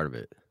be a part of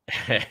it.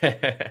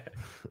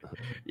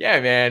 Yeah,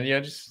 man. Yeah,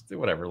 just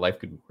whatever. Life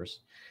could be worse.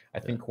 I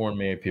think Corn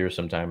may appear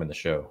sometime in the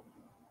show.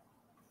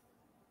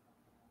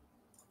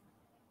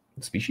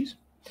 Species.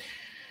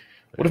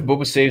 What if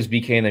Boba saves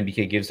BK and then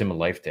BK gives him a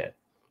life debt?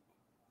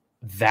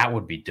 That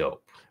would be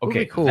dope.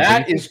 Okay, cool.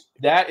 That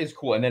is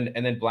cool. And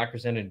then Black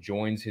Crescent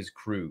joins his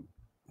crew.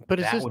 But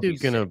is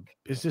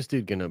this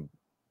dude gonna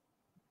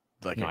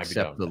like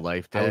accept the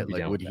life debt?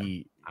 Like would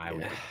he? I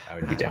would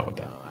be down with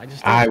that.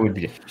 I would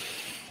be.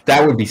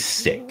 That would be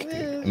sick,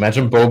 dude.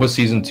 Imagine Boba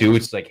season 2.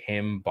 It's like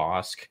him,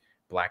 Bosk,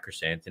 Black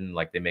Chrysanthemum,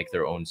 like they make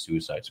their own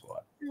Suicide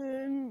Squad. Did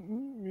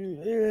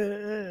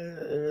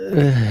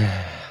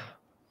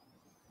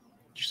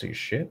you say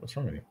shit? What's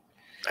wrong with you?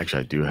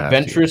 Actually, I do have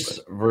Ventress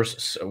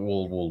versus.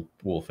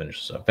 We'll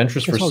finish this up.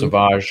 Ventress versus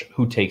Savage.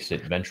 Who takes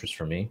it? Ventress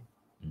for me.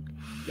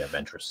 Yeah,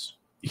 Ventress.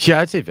 Yeah,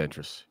 I'd say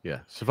Ventress. Yeah,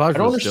 Savage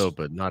was dope,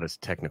 but not as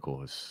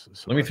technical as.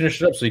 Let me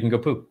finish it up so you can go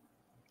poop.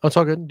 Oh, it's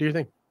all good. Do your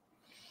thing.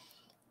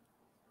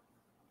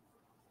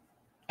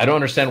 I don't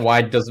understand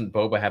why doesn't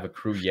Boba have a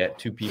crew yet?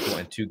 2 people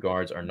and 2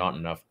 guards are not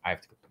enough. I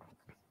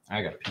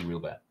gotta pee real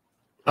bad.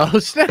 Oh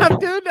snap,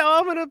 dude! Now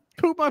I'm gonna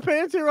poop my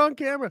pants here on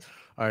camera.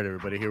 All right,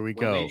 everybody, here we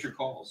go. Nature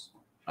calls.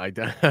 I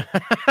don't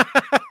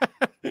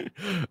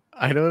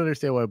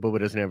understand why Boba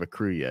doesn't have a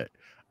crew yet.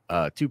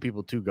 2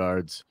 people, 2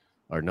 guards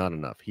are not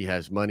enough. He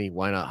has money.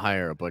 Why not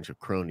hire a bunch of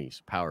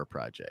cronies? Power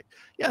project.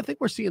 Yeah, I think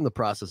we're seeing the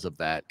process of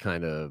that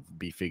kind of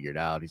be figured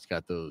out. He's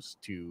got those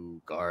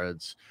 2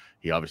 guards.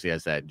 He obviously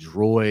has that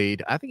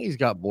droid. I think he's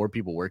got more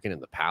people working in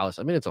the palace.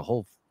 I mean, it's a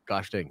whole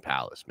gosh dang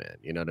palace, man.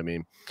 You know what I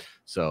mean?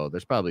 So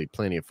there's probably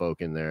plenty of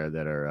folk in there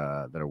that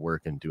are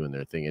working, doing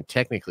their thing. And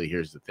technically,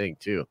 here's the thing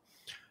too: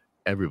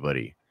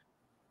 everybody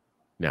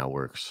now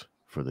works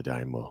for the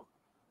Daimo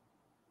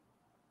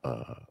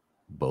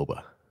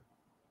Boba.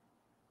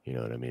 You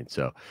know what I mean?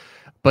 So,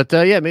 but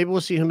yeah, maybe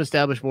we'll see him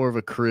establish more of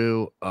a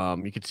crew.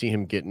 You could see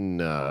him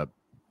getting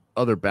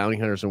other bounty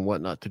hunters and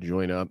whatnot to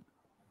join up.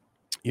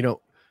 You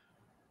know,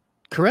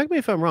 correct me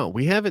if I'm wrong.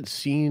 We haven't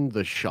seen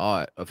the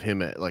shot of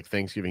him at like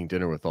Thanksgiving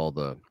dinner with all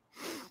the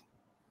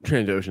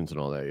Trandoshans and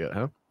all that yet,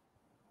 huh?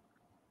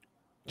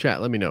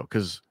 Chat, let me know,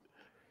 because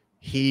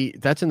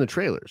that's in the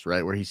trailers,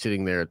 right? Where he's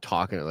sitting there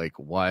talking like,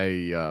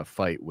 why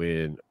fight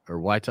when, or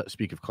why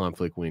speak of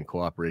conflict when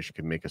cooperation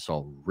can make us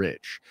all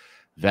rich?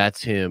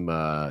 That's him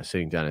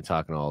sitting down and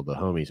talking to all the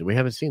homies, and we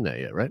haven't seen that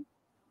yet, right?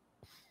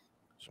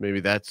 So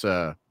maybe that's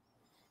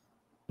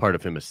part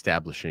of him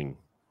establishing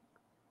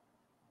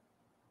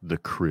the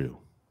crew,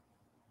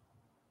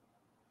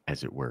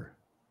 as it were.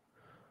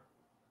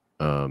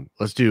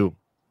 Let's do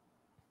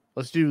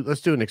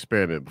an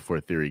experiment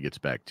before Theory gets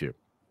back too.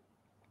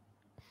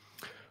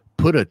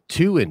 Put a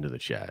 2 into the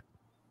chat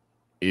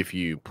if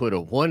you put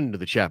a 1 into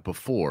the chat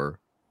before,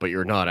 but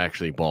you're not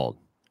actually bald.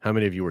 How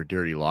many of you are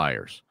dirty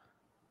liars?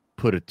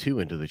 Put a 2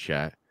 into the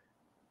chat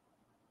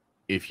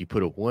if you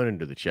put a 1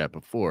 into the chat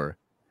before,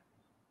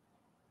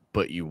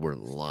 but you were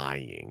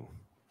lying.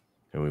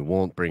 And we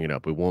won't bring it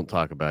up. We won't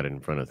talk about it in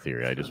front of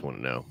Theory. I just want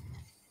to know.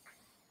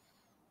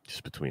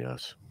 Just between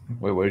us.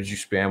 Wait, what did you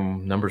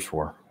spam numbers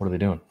for? What are they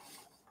doing?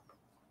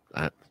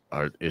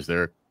 Is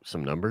there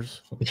some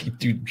numbers?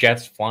 Dude,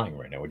 chat's flying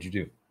right now. What'd you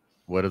do?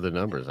 What are the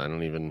numbers? I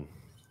don't even...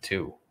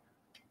 2.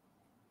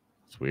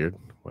 It's weird.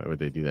 Why would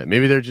they do that?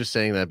 Maybe they're just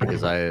saying that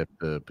because I have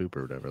to poop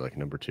or whatever, like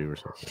number 2 or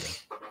something.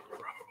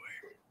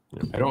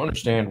 Probably. Yeah. I don't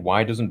understand,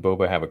 why doesn't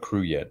Boba have a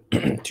crew yet?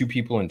 2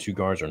 people and 2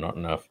 guards are not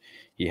enough.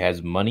 He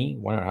has money.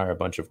 Why not hire a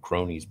bunch of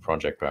cronies?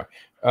 Project Power.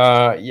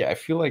 Yeah, I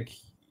feel like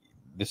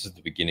this is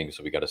the beginning,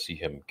 so we got to see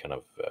him kind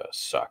of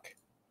suck.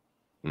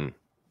 Yeah.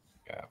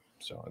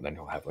 So, and then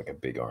he'll have like a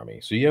big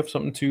army. So you have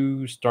something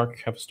to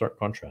have a stark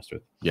contrast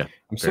with. Yeah.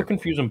 I'm still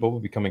confused on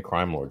Boba becoming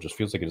crime lord. Just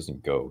feels like it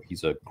doesn't go.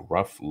 He's a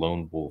gruff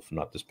lone wolf,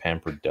 not this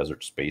pampered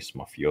desert space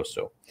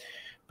mafioso.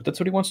 But that's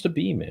what he wants to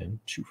be, man.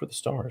 Shoot for the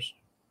stars.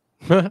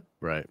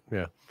 Right.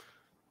 Yeah.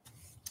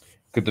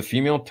 Could the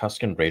female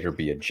Tusken Raider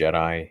be a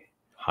Jedi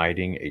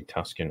hiding a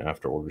Tusken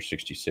after Order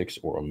 66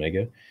 or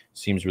Omega?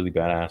 Seems really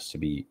badass to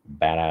be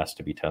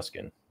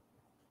Tusken.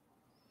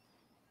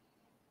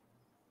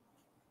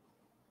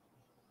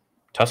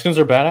 Tuscans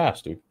are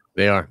badass, dude.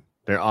 They are.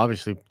 They're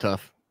obviously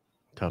tough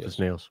as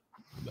nails.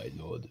 My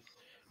lord.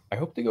 I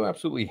hope they go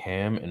absolutely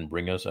ham and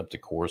bring us up to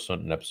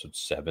Coruscant in episode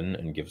 7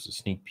 and give us a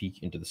sneak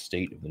peek into the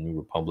state of the New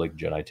Republic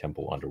Jedi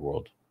Temple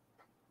underworld.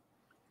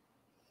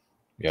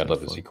 Yeah, I'd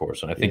love to see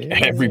Coruscant. I think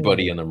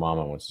everybody and their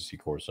mama wants to see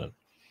Coruscant.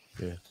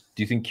 Yeah.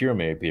 Do you think Kira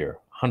may appear?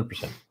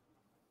 100%.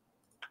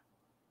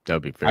 That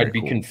would be very I'd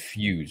be cool.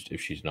 confused if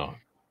she's not.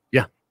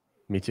 Yeah,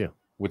 me too.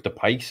 With the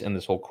Pikes and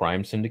this whole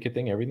crime syndicate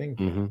thing, everything.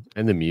 Mm-hmm.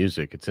 And the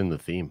music, it's in the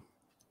theme.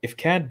 If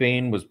Cad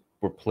Bane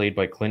were played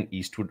by Clint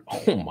Eastwood,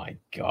 oh my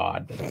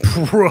god,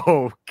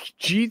 bro,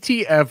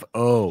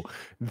 GTFO,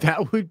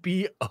 that would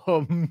be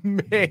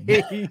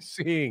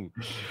amazing.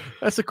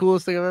 That's the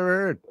coolest thing I've ever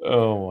heard.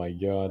 Oh my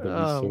god, that'd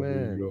be so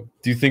man. good.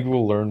 Do you think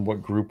we'll learn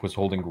what group was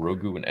holding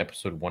Grogu in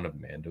episode 1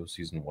 of Mando,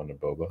 season 1 of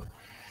Boba?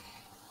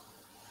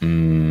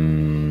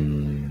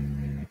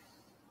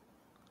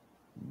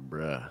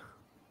 Bruh,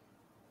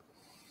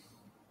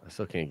 I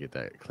still can't get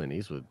that Clint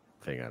Eastwood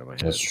thing out of my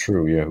head. That's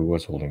true. Yeah, who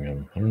was holding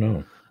him? I don't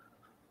know.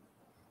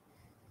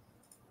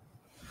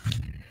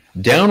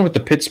 Down with the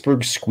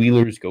Pittsburgh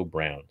Squealers, go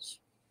Browns.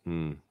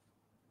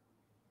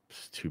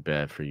 It's too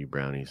bad for you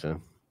brownies, huh?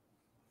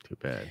 Too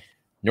bad.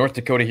 North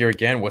Dakota here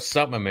again. What's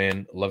up, my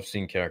man? Love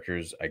seeing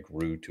characters I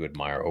grew to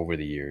admire over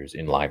the years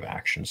in live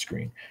action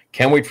screen.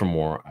 Can't wait for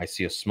more. I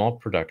see a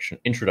small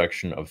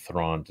introduction of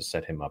Thrawn to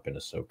set him up in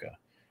Ahsoka.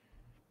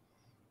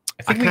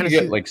 I think we can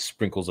get like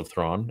sprinkles of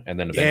Thrawn, and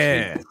then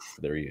eventually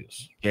there he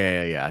is.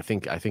 Yeah. I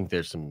think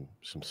there's some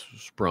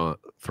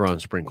Thrawn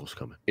sprinkles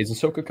coming. Is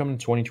Ahsoka coming in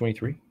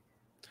 2023?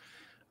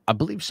 I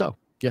believe so.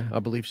 Yeah, I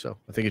believe so.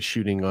 I think it's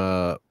shooting.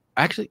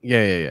 Actually,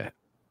 yeah.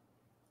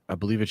 I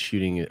believe it's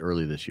shooting it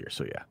early this year.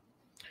 So yeah.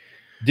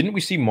 Didn't we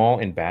see Maul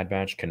in Bad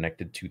Batch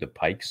connected to the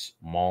Pikes?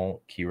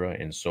 Maul,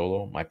 Kira, and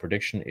Solo. My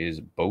prediction is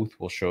both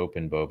will show up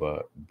in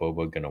Boba.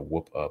 Boba gonna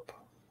whoop up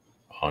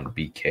on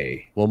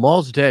BK. Well,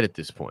 Maul's dead at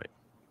this point,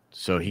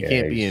 so he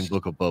can't be in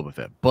Book of Boba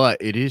Fett. But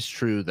it is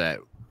true that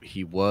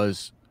he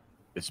was,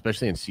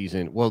 especially in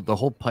the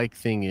whole Pike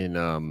thing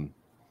in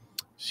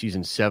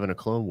season 7 of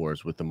Clone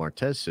Wars with the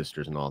Martez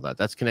sisters and all that.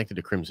 That's connected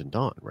to Crimson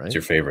Dawn, right? It's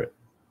your favorite.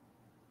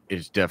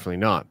 It's definitely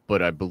not,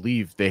 but I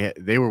believe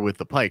they were with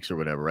the Pikes or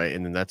whatever, right?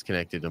 And then that's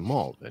connected to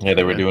Maul. Yeah,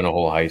 they were doing a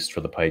whole heist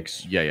for the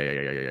Pikes.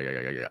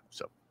 Yeah.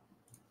 So,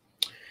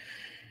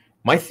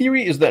 my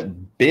theory is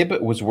that Bib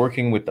was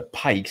working with the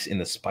Pikes in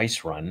the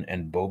Spice Run,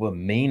 and Boba's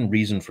main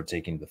reason for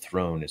taking the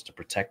throne is to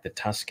protect the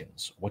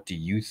Tuskens. What do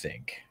you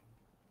think?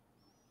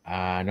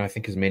 No, I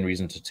think his main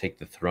reason to take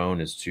the throne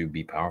is to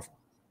be powerful.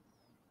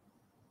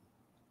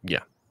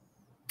 Yeah,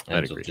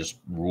 and to just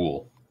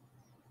rule.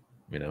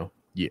 You know.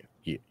 Yeah.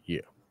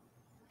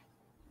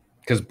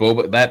 Because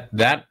Boba,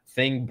 that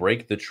thing,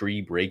 break the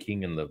tree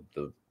breaking in the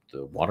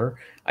water,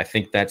 I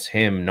think that's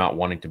him not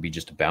wanting to be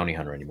just a bounty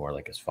hunter anymore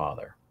like his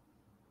father.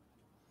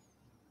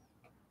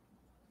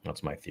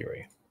 That's my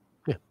theory.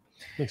 Yeah,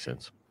 makes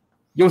sense.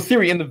 Yo,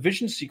 theory, in the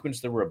vision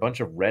sequence, there were a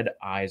bunch of red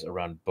eyes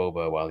around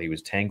Boba while he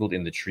was tangled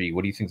in the tree.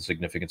 What do you think the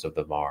significance of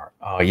them are?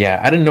 Oh, yeah,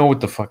 I didn't know what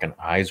the fucking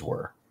eyes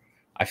were.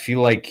 I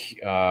feel like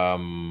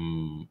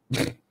I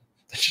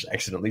just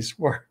accidentally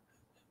swore.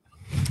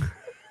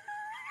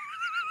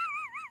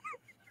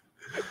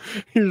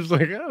 He was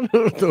like, I don't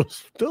know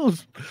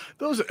those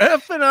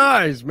effing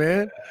eyes,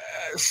 man.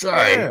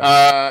 Sorry.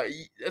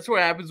 That's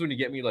what happens when you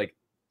get me like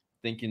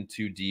thinking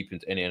too deep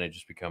and I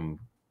just become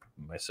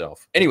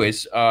myself.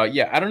 Anyways,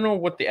 yeah, I don't know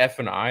what the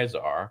effing eyes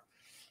are.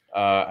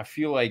 I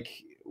feel like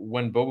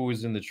when Boba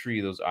was in the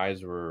tree, those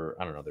eyes were,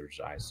 I don't know, they're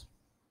just eyes.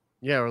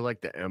 Yeah, or like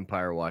the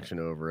Empire watching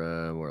over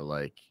him, or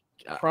like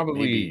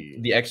probably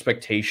the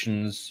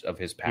expectations of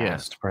his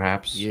past,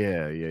 perhaps.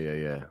 Yeah.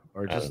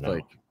 Or just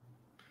like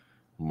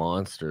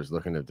monsters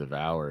looking to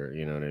devour,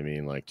 you know what I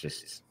mean? Like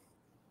just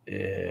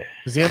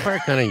because the Empire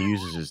kind of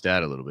uses his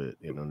dad a little bit,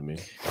 you know what I mean?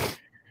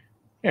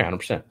 Yeah,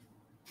 100%.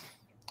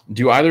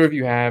 Do either of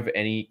you have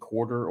any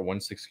quarter or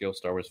 1/6 scale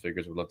Star Wars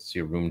figures? Would love to see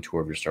a room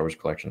tour of your Star Wars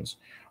collections.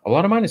 A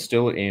lot of mine is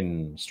still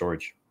in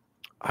storage.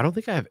 I don't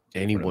think I have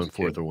any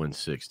 1/4 or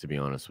 1/6, to be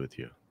honest with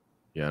you.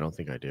 Yeah, I don't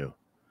think I do.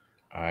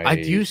 I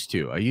used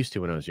to. I used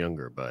to when I was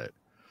younger, but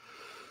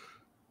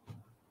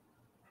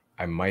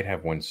I might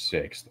have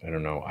 1/6. I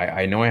don't know.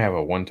 I know I have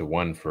a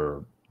 1-to-1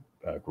 for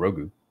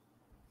Grogu.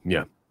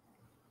 Yeah.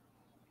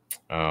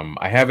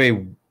 I have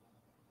a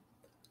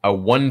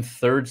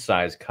 1/3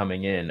 size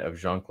coming in of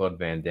Jean-Claude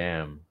Van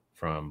Damme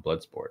from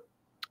Bloodsport.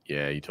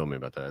 Yeah, you told me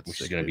about that. Which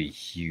is going to be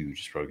huge.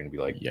 It's probably going to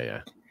be like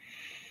yeah.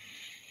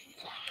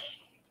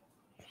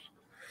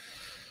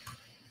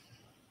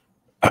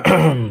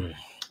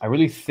 I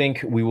really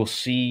think we will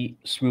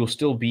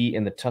still be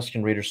in the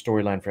Tusken Raider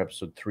storyline for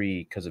episode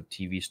 3 because of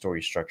TV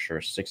story structure.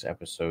 6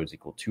 episodes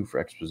equal 2 for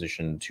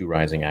exposition, 2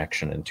 rising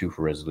action, and 2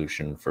 for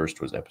resolution.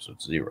 First was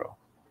episode 0.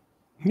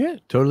 Yeah,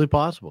 totally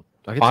possible.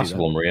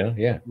 Possible, Maria.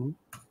 Yeah. Mm-hmm.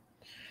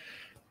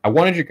 I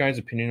wanted your guys'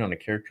 opinion on a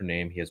character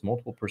name. He has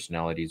multiple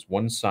personalities.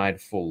 One side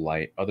full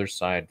light, other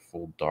side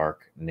full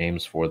dark.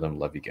 Names for them.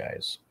 Love you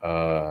guys.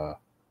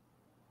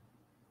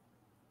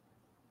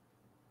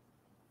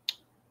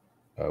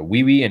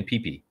 Wee Wee and Pee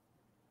Pee.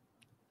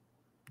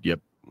 Yep.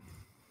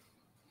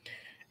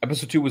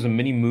 Episode 2 was a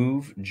mini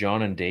move.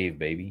 John and Dave,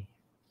 baby.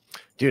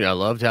 Dude, I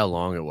loved how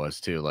long it was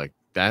too. Like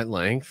that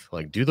length.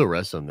 Like do the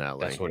rest of them that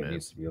length. That's what man. it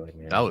needs to be like,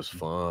 man. That was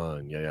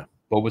fun. Yeah.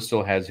 Boba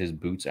still has his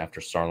boots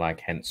after Sarlacc,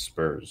 hence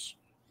Spurs.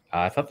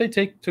 I thought they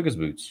took his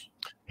boots.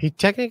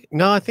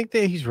 No, I think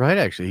that he's right.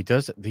 Actually,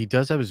 he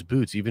does have his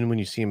boots. Even when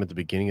you see him at the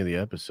beginning of the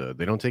episode,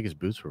 they don't take his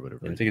boots for whatever.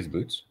 They didn't take his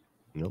boots.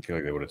 Nope. I feel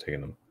like they would have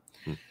taken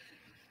them.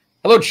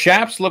 Hello,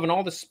 chaps. Loving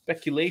all the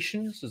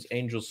speculations. Says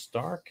Angel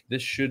Stark.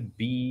 This should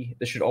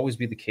always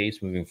be the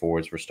case moving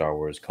forwards for Star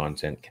Wars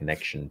content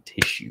connection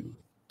tissue.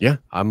 Yeah,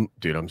 I'm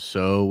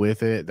so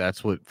with it.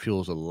 That's what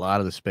fuels a lot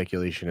of the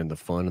speculation and the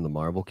fun in the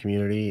Marvel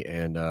community,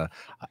 and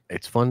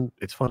it's fun.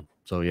 It's fun.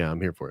 So yeah, I'm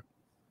here for it.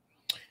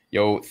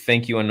 Yo,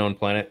 thank you, Unknown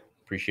Planet.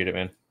 Appreciate it,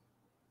 man.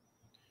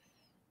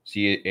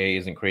 CA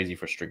isn't crazy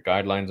for strict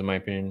guidelines, in my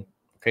opinion.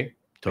 Okay,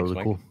 Totally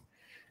thanks, cool.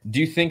 Do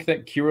you think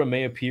that Kira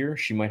may appear?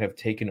 She might have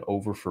taken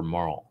over for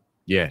Marl.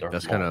 Yeah, Darth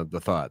that's Maul. kind of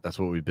the thought. That's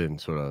what we've been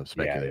sort of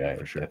speculating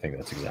for sure. I think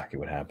that's exactly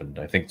what happened.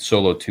 I think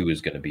Solo 2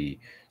 is going to be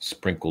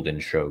sprinkled in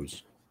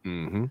shows.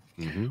 Would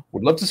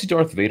love to see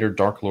Darth Vader,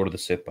 Dark Lord of the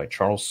Sith by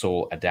Charles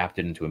Soule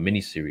adapted into a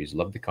miniseries.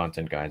 Love the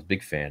content, guys.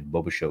 Big fan.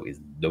 Boba Show is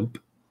dope.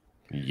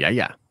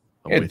 Yeah.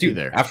 I'm with you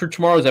there. After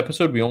tomorrow's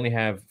episode, we only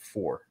have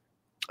 4.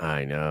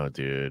 I know,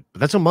 dude. But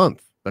that's a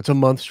month. That's a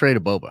month straight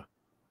of Boba.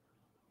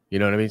 You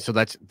know what I mean? So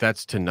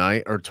that's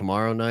tonight or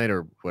tomorrow night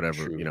or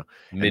whatever, True. you know.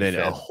 Mid-Feb. And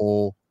then a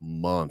whole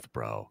month,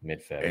 bro.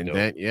 Mid-Feb. And dope.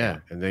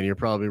 then and then you're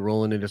probably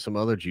rolling into some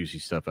other juicy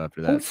stuff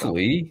after that.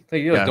 Hopefully. So.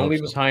 Don't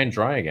leave us high and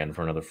dry again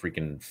for another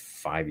freaking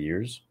 5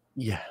 years.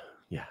 Yeah,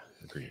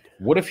 agreed.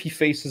 What if he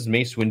faces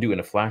Mace Windu in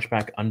a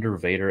flashback under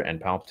Vader and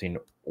Palpatine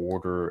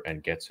order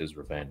and gets his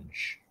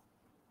revenge?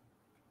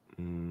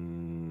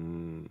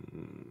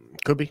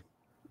 Could be.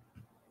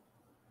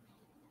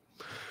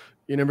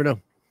 You never know.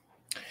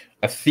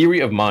 A theory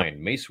of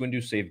mine. Mace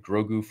Windu saved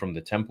Grogu from the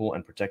temple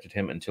and protected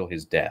him until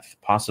his death,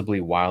 possibly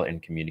while in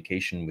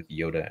communication with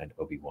Yoda and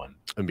Obi-Wan.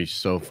 It'd be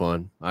so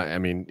fun. I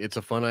mean, it's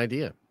a fun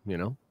idea, you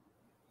know?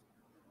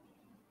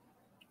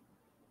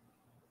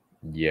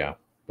 Yeah.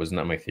 Wasn't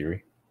that my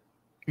theory?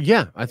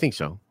 Yeah, I think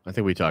so. I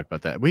think we talked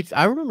about that.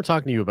 I remember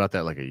talking to you about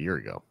that like a year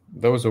ago.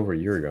 That was over a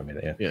year ago,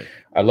 man. Yeah.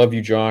 I love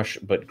you, Josh,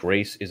 but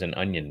Grace is an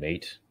onion,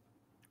 mate.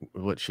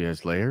 What, she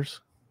has layers?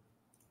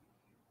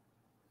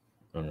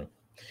 I don't know.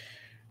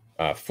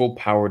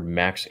 Full-powered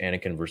Max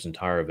Anakin versus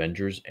entire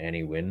Avengers.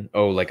 Annie win.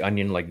 Oh, like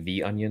Onion, like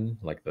the Onion,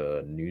 like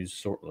the news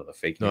source, the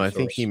fake news No, I source?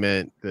 think he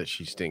meant that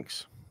she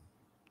stinks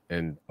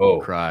and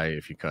cry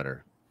if you cut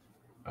her.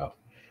 Oh,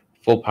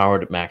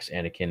 full-powered Max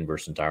Anakin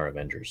versus entire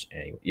Avengers.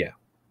 Annie, yeah,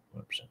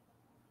 100%.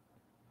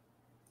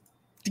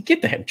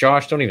 Get the heck,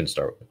 Josh. Don't even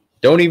start.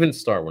 Don't even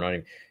start. We're not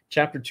even.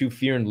 Chapter 2,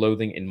 Fear and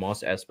Loathing in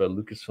Mos Espa.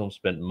 Lucasfilm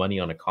spent money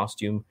on a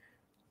costume.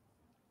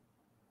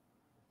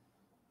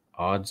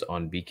 Odds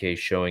on BK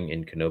showing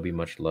in Kenobi.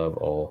 Much love,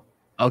 all.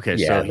 Okay,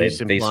 Yeah, so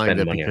he's implying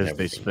that money on because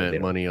they everything,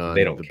 spent money on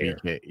they don't the care.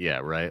 BK. Yeah,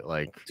 right?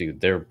 Like, Dude,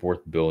 they're worth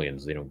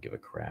billions. They don't give a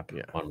crap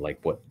Yeah. on like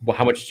what. Well,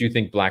 how much do you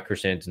think Black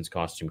Chrysanthemum's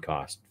costume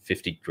cost?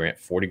 50 grand,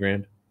 40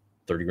 grand,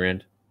 30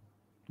 grand,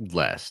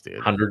 less, dude.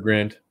 100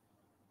 grand,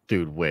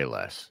 Dude, way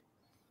less.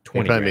 They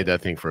 20 probably grand. made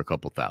that thing for a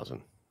couple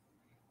thousand.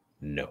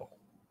 No,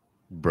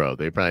 Bro,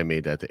 they probably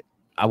made that thing.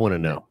 I want to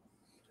know.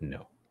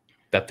 no.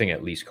 That thing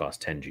at least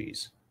cost 10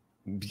 G's.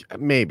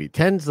 Maybe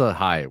 10's the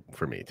high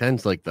for me.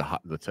 10's like the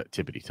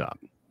tippity top.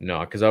 No,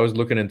 because I was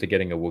looking into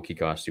getting a Wookiee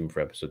costume for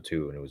episode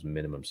 2, and it was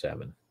minimum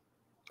 7.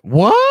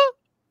 What?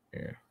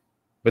 Yeah,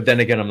 but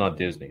then again, I'm not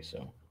Disney,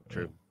 so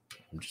True.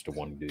 I'm just a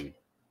one dude.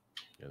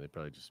 Yeah, they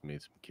probably just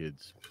made some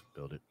kids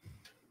build it.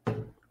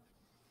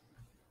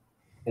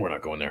 We're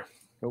not going there.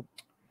 Nope.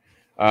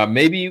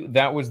 Maybe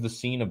that was the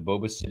scene of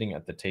Boba sitting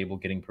at the table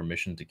getting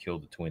permission to kill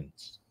the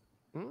twins.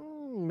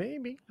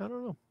 Maybe. I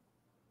don't know.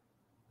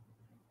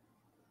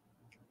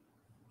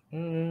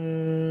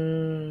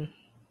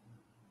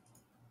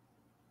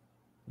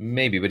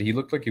 Maybe, but he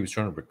looked like he was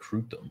trying to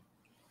recruit them.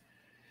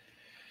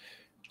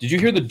 Did you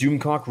hear the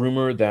Doomcock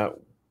rumor that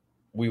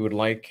we would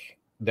like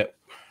that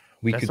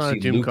we That's could not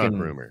see a Luke Doomcock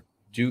and rumor.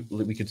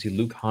 we could see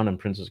Luke, Han, and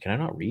Princess. Can I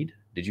not read?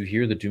 Did you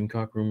hear the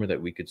Doomcock rumor that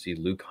we could see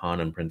Luke,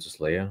 Han, and Princess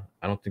Leia?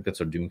 I don't think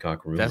that's a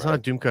Doomcock rumor. That's not a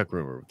Doomcock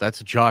rumor.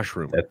 That's a Josh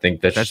rumor. I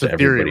think that's That's just a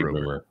theory everybody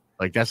rumor.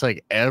 Like that's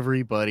like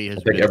everybody has.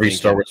 It's like been every thinking-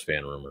 Star Wars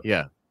fan rumor.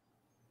 Yeah.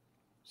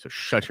 So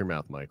shut your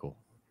mouth, Michael.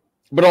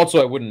 But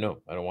also, I wouldn't know.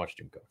 I don't watch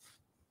Doomcock.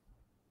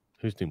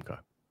 Who's Doomcock?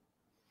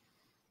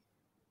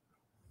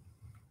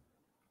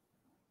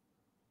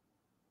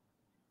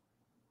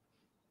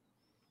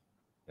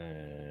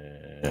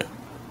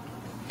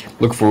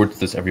 Look forward to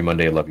this every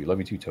Monday. I love you. Love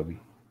you too, Toby.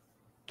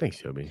 Thanks,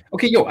 Toby.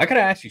 Okay, yo, I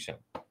gotta ask you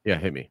something. Yeah,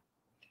 hit me.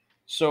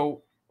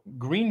 So,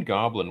 Green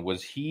Goblin,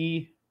 was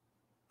he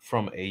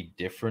from a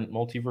different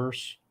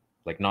multiverse?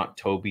 Like not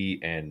Toby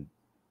and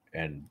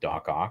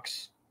Doc Ock?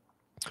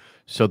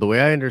 So the way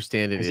I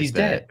understand it 'Cause is he's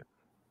that dead.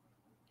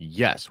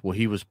 yes, well,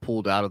 he was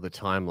pulled out of the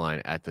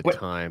timeline at the What?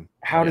 time.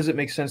 How does it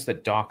make sense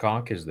that Doc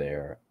Ock is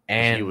there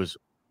and he was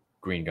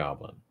Green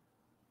Goblin?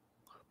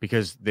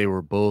 Because they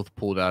were both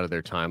pulled out of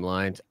their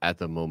timelines at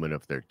the moment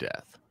of their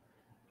death.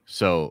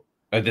 So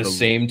At the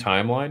same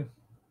timeline?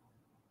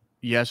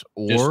 Yes,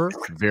 or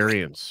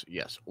variants.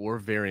 Yes, or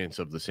variants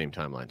of the same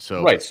timeline.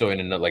 So right. So in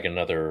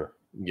another.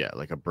 Yeah,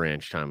 like a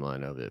branch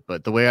timeline of it.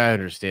 But the way I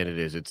understand it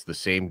is it's the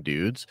same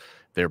dudes.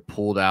 They're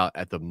pulled out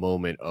at the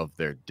moment of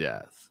their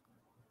death.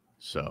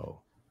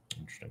 So,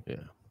 interesting. Yeah.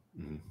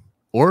 Mm-hmm.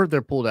 Or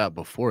they're pulled out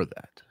before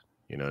that.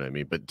 You know what I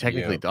mean? But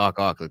technically, Doc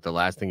Ock, like the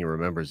last thing he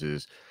remembers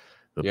is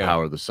the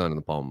power of the sun in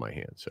the palm of my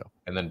hand. So,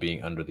 and then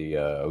being under the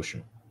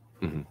ocean.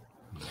 Mm-hmm.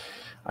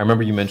 I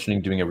remember you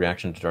mentioning doing a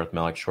reaction to Darth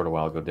Malak short a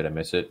while ago. Did I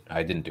miss it?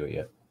 I didn't do it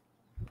yet.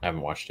 I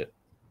haven't watched it.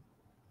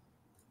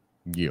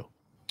 Yeah.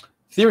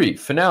 Theory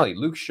finale.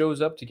 Luke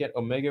shows up to get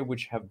Omega,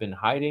 which have been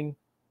hiding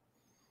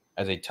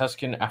as a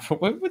Tusken. After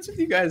what's with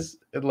you guys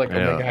like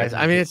Omega?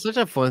 I mean, it's such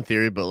a fun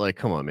theory, but like,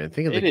 come on, man,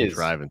 think of the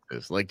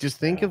contrivances. Like, just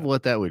think of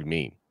what that would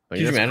mean. Like,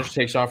 Could you imagine? She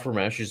takes off her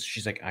mask.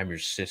 She's like, "I'm your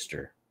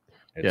sister."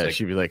 It's like,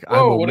 she'd be like, "I'm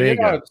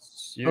Omega."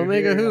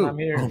 Omega who?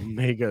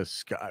 Omega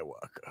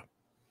Skywalker.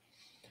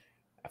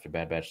 After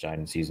Bad Batch died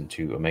in season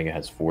 2, Omega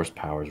has Force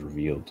powers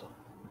revealed.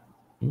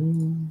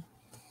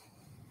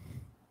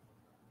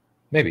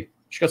 Maybe.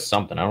 She got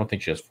something. I don't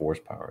think she has Force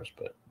powers,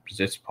 but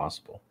it's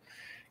possible.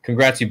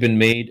 Congrats, you've been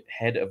made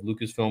head of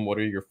Lucasfilm. What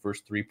are your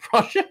first 3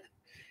 projects?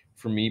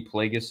 For me,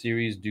 Plagueis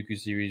series, Dooku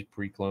series,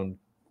 pre-Clone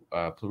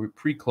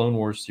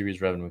Wars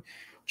series revenue.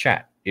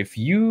 Chat, if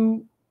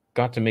you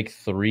got to make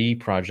 3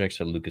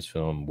 projects at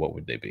Lucasfilm, what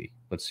would they be?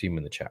 Let's see them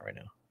in the chat right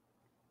now.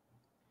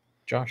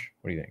 Josh,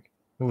 what do you think?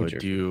 I would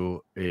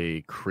do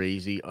a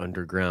crazy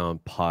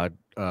underground pod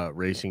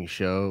racing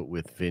show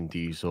with Vin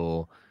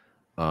Diesel.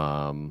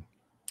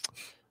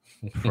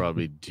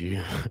 Probably do.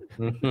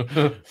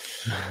 Yeah,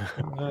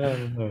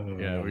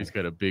 he's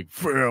got a big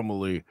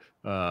family.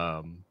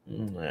 Funny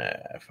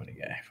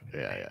guy.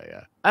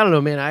 Yeah. I don't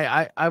know,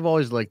 man. I've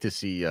always liked to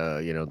see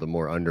the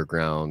more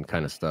underground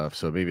kind of stuff.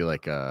 So maybe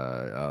like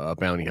a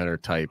bounty hunter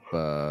type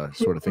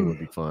sort of thing would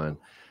be fun.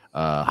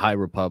 High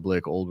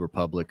Republic, Old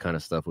Republic kind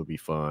of stuff would be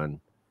fun.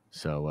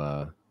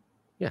 So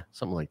yeah,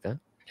 something like that.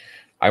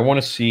 I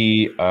want to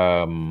see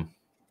young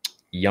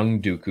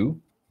Dooku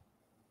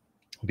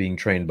being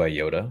trained by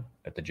Yoda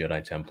at the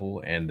Jedi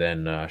Temple, and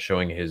then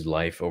showing his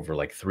life over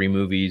like 3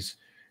 movies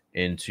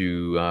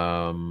into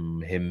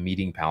him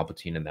meeting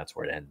Palpatine, and that's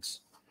where it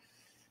ends.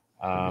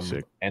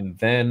 And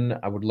then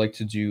I would like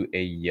to do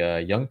a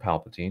young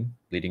Palpatine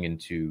leading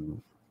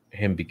into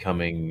him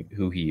becoming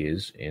who he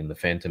is in The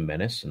Phantom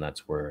Menace, and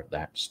that's where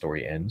that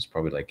story ends,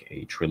 probably like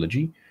a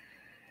trilogy.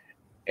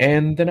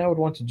 And then I would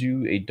want to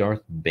do a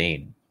Darth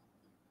Bane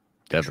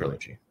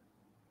trilogy.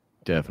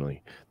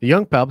 Definitely. The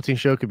young Palpatine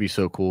show could be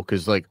so cool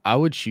because, like, I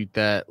would shoot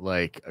that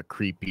like a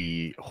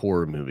creepy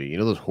horror movie. You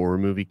know those horror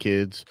movie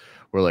kids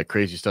where like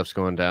crazy stuff's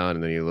going down,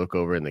 and then you look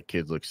over and the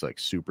kid looks like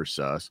super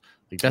sus.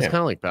 Like that's kind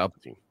of like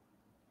Palpatine,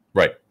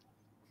 right?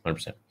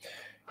 100%.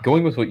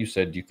 Going with what you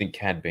said, do you think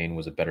Cad Bane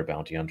was a better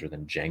bounty hunter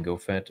than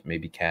Jango Fett?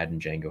 Maybe Cad and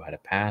Jango had a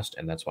past,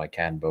 and that's why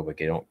Cad and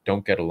Boba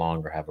don't get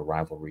along or have a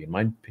rivalry. In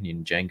my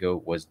opinion,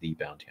 Jango was the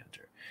bounty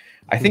hunter.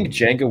 I think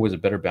Jango was a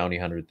better bounty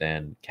hunter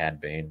than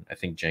Cad Bane. I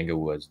think Jango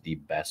was the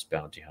best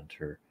bounty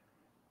hunter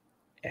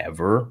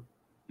ever.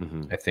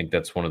 I think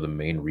that's one of the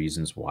main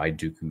reasons why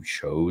Dooku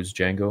chose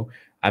Jango.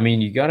 I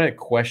mean, you got to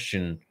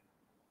question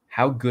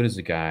how good is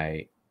a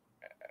guy,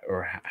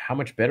 or how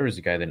much better is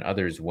a guy than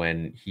others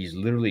when he's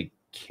literally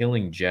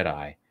killing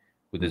Jedi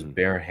with his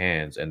bare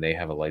hands, and they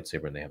have a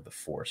lightsaber and they have the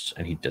Force,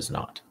 and he does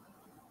not.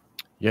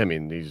 Yeah, I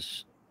mean,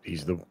 he's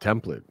the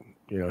template.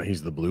 You know,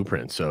 he's the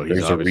blueprint, so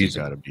he's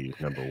obviously got to be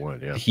number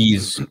 1. Yeah, he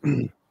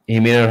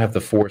may not have the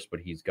Force,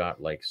 but he's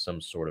got like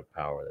some sort of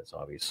power that's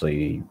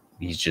obviously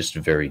he's just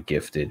very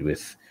gifted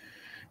with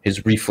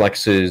his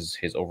reflexes,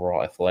 his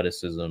overall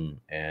athleticism,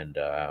 and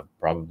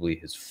probably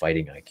his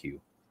fighting IQ,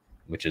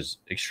 which is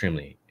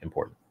extremely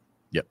important.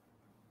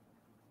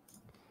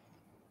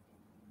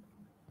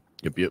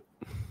 Yep.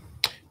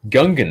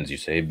 Gungans, you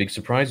say. Big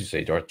surprise, you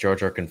say. Darth Jar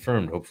Jar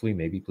confirmed. Hopefully,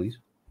 maybe, please.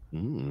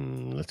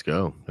 Let's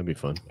go. That'd be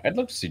fun. I'd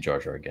love to see Jar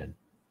Jar again.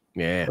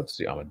 Yeah. I'd love to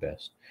see Ahmed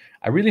Best.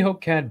 I really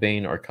hope Cad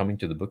Bane are coming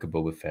to the Book of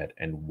Boba Fett.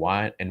 And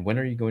when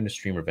are you going to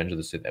stream Revenge of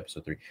the Sith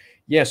Episode 3?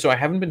 Yeah, so I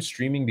haven't been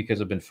streaming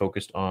because I've been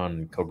focused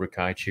on Cobra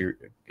Kai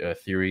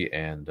theory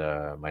and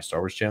my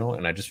Star Wars channel.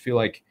 And I just feel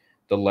like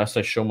the less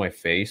I show my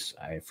face,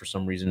 I, for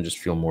some reason, just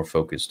feel more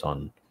focused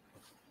on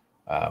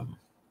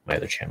my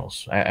other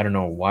channels. I don't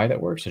know why that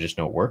works. I just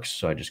know it works,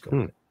 so I just go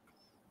with it.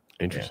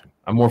 Interesting.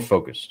 Yeah. I'm more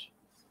focused.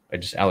 I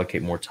just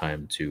allocate more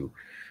time to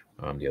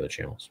the other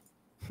channels.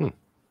 So,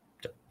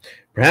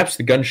 perhaps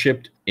the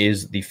gunship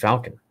is the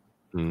Falcon.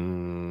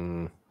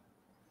 No,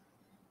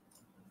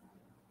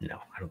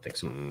 I don't think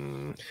so.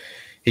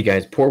 Hey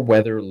guys, poor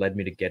weather led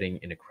me to getting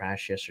in a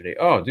crash yesterday.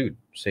 Oh, dude,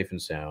 safe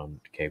and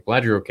sound. Okay,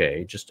 glad you're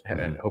okay. Just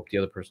and hope the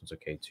other person's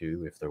okay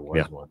too, if there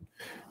was one.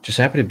 Just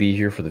happy to be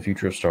here for the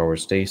future of Star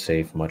Wars. Stay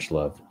safe. Much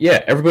love.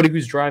 Yeah, everybody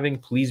who's driving,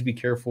 please be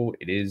careful.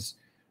 It is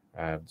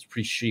it's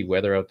pretty shitty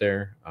weather out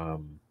there.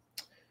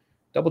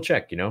 Double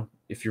check. You know,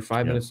 if you're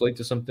 5 minutes late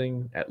to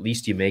something, at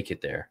least you make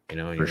it there, you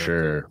know. For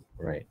sure.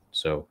 Right.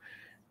 So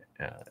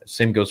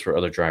same goes for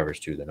other drivers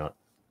too. They're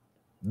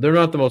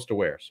not the most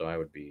aware. So I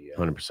would be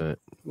 100%. a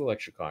little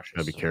extra cautious.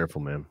 Gotta be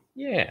careful, man.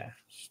 Yeah.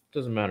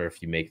 Doesn't matter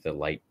if you make the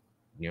light,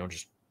 you know,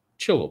 just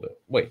chill a little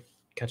bit. Wait,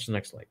 catch the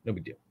next light. No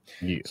big deal.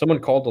 Yeah. Someone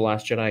called The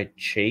Last Jedi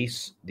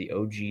Chase the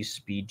OG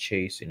speed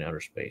chase in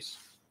outer space.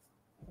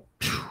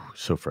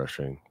 So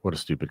frustrating. What a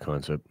stupid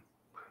concept.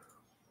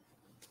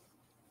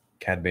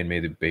 Cad Bane may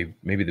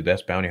be the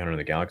best bounty hunter in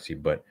the galaxy,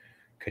 but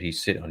could he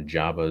sit on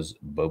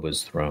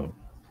Boba's throne?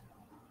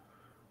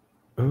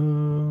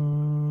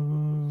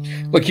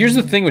 Look, here's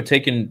the thing with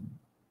taking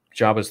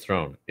Jabba's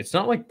throne. It's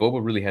not like Boba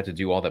really had to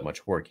do all that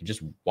much work. He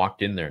just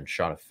walked in there and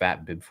shot a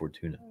fat Bib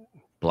Fortuna.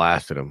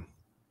 Blasted him.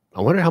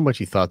 I wonder how much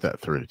he thought that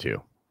through,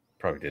 too.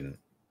 Probably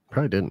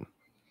didn't.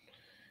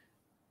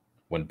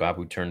 When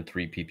Babu turned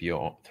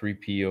 3PO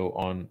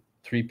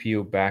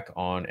back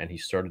on and he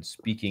started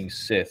speaking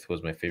Sith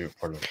was my favorite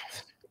part of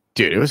it.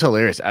 Dude, it was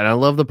hilarious. And I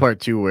love the part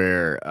too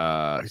where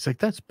he's like,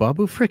 that's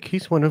Babu Frick.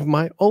 He's one of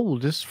my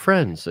oldest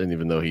friends. And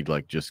even though he'd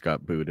like just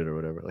got booted or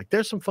whatever, like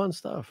there's some fun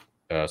stuff.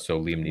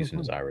 So Liam Neeson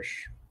is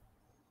Irish.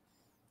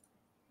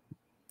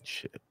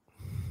 Shit.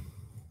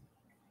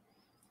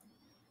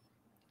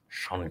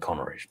 Sean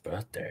Connery's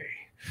birthday.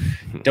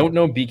 Don't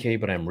know BK,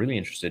 but I'm really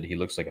interested. He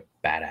looks like a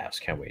badass.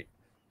 Can't wait.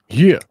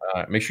 Yeah.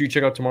 Make sure you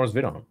check out tomorrow's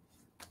vid on him.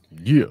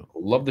 Yeah.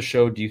 Love the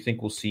show. Do you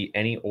think we'll see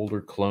any older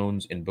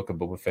clones in Book of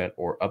Boba Fett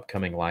or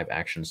upcoming live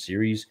action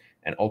series?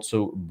 And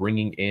also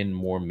bringing in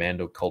more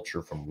Mando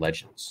culture from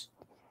Legends.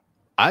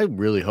 I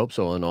really hope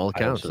so on all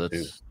accounts. So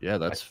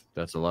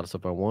that's a lot of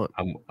stuff I want.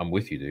 I'm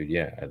with you, dude.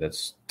 Yeah,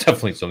 that's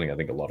definitely something I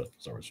think a lot of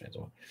Star Wars fans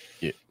want.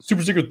 Yeah.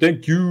 Super secret,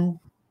 thank you.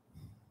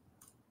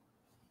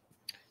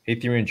 Hey,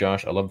 Theory and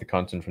Josh, I love the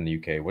content from the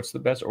UK. What's the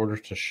best order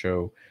to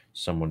show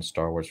someone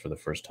Star Wars for the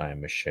first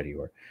time, Machete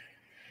or?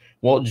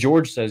 Well,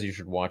 George says you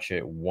should watch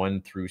it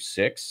 1 through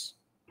 6.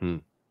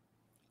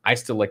 I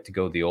still like to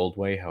go the old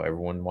way, how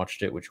everyone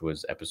watched it, which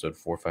was episode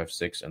 4, 5,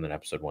 6, and then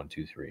episode 1,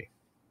 2, 3.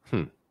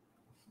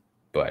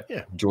 But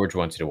yeah, George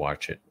wants you to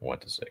watch it 1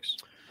 to 6.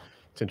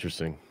 It's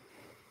interesting.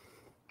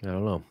 I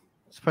don't know.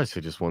 It's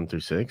probably just 1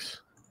 through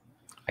 6.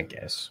 I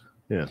guess.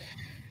 Yeah.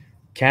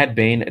 Cad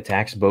Bane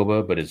attacks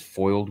Boba, but is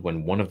foiled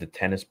when one of the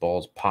tennis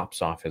balls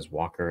pops off his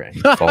walker and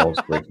he falls,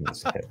 breaking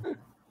his head.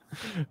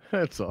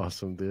 That's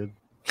awesome, dude.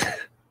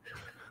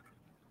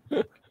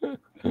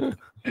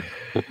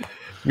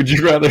 Would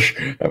you rather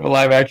have a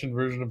live action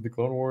version of the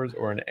Clone Wars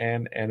or an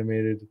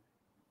animated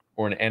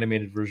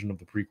version of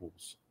the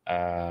prequels?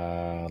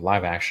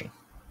 Live action.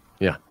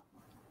 Yeah.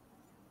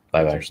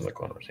 Live action of the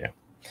Clone Wars, yeah.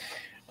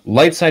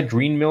 Light side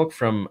green milk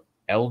from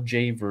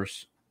LJ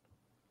versus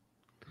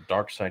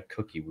Dark Side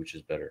Cookie, which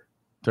is better?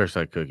 Dark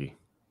Side Cookie.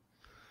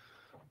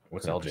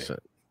 What's 100%. LJ?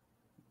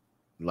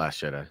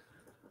 Last Jedi.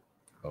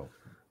 Oh.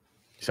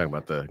 He's talking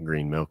about the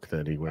green milk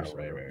that he wears. Oh,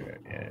 right.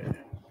 Yeah.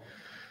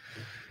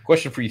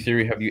 Question for you,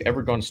 Theory. Have you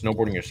ever gone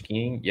snowboarding or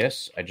skiing?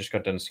 Yes, I just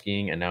got done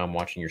skiing, and now I'm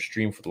watching your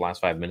stream for the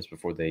last 5 minutes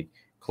before they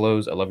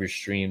close. I love your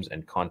streams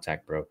and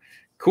contact, bro.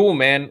 Cool,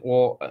 man.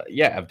 Well,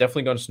 yeah, I've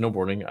definitely gone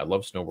snowboarding. I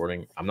love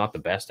snowboarding. I'm not the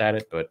best at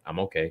it, but I'm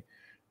okay.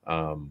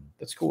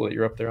 That's cool that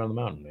you're up there on the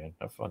mountain, man.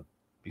 Have fun.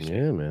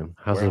 Yeah, man.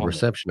 How's the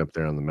reception up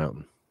there on the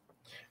mountain?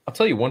 I'll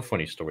tell you one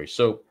funny story.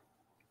 So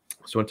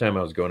one time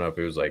I was going up,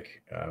 it was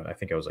like, I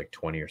think I was like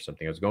 20 or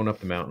something. I was going up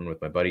the mountain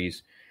with my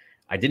buddies.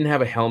 I didn't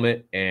have a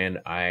helmet and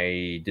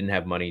I didn't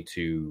have money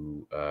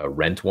to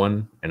rent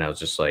one. And I was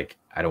just like,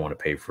 I don't want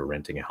to pay for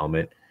renting a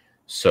helmet.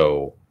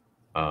 So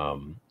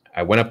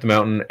I went up the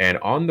mountain, and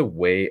on the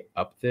way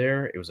up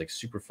there, it was like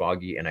super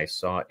foggy, and I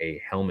saw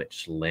a helmet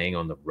just laying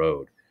on the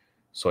road.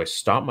 So I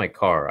stopped my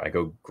car. I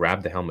go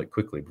grab the helmet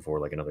quickly before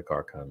like another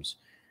car comes,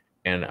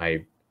 and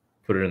I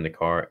put it in the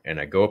car,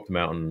 and I go up the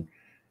mountain.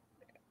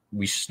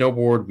 We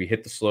snowboard, we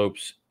hit the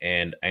slopes,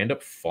 and I end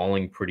up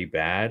falling pretty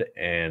bad.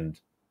 And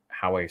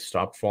how I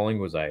stopped falling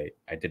was I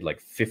did like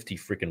 50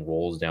 freaking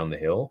rolls down the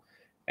hill,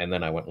 and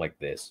then I went like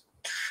this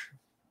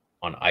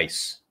on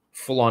ice,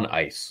 full on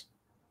ice.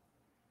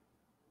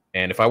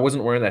 And if I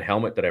wasn't wearing that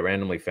helmet that I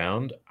randomly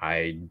found,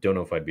 I don't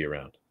know if I'd be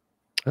around.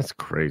 That's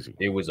crazy.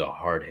 It was a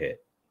hard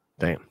hit.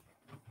 Damn.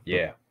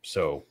 Yeah.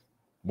 So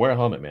wear a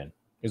helmet, man.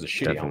 It was a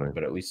shitty helmet,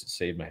 but at least it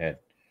saved my head.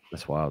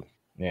 That's wild.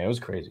 Yeah, it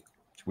was crazy.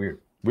 It's weird.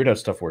 Weird how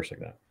stuff works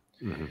like that.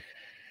 Mm-hmm.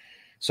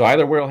 So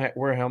either wear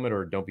a helmet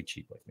or don't be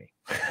cheap like me.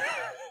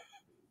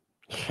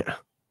 Yeah.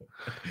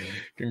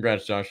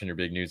 Congrats, Josh, on your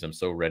big news. I'm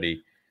so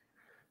ready.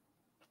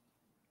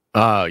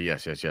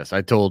 Yes.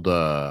 I told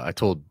the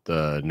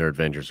Nerd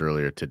Vengers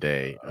earlier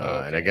today,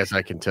 and I guess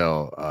I can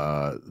tell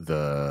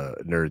the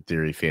Nerd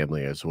Theory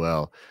family as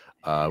well.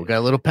 We got a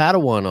little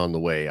Padawan on the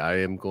way. I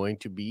am going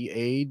to be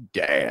a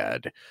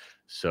dad,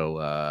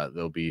 so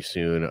there'll be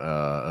soon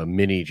a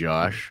mini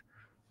Josh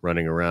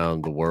running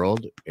around the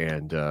world,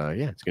 and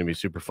yeah, it's gonna be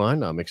super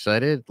fun. I'm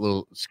excited, a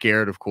little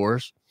scared, of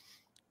course,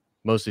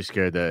 mostly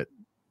scared that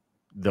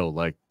they'll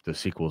like the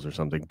sequels or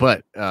something,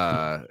 but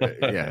yeah,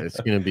 it's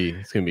gonna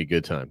be a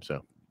good time.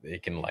 So They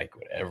can like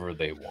whatever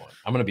they want.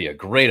 I'm gonna be a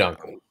great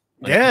uncle.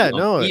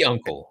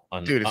 Uncle.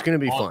 Dude, it's gonna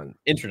be fun.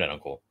 Internet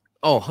uncle.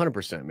 Oh,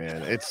 100%,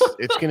 man.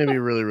 It's gonna be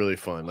really, really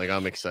fun. Like,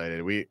 I'm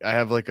excited. I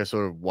have like a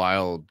sort of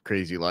wild,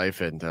 crazy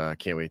life, and I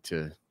can't wait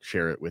to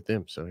share it with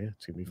them. So yeah,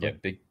 it's gonna be fun.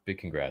 Yeah, big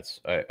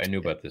congrats. I knew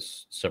about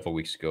this several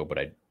weeks ago, but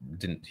I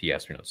didn't. He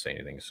asked me not to say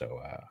anything.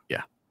 So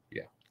yeah.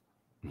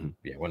 Mm-hmm.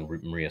 Yeah. When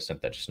Maria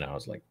sent that just now, I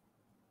was like,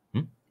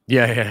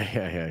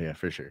 Yeah,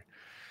 for sure.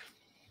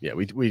 Yeah,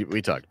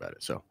 we talked about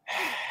it. So,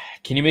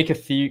 can you make a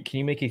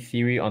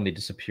theory on the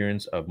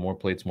disappearance of More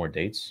Plates, More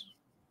Dates?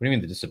 What do you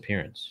mean the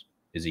disappearance?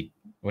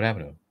 What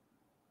happened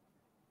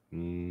to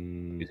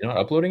him? Is he not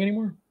uploading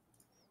anymore?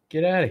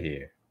 Get out of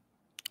here.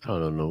 I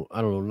don't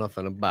know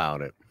nothing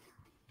about it.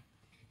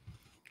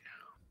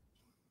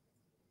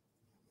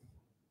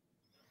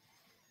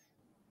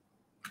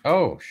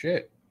 Oh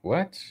shit.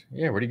 What?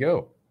 Yeah, where'd he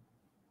go?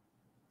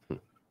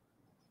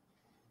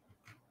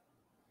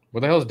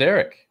 Where the hell is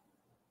Derek?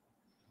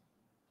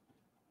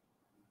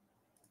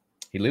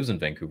 He lives in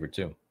Vancouver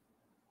too.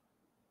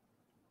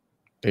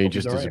 And he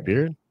just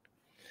disappeared?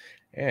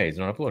 Yeah, he's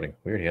not uploading.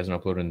 Weird. He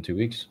hasn't uploaded in 2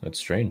 weeks. That's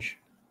strange.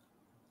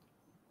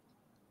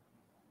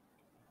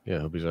 Yeah,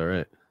 I hope he's all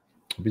right.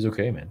 Hope he's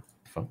okay, man.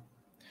 Fun.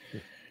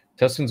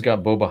 Tuscan's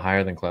got Boba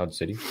higher than Cloud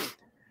City.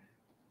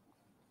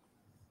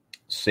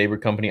 Saber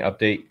Company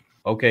update.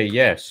 Okay,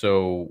 yeah.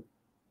 So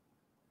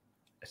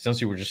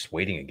essentially, we're just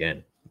waiting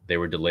again. They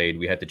were delayed.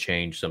 We had to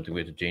change something. We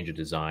had to change a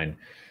design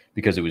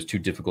because it was too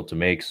difficult to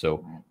make.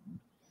 So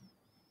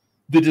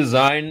the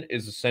design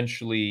is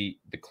essentially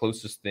the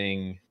closest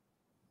thing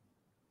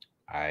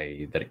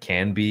that it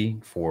can be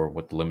for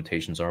what the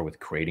limitations are with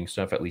creating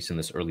stuff, at least in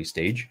this early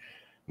stage.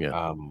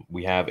 Yeah.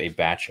 We have a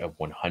batch of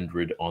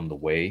 100 on the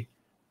way.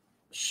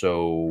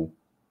 So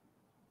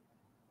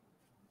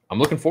I'm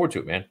looking forward to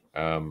it,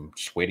 man.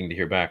 Just waiting to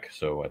hear back.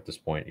 So at this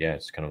point, yeah,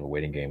 it's kind of a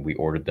waiting game. We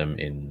ordered them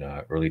in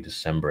early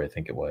December, I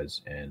think it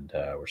was, and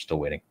we're still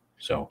waiting.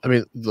 So I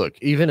mean, look,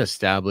 even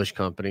established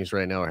companies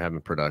right now are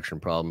having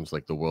production problems.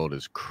 Like, the world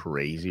is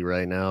crazy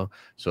right now.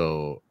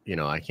 So,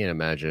 I can't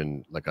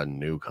imagine like a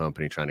new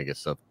company trying to get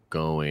stuff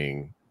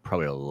going.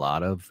 Probably a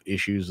lot of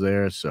issues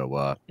there.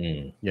 So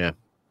yeah.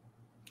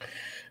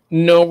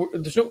 No,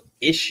 there's no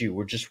issue.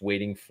 We're just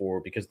waiting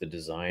because the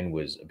design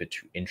was a bit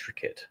too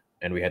intricate,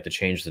 and we had to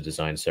change the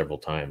design several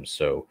times.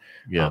 So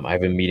yeah, I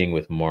have a meeting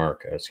with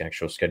Mark, an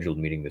actual scheduled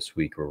meeting this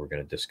week, where we're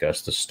going to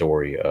discuss the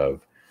story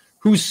of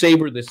whose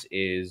saber this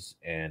is,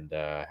 and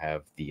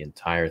have the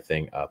entire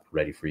thing up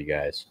ready for you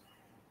guys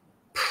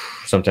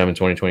sometime in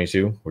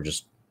 2022. We're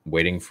just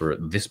waiting for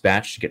this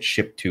batch to get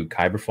shipped to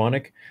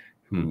Kyberphonic,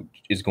 who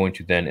is going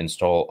to then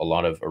install a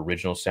lot of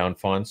original sound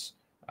fonts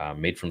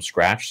made from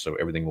scratch. So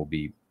everything will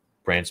be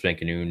brand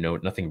spanking new,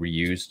 nothing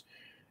reused.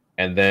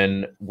 And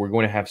then we're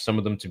going to have some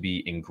of them to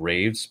be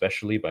engraved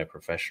specially by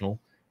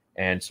professional,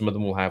 and some of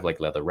them will have like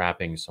leather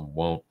wrapping, some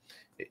won't.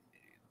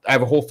 I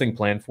have a whole thing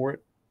planned for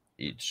it.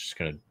 It's just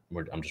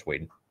I'm just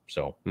waiting.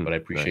 So, but I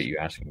appreciate you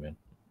asking, man.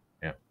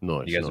 Yeah,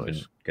 nice. You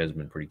guys have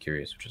been pretty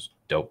curious, which is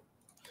dope.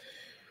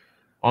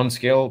 On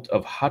scale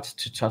of hut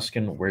to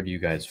Tuscan, where do you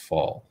guys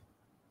fall?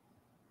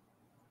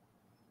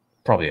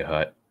 Probably a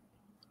hut.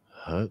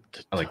 Hut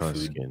to I like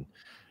Tuscan. food.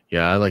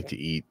 Yeah, I like to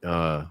eat.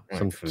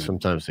 Food.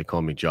 Sometimes they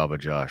call me Jabba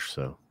Josh.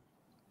 So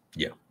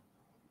yeah,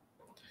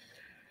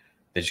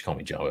 they just call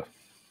me Jabba.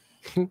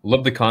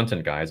 Love the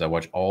content, guys. I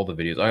watch all the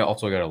videos. I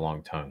also got a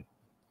long tongue.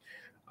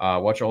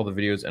 Watch all the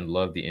videos and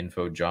love the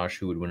info. Josh,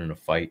 who would win in a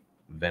fight,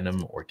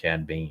 Venom or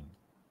Cad Bane?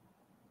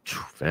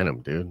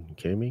 Venom, dude. You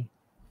kidding me?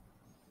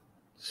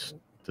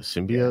 The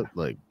symbiote? Yeah.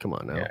 Like, come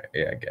on now.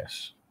 Yeah, I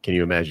guess. Can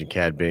you imagine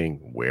Cad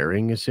Bane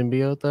wearing a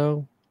symbiote,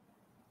 though?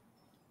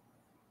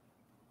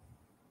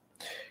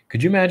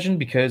 Could you imagine,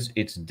 because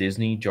it's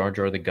Disney, Jar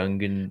Jar the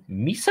Gungan,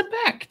 Misa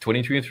back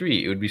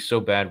 2023? It would be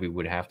so bad we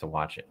would have to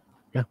watch it.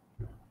 Yeah,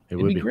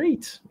 it'd be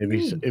great.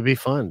 It'd be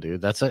fun,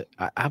 dude.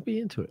 I'd be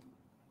into it.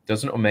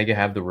 Doesn't Omega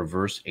have the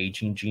reverse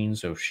aging gene?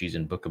 So if she's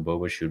in Book of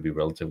Boba, she would be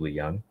relatively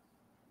young.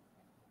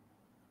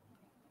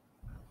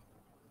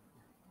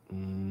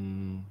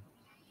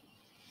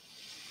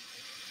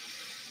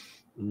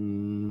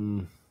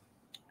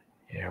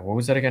 Yeah, what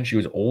was that again? She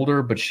was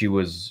older, but she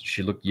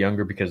looked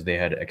younger because they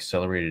had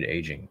accelerated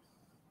aging.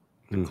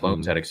 The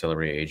clones had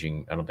accelerated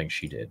aging. I don't think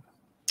she did.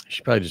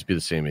 She'd probably just be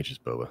the same age as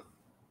Boba.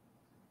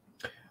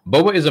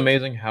 Boba is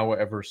amazing.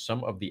 However,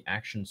 some of the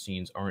action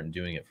scenes aren't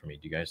doing it for me.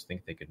 Do you guys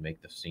think they could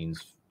make the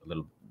scenes a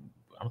little...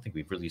 I don't think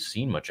we've really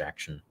seen much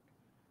action.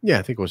 Yeah,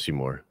 I think we'll see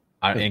more.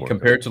 And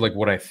compared to like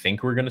what I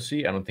think we're going to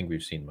see, I don't think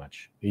we've seen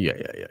much. Yeah.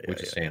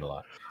 Which is saying a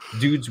lot.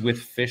 Dudes with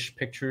fish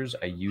pictures,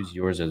 I use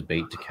yours as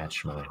bait to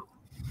catch mine.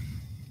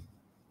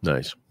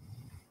 Nice.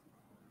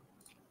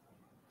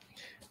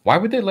 Why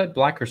would they let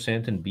Black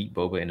Chrysanthemum beat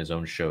Boba in his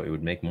own show? It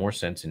would make more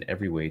sense in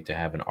every way to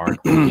have an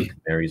arc where Luke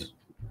marries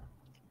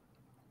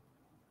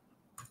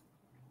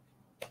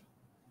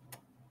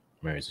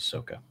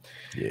Ahsoka.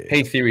 Yeah.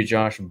 Hey, Theory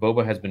Josh,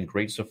 Boba has been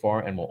great so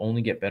far and will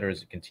only get better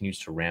as it continues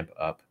to ramp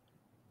up.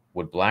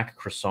 Would Black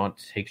Croissant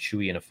take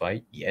Chewie in a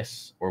fight?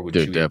 Yes. Or would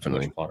Chewie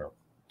definitely.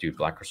 Dude,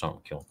 Black Croissant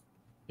would kill him.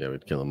 Yeah,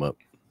 we'd kill him up.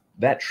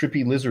 That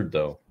trippy lizard,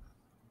 though.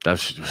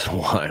 That's just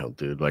wild,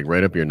 dude. Like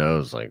right up your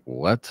nose. Like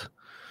what?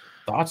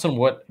 Thoughts on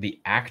what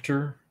the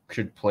actor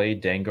should play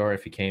Dengar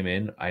if he came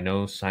in? I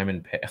know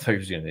Simon Pegg. I thought he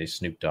was going to say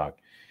Snoop Dogg.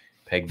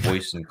 Pegg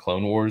voice in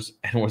Clone Wars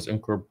and was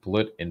Unkor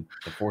Blut in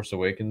The Force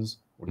Awakens.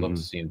 Would love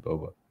to see in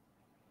Boba.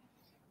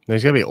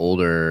 He's got to be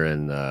older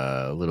and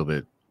a little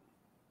bit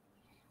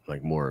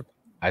like more.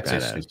 I'd say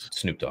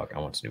Snoop Dogg. I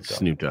want Snoop Dogg.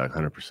 Snoop Dogg,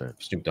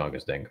 100%. Snoop Dogg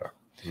is Dengar.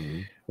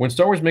 When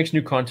Star Wars makes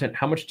new content,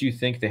 how much do you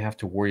think they have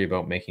to worry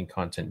about making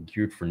content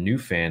geared for new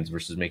fans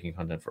versus making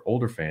content for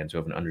older fans who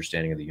have an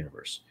understanding of the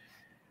universe?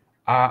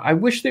 I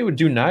wish they would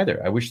do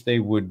neither. I wish they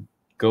would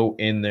go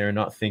in there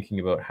not thinking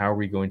about how are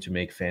we going to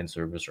make fan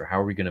service or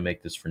how are we going to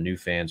make this for new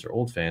fans or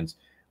old fans.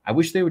 I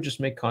wish they would just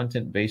make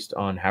content based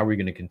on how are we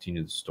going to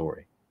continue the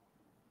story.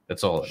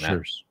 That's all that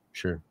matters.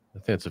 Sure. I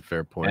think that's a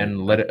fair point.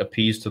 And let it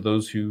appease to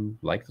those who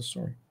like the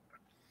story.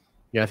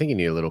 Yeah, I think you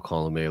need a little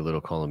column A, a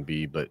little column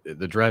B, but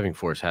the driving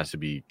force has to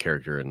be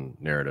character and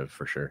narrative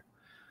for sure.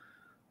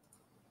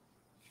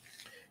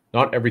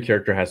 Not every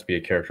character has to be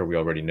a character we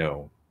already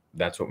know.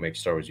 That's what makes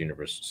Star Wars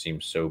universe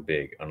seem so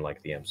big,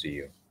 unlike the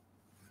MCU.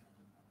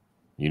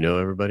 You know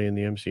everybody in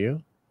the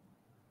MCU?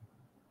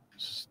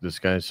 This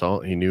guy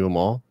he knew them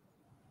all?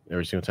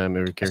 Every single time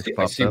every character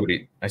pops up?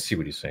 I see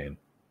what he's saying.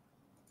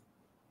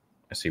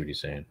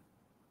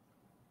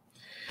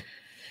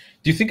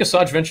 Do you think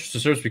Asajj Ventress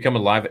deserves to become a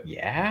live?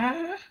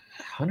 Yeah,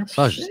 100%.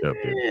 Asajj is dope,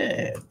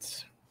 dude.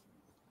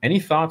 Any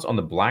thoughts on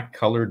the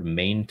black-colored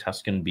main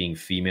Tusken being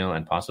female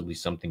and possibly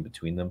something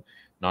between them?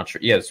 Not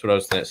sure. Yeah, that's what I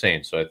was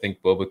saying. So I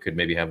think Boba could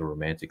maybe have a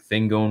romantic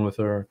thing going with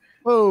her.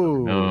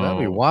 Whoa, that'd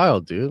be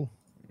wild, dude.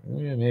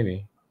 Yeah,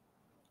 maybe.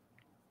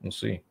 We'll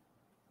see.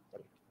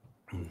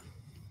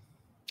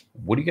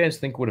 What do you guys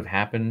think would have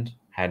happened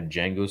had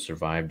Jango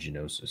survived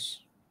Geonosis?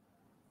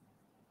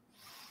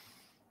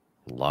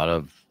 A lot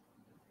of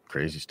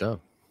crazy stuff.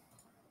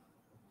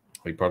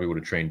 We probably would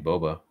have trained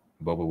Boba.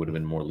 Boba would have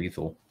been more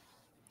lethal.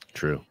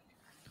 True.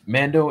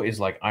 Mando is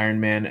like Iron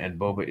Man and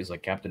Boba is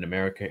like Captain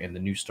America in the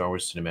new Star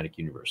Wars cinematic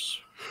universe.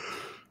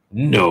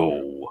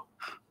 No.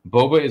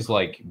 Boba is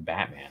like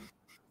Batman.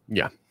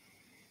 Yeah.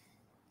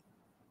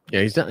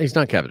 Yeah, he's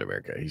not Captain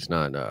America. He's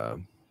not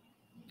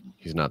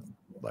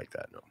like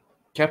that, no.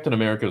 Captain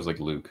America is like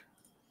Luke.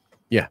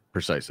 Yeah,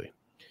 precisely.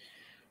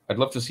 I'd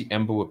love to see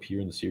Embo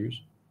appear in the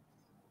series.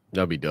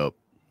 That'd be dope.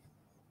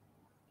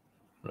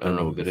 I don't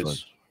know who that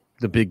is.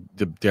 The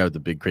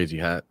big crazy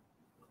hat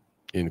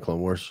in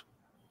Clone Wars.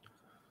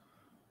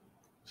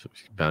 So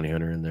bounty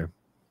hunter in there.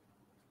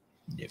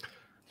 Yep.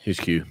 He's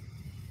cute.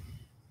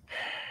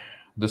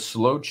 The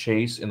slow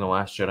chase in The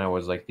Last Jedi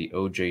was like the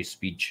OJ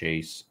speed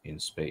chase in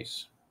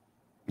space.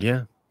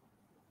 Yeah.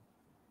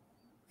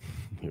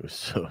 It was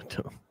so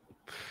dumb.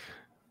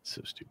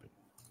 So stupid.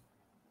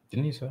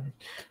 Didn't he say that?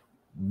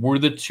 Were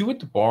the two at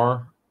the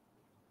bar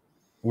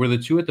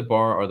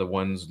are the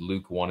ones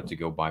Luke wanted to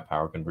go buy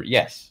power convert?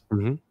 Yes.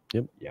 Mm-hmm.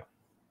 Yep. Yeah.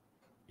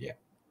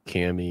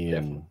 Cammy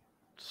and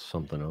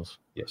something else.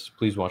 Yes.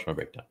 Please watch my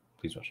breakdown.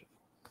 Please watch it.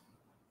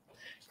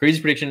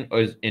 Crazy prediction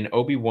is in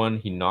Obi-Wan,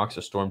 he knocks a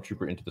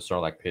stormtrooper into the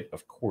Sarlacc pit.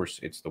 Of course,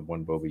 it's the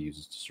one Boba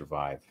uses to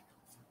survive.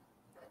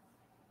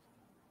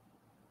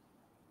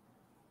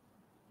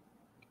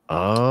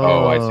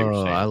 Oh, I see what you're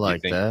saying. I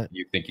like that.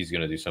 You think he's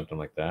going to do something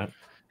like that?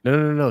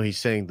 No. He's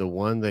saying the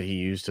one that he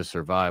used to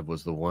survive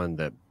was the one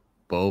that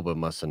Boba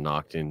must have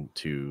knocked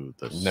into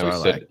the Sarlacc. No,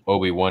 he said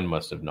Obi-Wan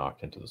must have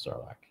knocked into the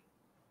Sarlacc.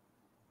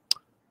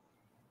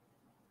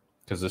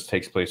 Because this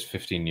takes place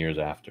 15 years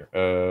after.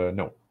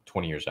 No,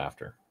 20 years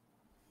after.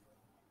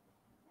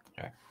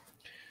 Okay.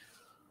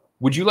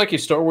 Would you like a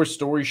Star Wars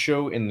story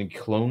show in the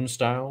clone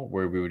style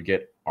where we would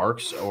get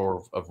arcs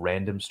of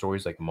random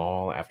stories like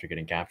Maul after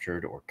getting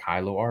captured or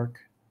Kylo arc?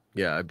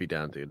 Yeah, I'd be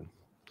down, dude.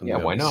 Yeah,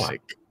 why not?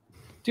 Sick.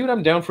 Dude,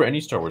 I'm down for any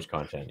Star Wars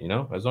content,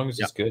 as long as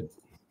it's good.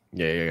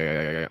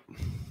 Yeah.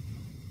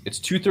 It's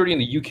 2:30 in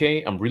the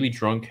UK. I'm really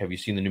drunk. Have you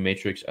seen the new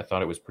Matrix? I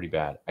thought it was pretty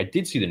bad. I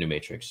did see the new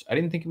Matrix. I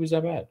didn't think it was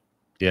that bad.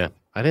 Yeah,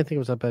 I didn't think it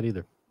was that bad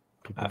either.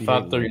 I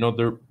thought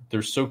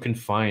they're so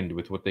confined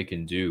with what they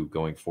can do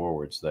going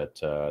forwards that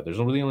there's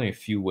really only a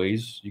few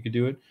ways you could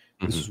do it.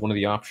 This is one of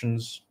the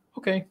options.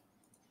 Okay.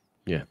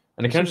 Yeah.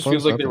 And it kind of just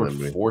feels like they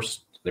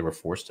were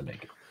forced to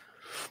make it.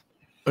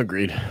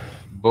 Agreed.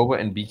 Boba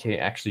and BK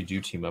actually do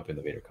team up in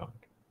the Vader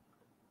comic.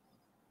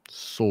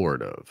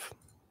 Sort of.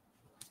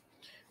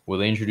 Will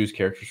they introduce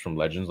characters from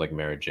Legends like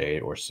Mara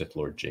Jade or Sith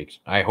Lord Jake?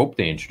 I hope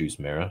they introduce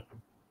Mara.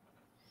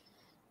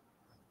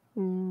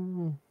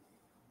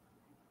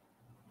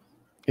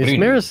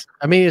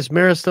 Is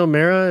Mara still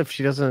Mara if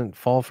she doesn't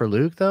fall for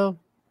Luke, though?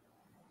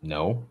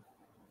 No.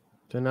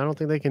 Then I don't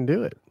think they can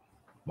do it.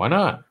 Why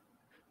not?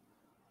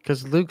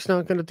 Because Luke's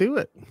not going to do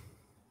it.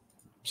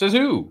 Says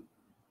who?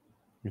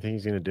 You think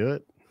he's going to do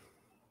it?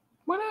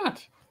 Why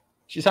not?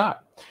 She's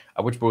hot.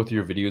 I watched both of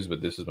your videos,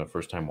 but this is my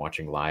first time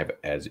watching live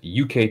as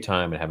UK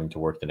time and having to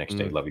work the next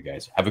day. Love you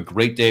guys. Have a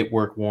great day at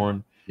work,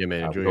 Warren. Yeah,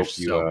 man. Enjoy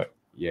yourself.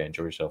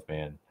 Enjoy yourself,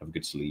 man. Have a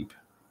good sleep.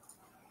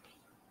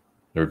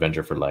 The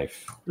Revenger for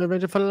life. The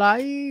Revenger for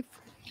life.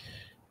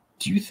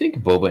 Do you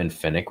think Boba and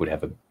Fennec would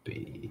have a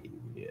baby?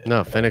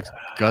 No, Fennec's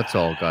guts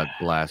all got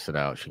blasted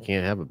out. She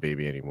can't have a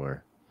baby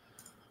anymore.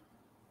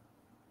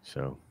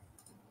 So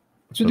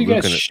you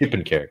guys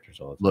shipping characters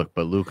all the time. Look,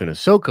 but Luke and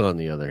Ahsoka, on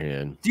the other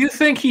hand. Do you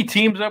think he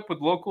teams up with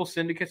local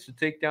syndicates to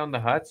take down the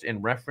Hutts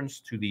in reference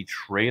to the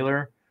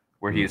trailer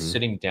where he is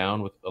sitting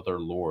down with other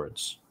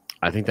lords?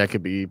 I think that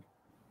could be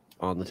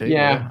on the table.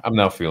 Yeah, I'm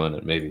now feeling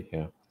it. Maybe.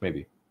 Yeah,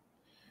 maybe.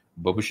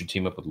 Boba should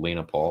team up with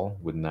Lena Paul.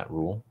 Wouldn't that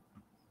rule?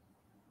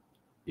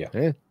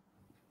 Yeah.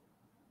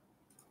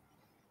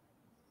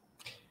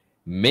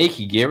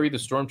 Make Gary the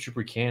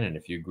Stormtrooper canon.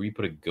 If you agree,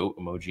 put a goat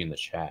emoji in the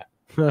chat.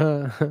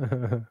 Right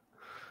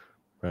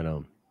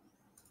on.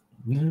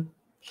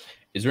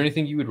 Is there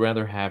anything you would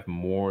rather have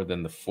more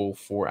than the full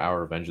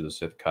 4-hour Revenge of the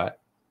Sith cut?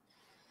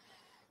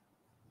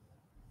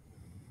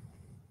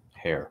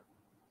 Hair.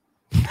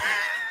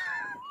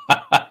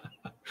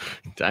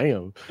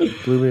 Damn.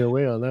 Blew me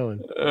away on that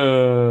one.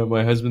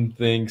 My husband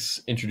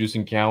thinks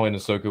introducing Cal and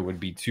Ahsoka would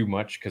be too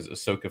much because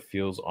Ahsoka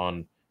feels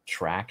on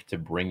track to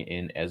bring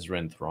in Ezra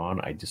and Thrawn.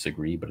 I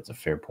disagree, but it's a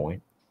fair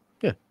point.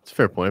 Yeah, it's a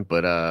fair point,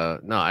 but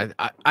no,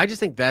 I just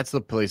think that's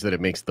the place that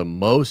it makes the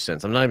most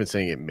sense. I'm not even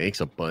saying it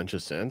makes a bunch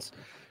of sense,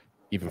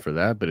 even for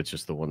that, but it's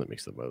just the one that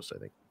makes the most, I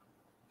think.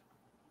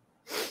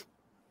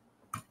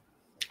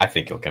 I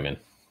think he'll come in.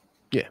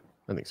 Yeah,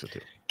 I think so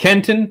too.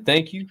 Kenton,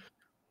 thank you.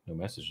 No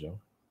message though.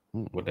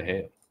 What the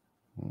hell?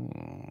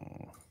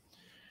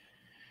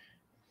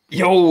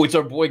 Yo, it's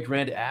our boy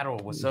Grand Admiral.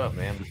 What's up,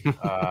 man?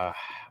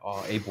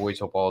 Hey boys,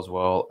 hope all is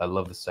well. I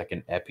love the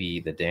second epi.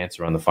 The dance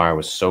around the fire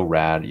was so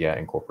rad. Yeah,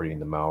 incorporating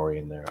the Maori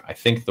in there. I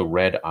think the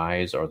red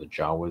eyes are the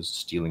Jawas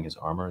stealing his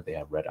armor. They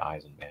have red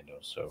eyes in Mando,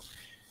 so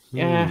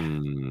yeah.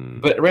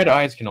 But red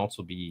eyes can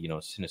also be,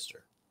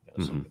 sinister.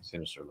 Something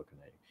sinister looking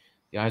at you.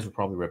 The eyes were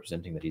probably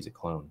representing that he's a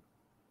clone.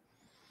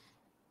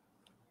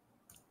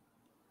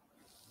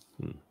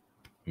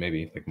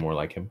 Maybe like more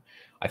like him.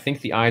 I think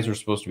the eyes were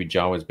supposed to be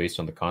Jawas based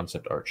on the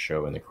concept art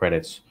show and the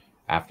credits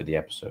after the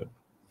episode.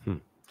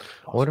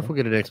 I wonder if we'll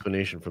get an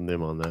explanation from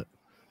them on that.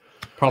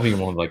 Probably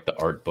one of like the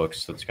art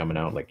books that's coming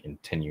out like in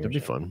 10 years.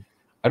 That'd be fun.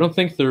 I don't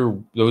think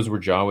those were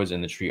Jawas in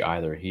the tree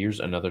either. Here's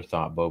another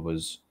thought.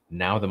 Boba's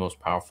now the most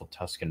powerful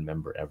Tusken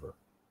member ever.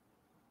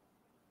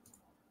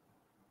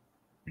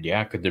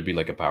 Yeah, could there be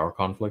like a power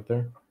conflict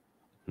there?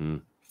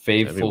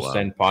 Fave Full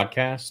Send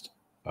podcast.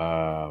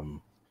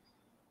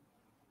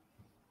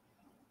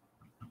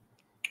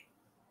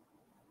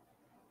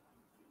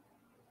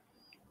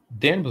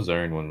 Dan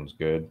Bilzerian one was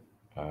good.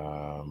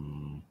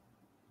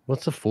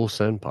 What's the Full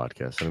Send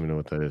podcast? I don't even know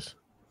what that is.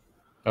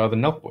 The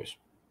Nelk Boys.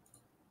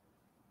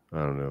 I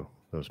don't know.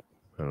 I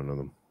don't know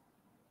them.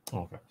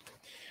 Okay.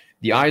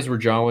 The eyes were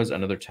Jawas,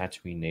 another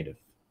Tatooine native.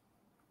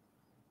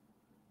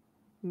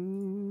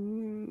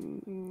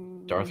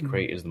 Darth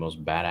Krayt is the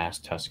most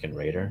badass Tusken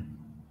Raider.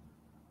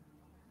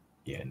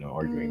 Yeah, no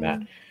arguing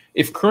that.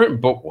 If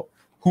current Boba,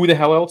 who the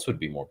hell else would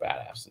be more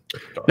badass than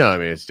Darth? No, I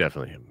mean it's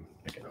definitely him.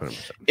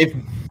 100%. If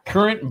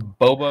current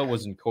Boba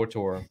was in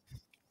KOTOR,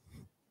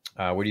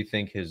 where do you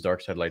think his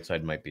dark side, light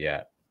side might be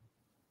at?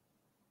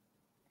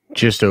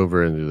 Just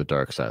over into the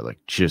dark side, like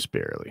just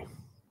barely.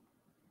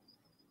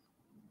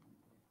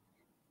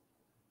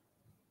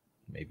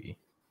 Maybe.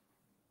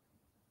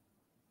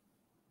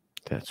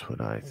 That's what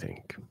I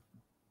think.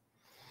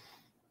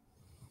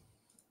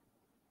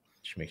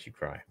 Which makes you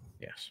cry.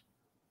 Yes.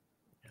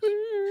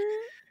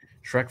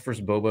 Shrek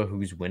versus Boba,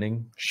 who's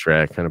winning?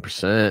 Shrek,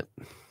 100%.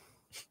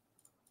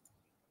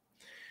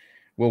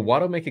 Will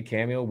Watto make a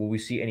cameo? Will we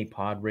see any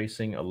pod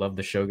racing? I love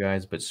the show,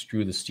 guys, but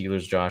screw the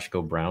Steelers, Josh.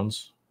 Go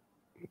Browns.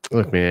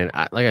 Look, man,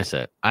 like I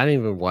said, I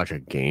didn't even watch a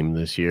game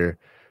this year,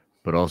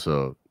 but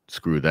also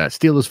screw that.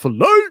 Steelers for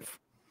life.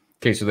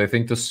 Okay, so they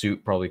think the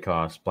suit probably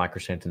cost. Black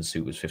Chrysanthemum's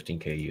suit was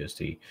 $15K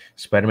USD.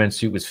 Spider-Man's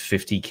suit was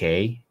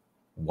 $50K.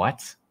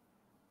 What?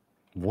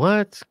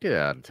 What? Get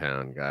out of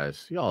town,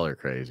 guys. Y'all are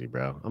crazy,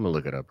 bro. I'm going to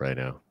look it up right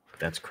now.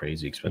 That's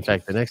crazy expensive. In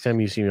fact, the next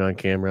time you see me on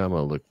camera, I'm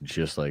going to look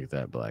just like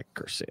that Black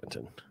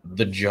Chrysanthemum.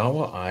 The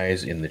Jawa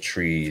eyes in the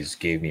trees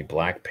gave me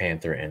Black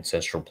Panther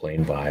ancestral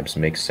plane vibes.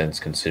 Makes sense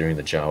considering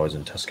the Jawas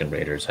and Tusken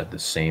Raiders had the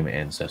same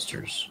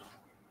ancestors.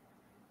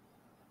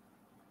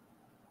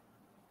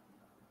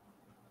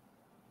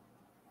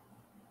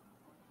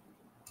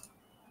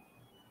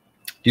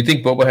 Do you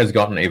think Boba has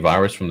gotten a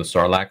virus from the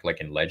Sarlacc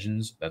like in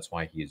Legends? That's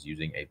why he is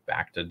using a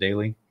Bacta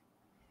daily?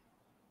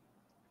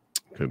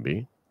 Could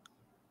be.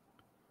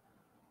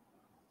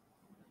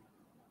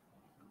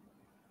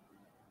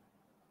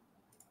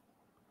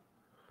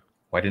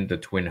 Why didn't the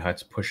Twin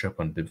Hutts push up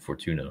on Bib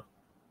Fortuna?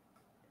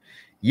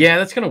 Yeah,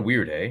 that's kind of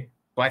weird, eh?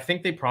 But I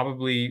think they were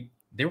probably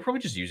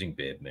just using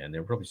Bib, man. They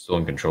were probably still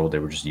in control. They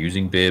were just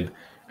using Bib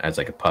as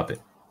like a puppet.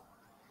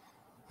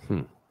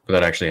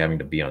 Without actually having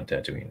to be on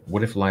Tatooine.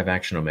 What if live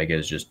action Omega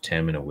is just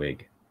Tim in a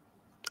wig?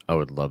 I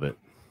would love it.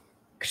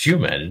 Could you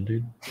imagine,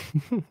 dude?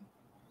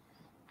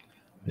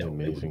 No,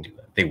 amazing. They wouldn't do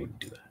that. They wouldn't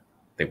do that.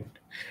 They wouldn't.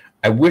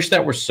 I wish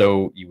that were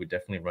so. You would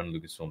definitely run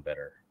Lucasfilm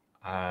better.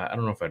 I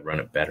don't know if I'd run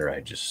it better.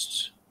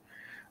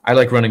 I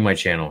like running my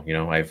channel. You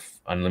know, I have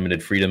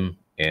unlimited freedom,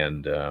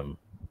 and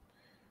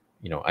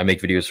you know, I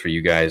make videos for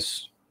you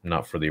guys,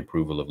 not for the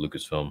approval of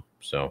Lucasfilm.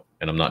 So,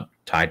 and I'm not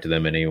tied to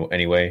them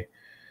anyway.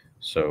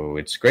 So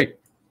it's great.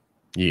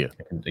 Yeah,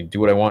 I can do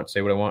what I want,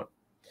 say what I want.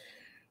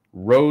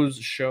 Rose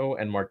Show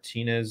and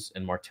Martinez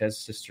and Martez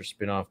sister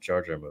spinoff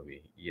Jar Jar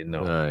movie. You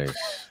know,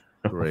 nice,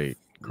 great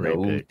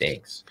no, picks.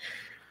 thanks.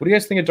 What do you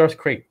guys think of Darth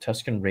Krayt?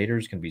 Tusken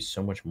Raiders can be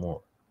so much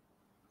more.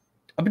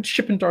 I've been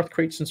shipping Darth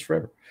Krayt since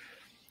forever.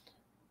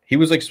 He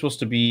was like supposed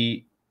to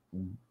be,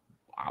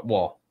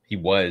 well, he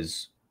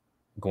was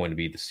going to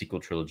be the sequel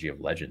trilogy of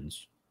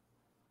Legends.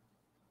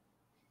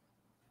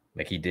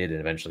 Like he did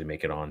eventually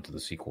make it on to the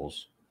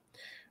sequels.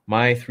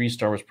 My 3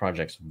 Star Wars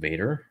projects: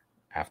 Vader,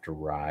 after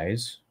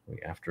Rise. Wait,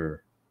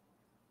 after.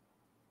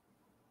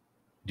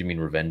 Do you mean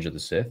Revenge of the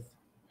Sith?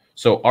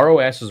 So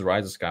ROS is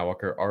Rise of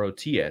Skywalker.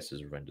 ROTS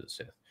is Revenge of the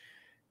Sith.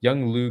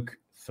 Young Luke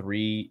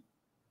 3.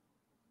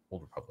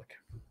 Old Republic.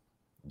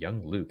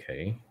 Young Luke,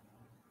 hey?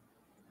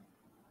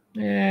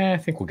 Yeah,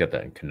 I think we'll get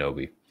that in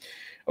Kenobi.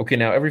 Okay,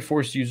 now every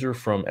Force user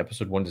from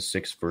episode 1 to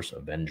 6 versus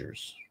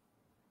Avengers.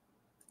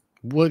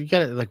 What you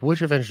got? Like,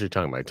 which Avengers are you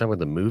talking about? You're talking about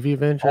the movie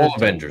Avengers? All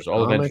Avengers.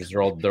 All Avengers.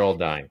 They're all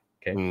dying.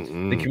 Okay.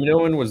 Mm-mm. The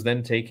Kaminoan was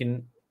then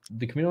taken.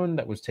 The Kaminoan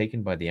that was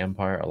taken by the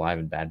Empire alive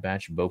in Bad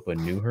Batch. Boba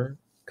knew her.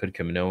 Could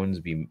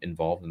Kaminoans be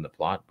involved in the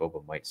plot?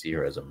 Boba might see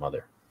her as a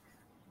mother.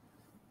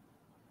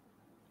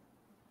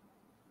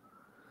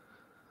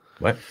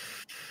 What?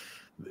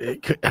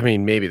 It could, I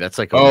mean, maybe that's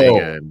like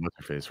Omega and what's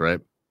her face, right?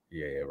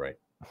 Yeah, right.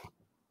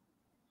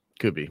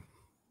 Could be.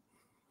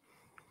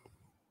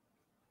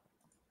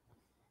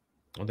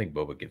 I don't think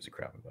Boba gives a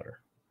crap about her.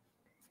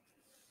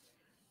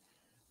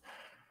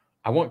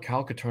 I want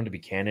Kyle Katarn to be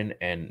canon,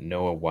 and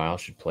Noah Weil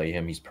should play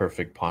him. He's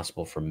perfect,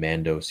 possible for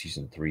Mando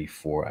season 3,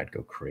 4. I'd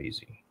go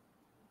crazy.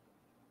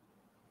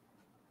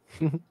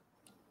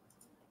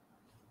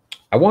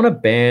 I want a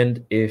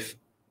Band of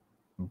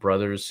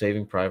Brothers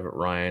Saving Private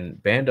Ryan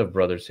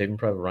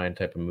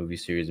type of movie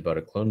series about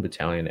a clone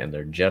battalion and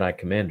their Jedi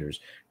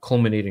commanders,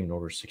 culminating in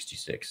Order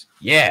 66.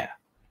 Yeah,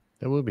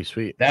 that would be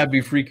sweet. That'd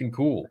be freaking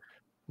cool.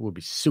 It would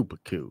be super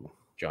cool.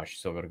 Josh, you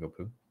still gotta go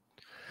poo?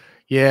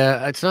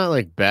 Yeah, it's not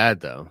like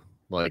bad though.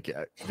 Like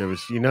there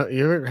was, you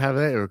ever have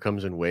that? It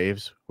comes in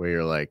waves where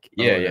you're like,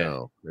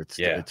 no,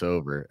 it's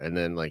over, and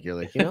then like you're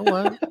like, you know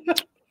what?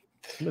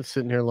 I've been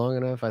sitting here long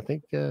enough. I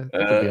think it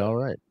could be all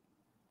right.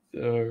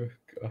 Oh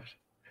god.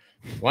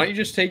 Why don't you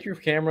just take your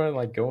camera and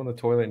like go in the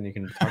toilet and you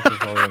can talk to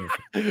us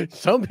all.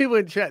 Some people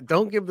in chat,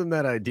 don't give them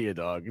that idea,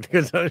 dog.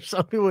 Because there's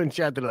some people in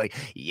chat that are like,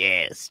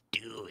 yes,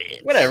 do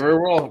it.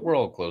 Whatever, we're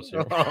all close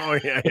here. Oh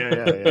yeah.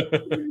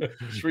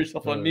 Just put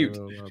yourself on mute.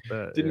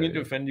 Didn't mean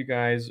to offend you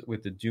guys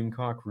with the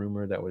Doomcock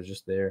rumor that was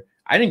just there.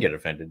 I didn't get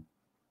offended.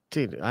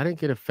 Dude, I didn't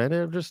get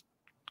offended. I'm just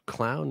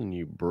clowning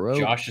you, bro.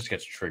 Josh just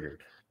gets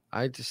triggered.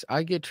 I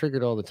get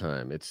triggered all the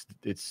time. It's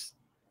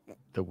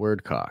the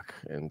word cock,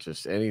 and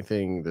just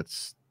anything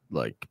that's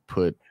like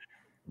put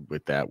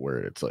with that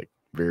word, it's like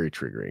very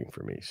triggering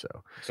for me. So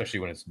especially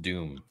when it's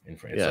Doom in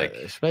front. Yeah, it's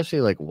like,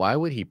 especially like, why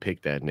would he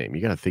pick that name?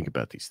 You got to think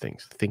about these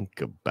things.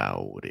 Think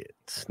about it.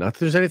 Not that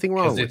there's anything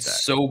wrong with that.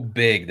 It's so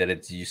big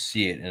that you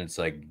see it and it's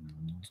like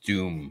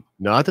Doom.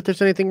 Not that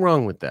there's anything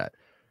wrong with that,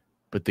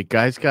 but the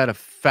guy's got a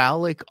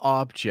phallic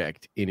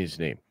object in his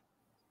name.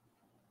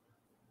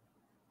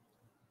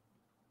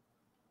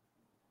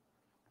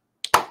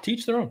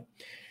 Teach their own.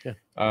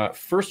 Yeah.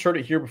 First heard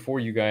it here before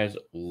you guys.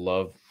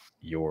 Love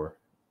your.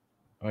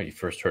 Oh, you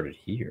first heard it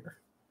here.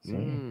 So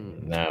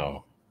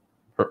now.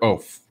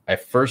 I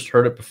first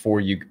heard it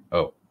before you.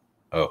 Oh,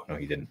 no,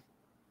 he didn't.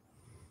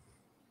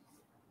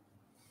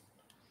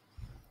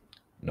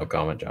 No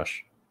comment,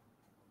 Josh.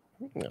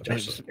 No,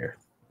 Josh isn't here.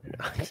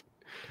 No.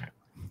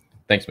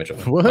 Thanks, Mitchell.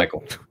 What?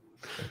 Michael.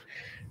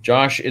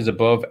 Josh is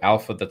above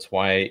Alpha. That's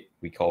why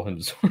we call him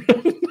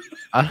Zordon.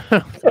 I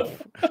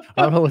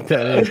don't know what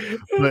that is.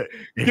 But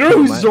you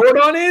know who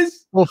Zordon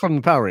is? Well, from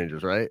the Power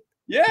Rangers, right?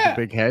 Yeah.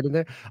 The big head in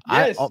there.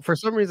 Yes. For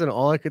some reason,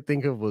 all I could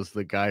think of was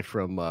the guy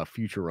from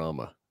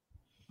Futurama.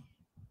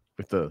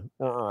 With the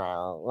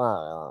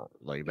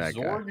like that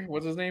Zorg? guy.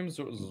 What's his name?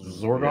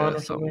 Zorgon or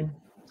something?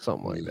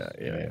 Something like that.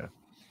 Yeah.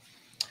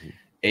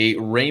 A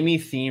Raimi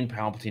themed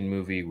Palpatine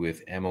movie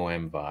with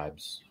MOM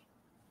vibes.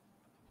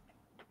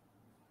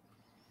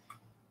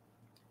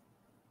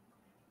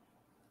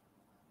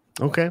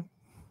 Okay.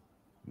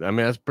 I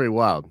mean, that's pretty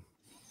wild.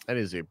 That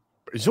is a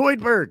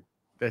Zoidberg.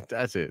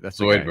 That's it. That's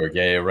Zoidberg.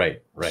 Yeah,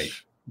 right.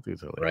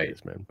 Dude's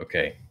hilarious, man.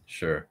 Okay,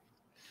 sure.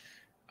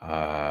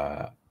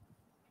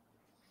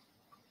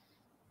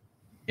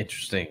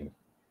 Interesting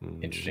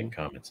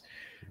comments.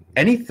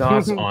 Any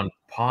thoughts on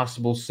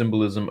possible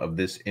symbolism of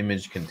this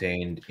image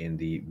contained in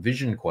the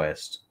Vision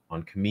Quest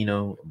on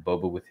Kamino?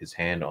 Boba with his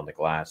hand on the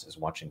glass is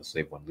watching the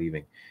slave one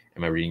leaving.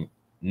 Am I reading?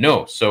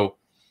 No. So,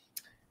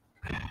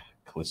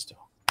 Callisto.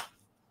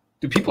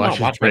 Do people not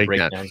watch my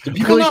breakdowns? Do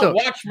people not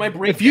watch my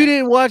breakdowns? If you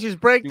didn't watch his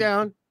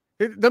breakdown,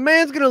 the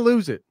man's gonna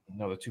lose it.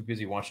 No, they're too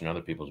busy watching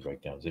other people's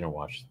breakdowns. They don't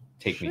watch.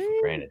 Take me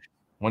for granted.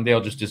 One day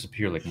I'll just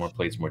disappear like more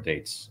plates, more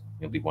dates.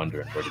 You'll be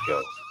wondering where to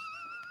go.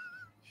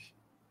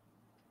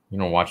 You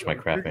don't watch my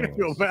crap You're gonna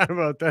anyways. feel bad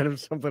about that if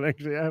something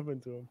actually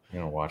happened to him. You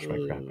don't watch my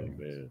crap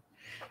anyways.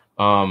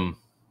 Man.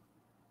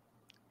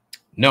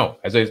 No,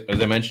 as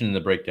I mentioned in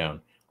the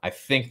breakdown, I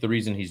think the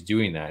reason he's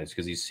doing that is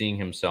because he's seeing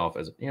himself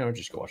as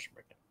just go watch the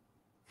breakdown.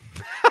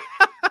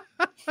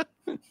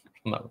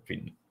 I'm not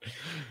repeating it.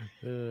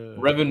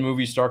 Revan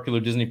movie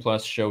Starkiller Disney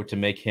Plus show to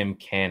make him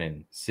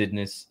canon.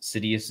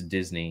 Sidious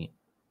Disney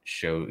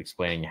show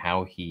explaining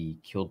how he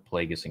killed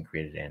Plagueis and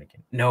created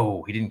Anakin.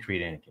 No, he didn't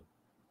create Anakin.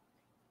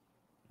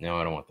 No,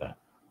 I don't want that.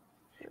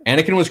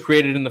 Anakin was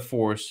created in the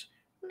Force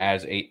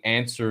as an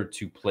answer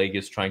to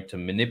Plagueis trying to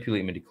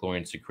manipulate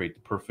midichlorians to create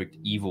the perfect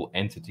evil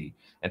entity.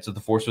 And so the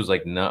Force was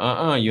like,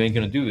 nah, you ain't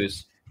going to do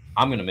this.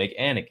 I'm going to make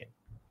Anakin.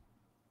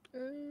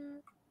 What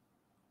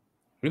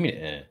do you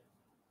mean,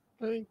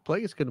 I think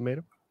Plagueis could have made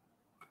him.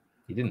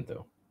 He didn't,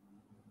 though.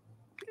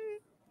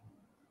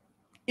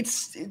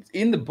 It's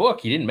in the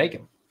book. He didn't make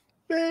him.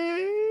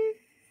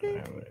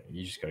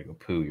 You just got to go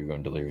poo. You're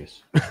going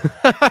delirious.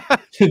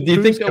 Do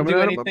you think they'll do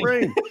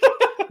anything?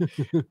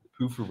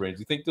 Poo for brains.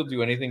 Do you think they'll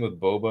do anything with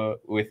Boba,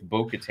 with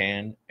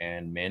Bo-Katan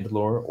and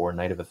Mandalore or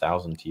Night of a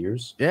Thousand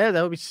Tears? Yeah,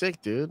 that would be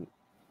sick, dude.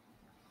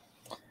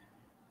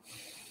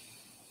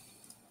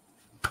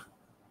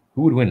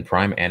 Who would win,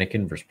 Prime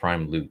Anakin versus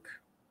Prime Luke?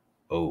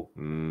 Oh,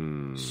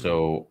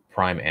 so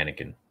Prime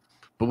Anakin.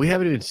 But we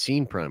haven't even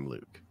seen Prime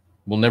Luke.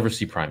 We'll never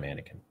see Prime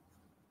Anakin.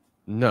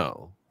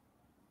 No.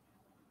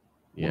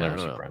 We'll never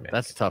see Prime Anakin.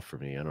 That's tough for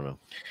me. I don't know.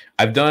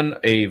 I've done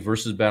a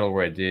versus battle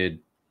where I did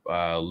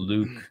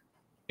Luke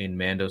in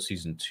Mando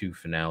season 2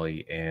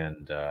 finale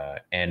and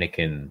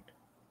Anakin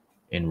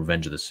in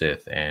Revenge of the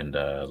Sith, and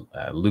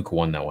Luke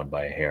won that one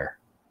by a hair.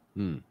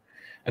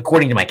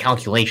 According to my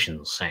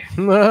calculations.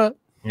 Nah.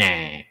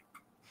 Nah.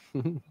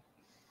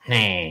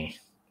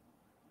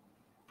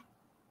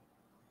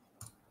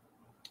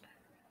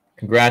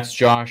 Congrats,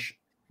 Josh.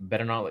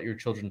 Better not let your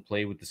children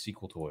play with the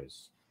sequel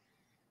toys.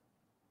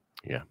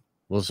 Yeah,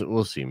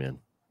 we'll see, man.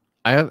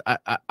 I'm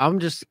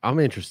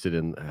interested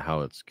in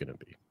how it's gonna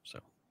be. So,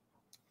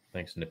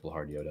 thanks, Nipple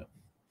Hard Yoda.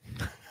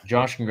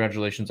 Josh,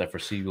 congratulations. I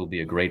foresee you will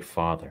be a great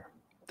father.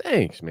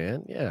 Thanks,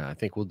 man. Yeah, I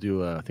think we'll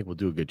do a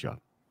good job.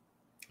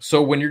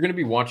 So when you're going to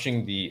be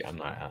watching I'm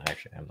not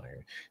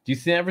here. Do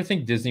you ever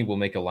think Disney will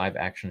make a live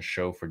action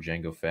show for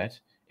Jango Fett?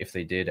 If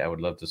they did, I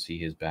would love to see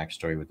his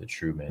backstory with the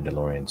true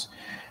Mandalorians.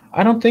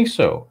 I don't think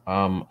so.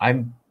 I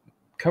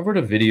made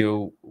a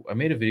video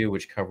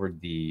which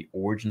covered the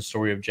origin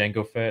story of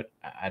Jango Fett.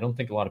 I don't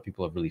think a lot of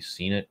people have really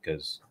seen it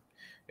because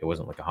it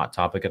wasn't like a hot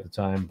topic at the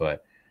time,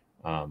 but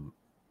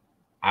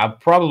I'll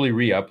probably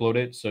re-upload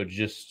it. So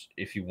just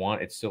if you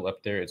want, it's still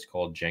up there. It's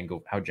called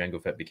How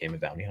Jango Fett Became a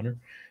Bounty Hunter.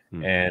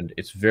 And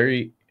it's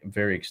very,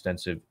 very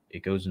extensive.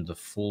 It goes into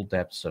full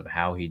depths of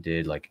how he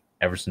did, like,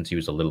 ever since he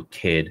was a little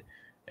kid,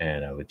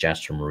 and with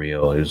Jasper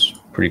Murillo. It was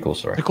a pretty cool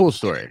story. A cool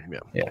story,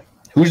 yeah.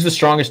 Who's the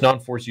strongest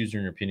non-Force user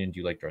in your opinion? Do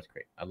you like Darth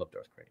Krayt? I love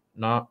Darth Krayt.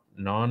 Not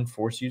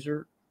non-Force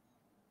user.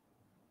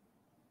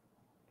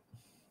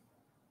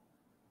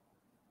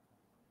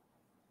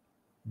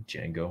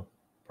 Jango,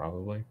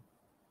 probably.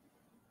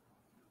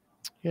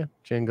 Yeah,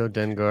 Jango,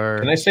 Dengar.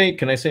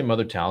 Can I say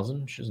Mother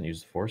Talzin? She doesn't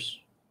use the Force.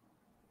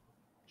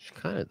 She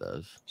kind of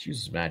does. She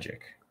uses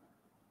magic.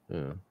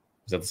 Yeah.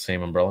 Is that the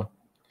same umbrella?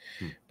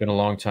 Been a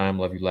long time.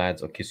 Love you,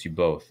 lads. I'll kiss you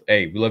both.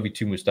 Hey, we love you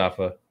too,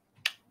 Mustafa.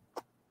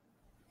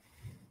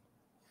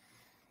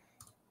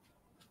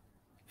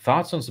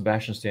 Thoughts on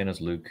Sebastian Stan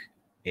as Luke,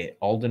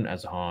 Alden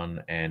as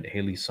Han, and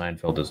Haley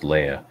Seinfeld as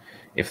Leia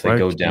if they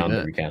go down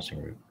the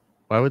recasting route?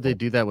 Why would they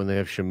do that when they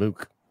have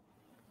Shamook?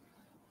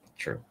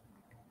 True.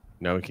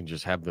 Now we can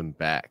just have them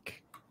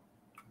back.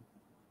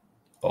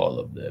 All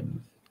of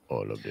them.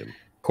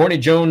 Corny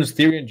Jones,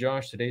 Theory, and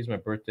Josh. Today's my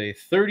birthday.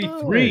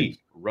 33.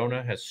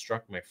 Rona has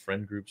struck my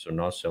friend group, so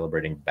now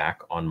celebrating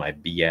back on my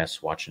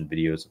BS, watching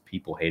videos of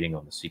people hating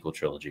on the sequel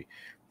trilogy.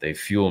 They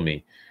fuel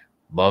me.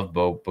 Love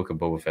Book of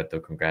Boba Fett, though.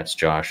 Congrats,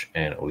 Josh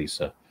and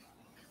Elisa.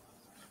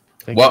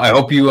 I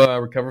hope you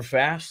recover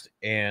fast,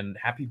 and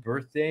happy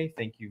birthday.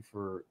 Thank you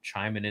for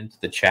chiming into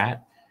the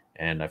chat,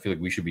 and I feel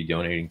like we should be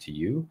donating to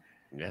you.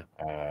 Yeah.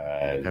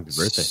 Happy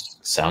birthday.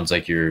 Sounds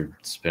like you're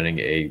spending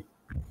a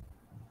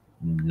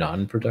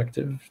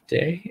non-productive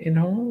day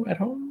at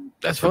home.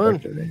 That's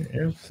fun.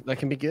 Yeah. That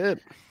can be good.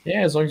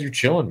 Yeah, as long as you're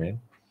chilling, man.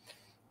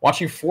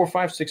 Watching 4,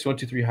 5, 6, 1,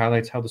 2, 3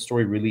 highlights how the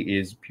story really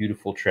is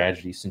beautiful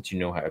tragedy since you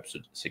know how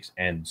episode 6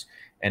 ends.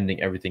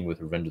 Ending everything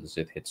with Revenge of the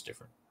Sith hits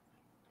different.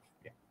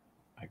 Yeah,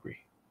 I agree.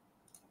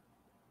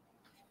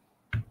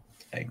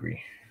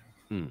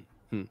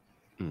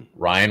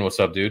 Ryan, what's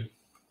up, dude?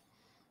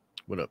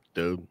 What up,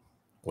 dude?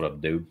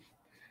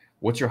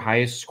 What's your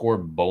highest score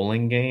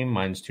bowling game?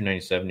 Mine's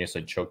 297. Yes,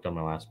 I choked on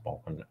my last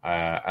ball.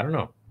 I don't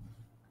know.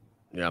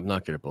 Yeah, I'm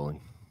not good at bowling.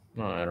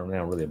 No, I don't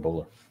know. I'm really a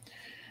bowler.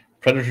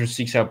 Predator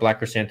seeks out Black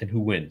Chrysanthemum.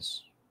 Who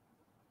wins?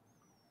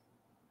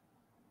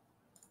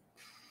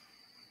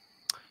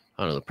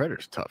 I don't know. The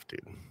Predator's tough,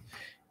 dude.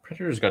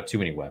 Predator's got too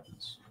many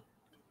weapons.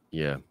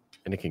 Yeah.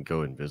 And it can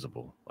go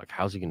invisible. Like,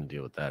 how's he going to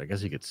deal with that? I guess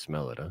he could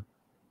smell it, huh?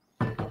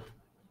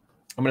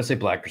 I'm going to say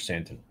Black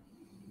Chrysanthemum.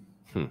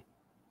 Hmm.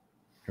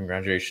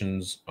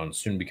 Congratulations on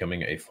soon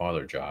becoming a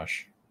father,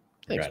 Josh.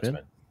 Thanks, Congrats,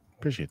 man.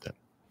 Appreciate that.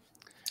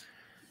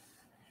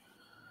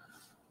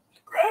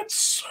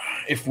 Congrats.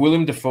 If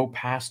Willem Dafoe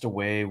passed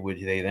away, would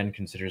they then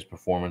consider his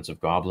performance of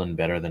Goblin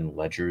better than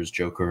Ledger's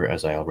Joker,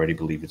 as I already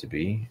believe it to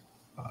be?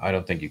 I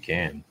don't think you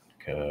can.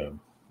 I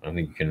don't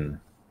think you can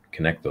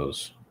connect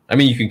those. I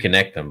mean, you can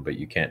connect them, but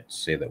you can't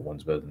say that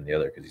one's better than the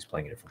other because he's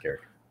playing a different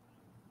character.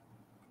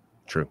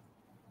 True.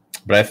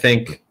 But I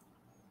think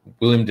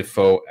Willem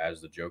Dafoe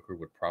as the Joker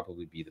would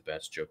probably be the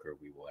best Joker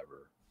we will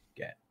ever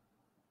get.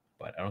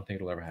 But I don't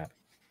think it'll ever happen.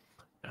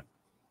 Yeah.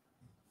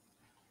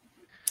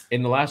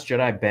 In The Last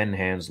Jedi, Ben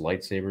hands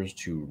lightsabers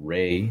to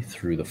Rey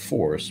through the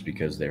Force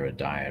because they're a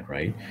dyad,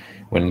 right?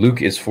 When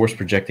Luke is force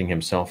projecting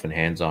himself and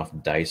hands off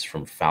dice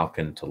from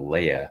Falcon to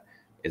Leia,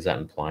 is that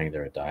implying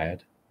they're a dyad?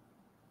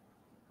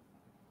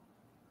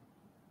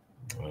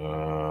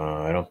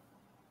 I don't.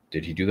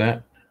 Did he do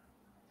that?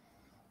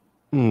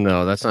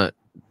 No, that's not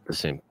the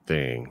same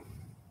thing.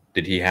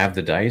 Did he have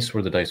the dice?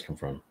 Where'd the dice come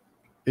from?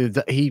 The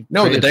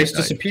The dice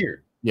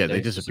disappeared. Yeah, they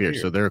disappeared.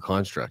 So they're a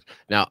construct.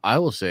 Now, I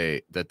will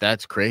say that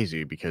that's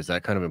crazy because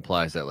that kind of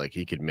implies that like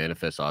he could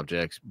manifest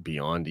objects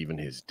beyond even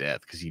his death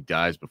because he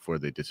dies before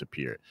they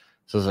disappear.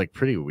 So it's like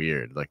pretty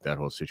weird, like that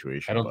whole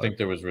situation. I don't think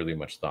there was really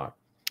much thought.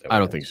 I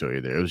don't think so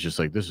either. It was just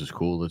like, this is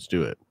cool. Let's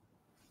do it.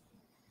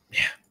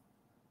 Yeah.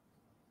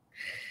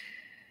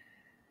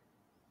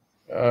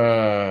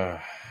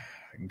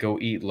 Go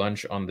eat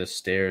lunch on the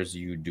stairs,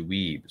 you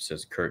dweeb,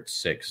 says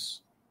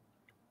Kurt6.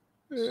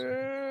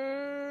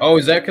 Oh,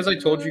 is that because I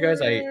told you guys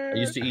I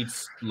used to eat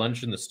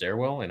lunch in the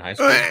stairwell in high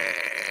school?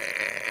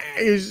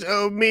 You're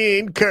so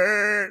mean,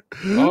 Kurt.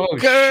 Oh,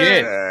 Kurt.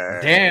 shit.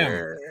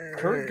 Damn.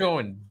 Kurt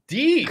going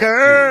deep.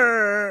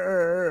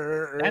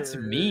 Kurt. Dude. That's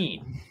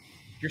mean.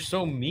 You're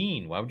so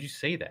mean. Why would you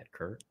say that,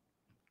 Kurt?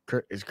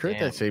 Is Kurt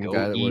Damn, that same go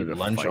guy that eat wanted to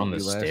lunch fight on the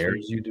you last stairs,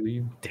 week? you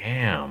dweeb?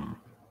 Damn.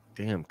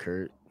 Damn,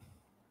 Kurt.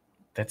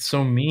 That's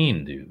so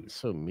mean, dude.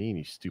 So mean,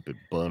 you stupid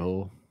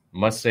butthole.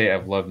 Must say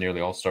I've loved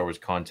nearly all Star Wars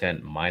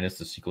content minus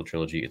the sequel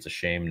trilogy. It's a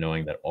shame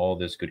knowing that all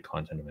this good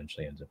content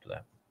eventually ends up to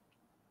that.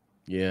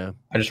 Yeah.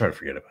 I just try to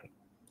forget about it.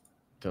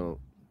 Don't.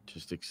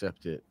 Just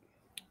accept it.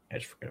 I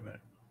just forget about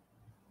it.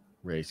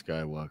 Rey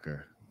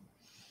Skywalker.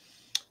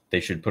 They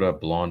should put a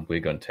blonde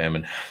wig on Tam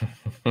and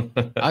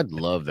I'd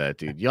love that,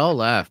 dude. Y'all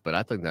laugh, but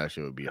I think that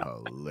shit would be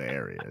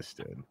hilarious,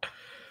 dude.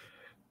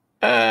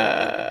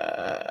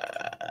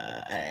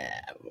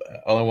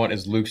 All I want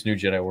is Luke's new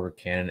Jedi Order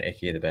canon,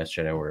 aka the best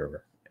Jedi Order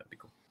ever. That'd be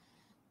cool.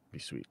 Be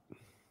sweet.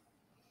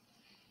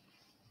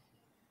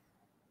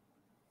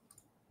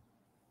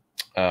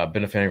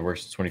 Been a fan of your work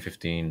since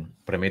 2015,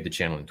 but I made the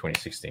channel in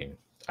 2016.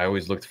 I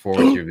always looked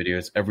forward to your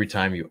videos. Every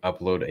time you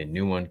upload a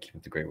new one, keep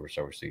up the great work,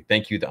 Star Wars.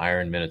 Thank you, the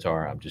Iron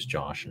Minotaur. I'm just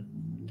Josh.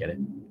 Get it?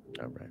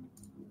 All right.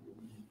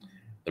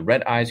 The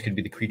red eyes could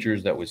be the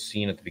creatures that was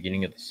seen at the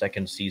beginning of the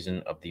second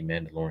season of The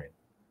Mandalorian.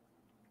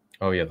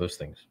 Oh, yeah, those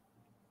things.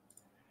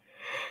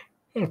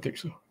 I don't think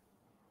so.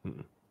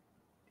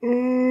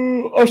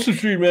 Awesome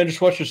stream, man.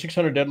 Just watched a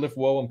 600 deadlift.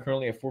 Whoa, I'm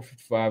currently at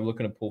 455,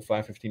 looking to pull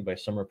 515 by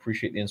summer.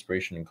 Appreciate the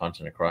inspiration and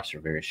content across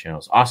your various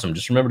channels. Awesome.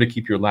 Just remember to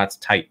keep your lats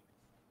tight.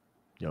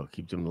 Yo,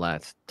 keep them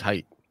lats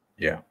tight.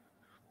 Yeah.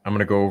 I'm going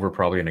to go over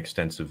probably an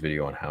extensive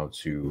video on how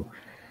to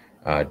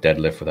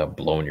deadlift without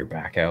blowing your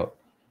back out.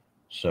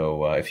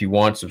 So if you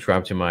want,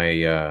 subscribe to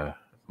my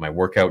my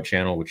workout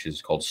channel, which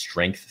is called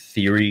Strength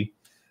Theory.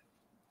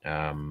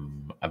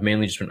 I've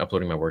mainly just been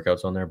uploading my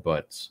workouts on there,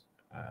 but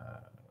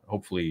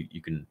hopefully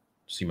you can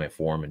see my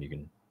form and you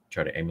can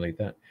try to emulate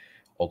that.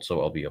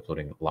 Also, I'll be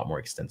uploading a lot more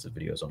extensive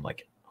videos on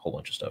like a whole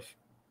bunch of stuff.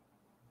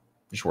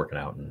 Just working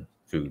out and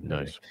food. And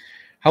nice.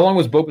 How long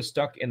was Boba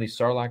stuck in the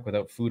Sarlacc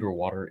without food or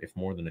water? If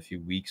more than a few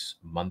weeks,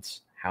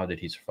 months, how did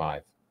he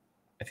survive?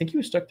 I think he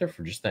was stuck there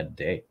for just that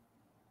day.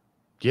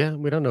 Yeah,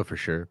 we don't know for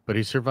sure, but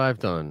he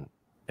survived on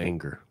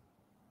anger.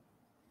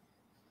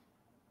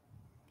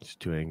 He's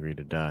too angry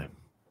to die.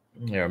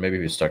 Yeah, or maybe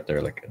he was stuck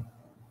there like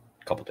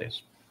a couple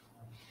days.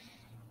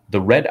 The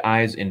red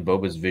eyes in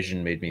Boba's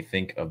vision made me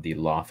think of the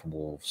Loth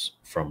wolves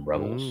from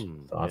Rebels.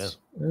 Thoughts?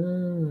 Yeah.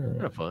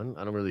 Kind of fun.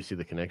 I don't really see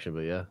the connection,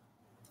 but yeah.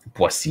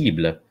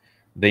 Possible.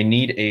 They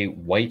need a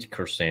white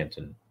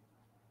chrysanthemum.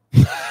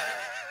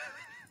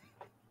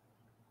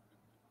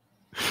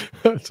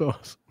 That's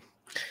awesome.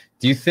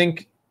 Do you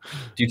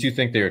two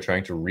think they are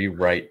trying to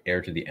rewrite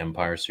Heir to the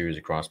Empire series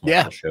across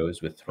multiple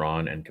shows with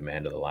Thrawn and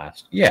Command of the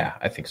Last? Yeah,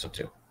 I think so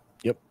too.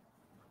 Yep.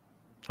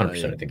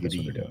 100%. I think that's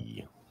what they're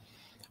doing.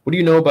 What do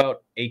you know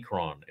about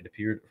Akron? It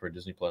appeared for a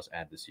Disney Plus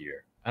ad this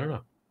year. I don't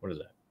know. What is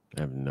that?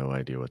 I have no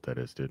idea what that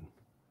is, dude.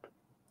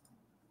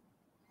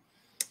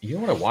 You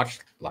know what I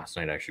watched last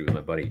night actually with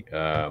my buddy?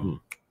 The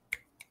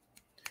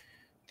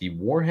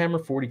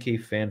Warhammer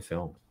 40K fan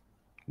film.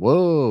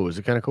 Whoa, is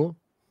it kind of cool?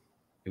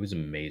 It was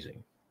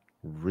amazing.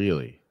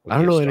 Really? With I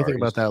don't the know anything Astartes.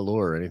 about that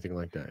lore or anything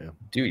like that. Yeah.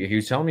 Dude, he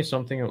was telling me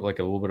something like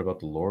a little bit about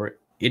the lore.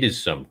 It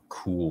is some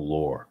cool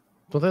lore.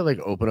 Don't they like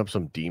open up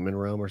some demon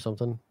realm or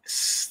something?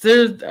 I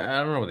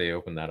don't know if they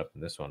opened that up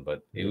in this one,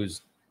 but it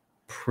was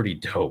pretty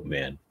dope,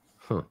 man.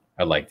 Huh.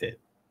 I liked it.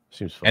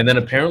 Seems fun. And then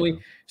apparently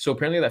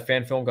that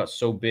fan film got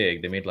so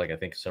big, they made like I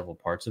think several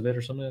parts of it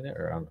or something like that.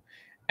 Or I don't know.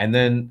 And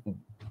then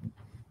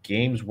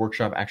Games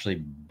Workshop actually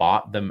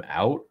bought them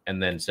out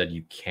and then said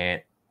you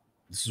can't.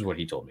 This is what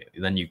he told me.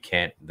 And then you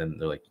can't. Then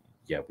they're like,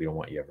 yeah, we don't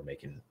want you ever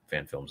making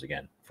fan films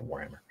again for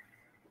Warhammer.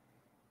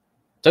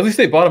 So at least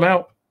they bought them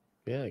out.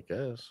 Yeah, I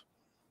guess.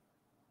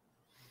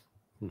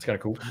 It's kind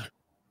of cool.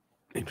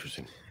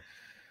 Interesting.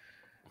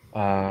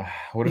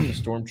 What if the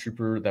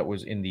stormtrooper that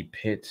was in the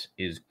pit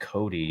is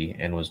Cody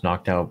and was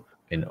knocked out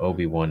in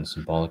Obi-Wan,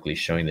 symbolically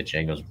showing that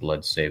Jango's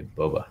blood saved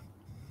Boba?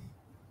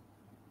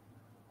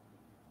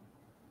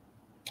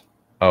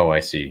 Oh,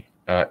 I see.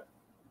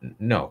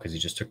 No, because he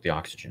just took the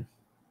oxygen.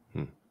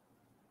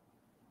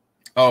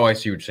 Oh, I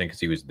see what you're saying, because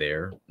he was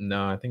there.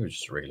 No, I think it was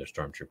just a regular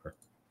stormtrooper.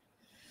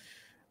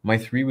 My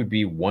 3 would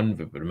be one,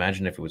 but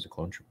imagine if it was a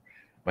clone trooper.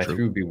 My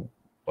 3 would be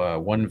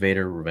 1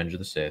 Vader, Revenge of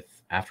the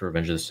Sith. After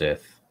Revenge of the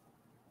Sith,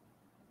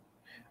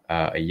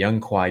 a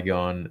young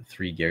Qui-Gon,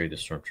 3 Gary the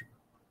Stormtrooper.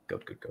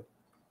 Goat.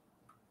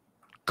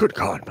 Good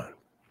God, man.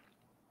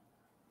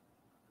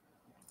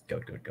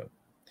 Goat.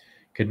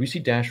 Could we see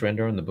Dash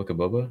Rendar in the Book of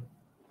Boba?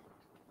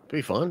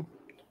 Be fun.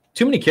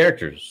 Too many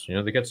characters. You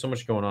know, they got so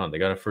much going on. They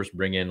got to first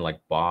bring in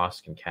like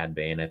Bosk and Cad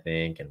Bane, I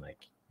think, and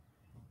like,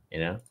 you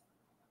know?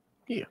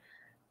 Yeah.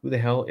 Who the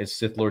hell is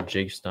Sith Lord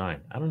Jake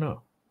Stein? I don't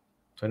know.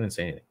 So I didn't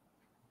say anything.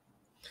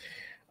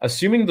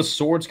 Assuming the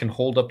swords can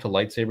hold up to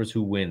lightsabers,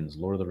 who wins?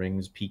 Lord of the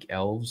Rings, peak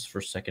elves,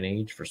 first Second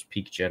Age, first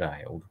peak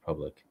Jedi, Old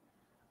Republic.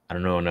 I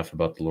don't know enough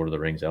about the Lord of the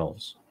Rings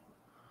elves.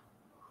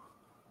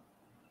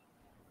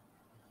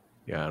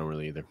 Yeah, I don't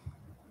really either.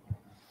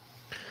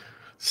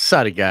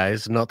 Sorry,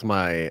 guys, not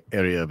my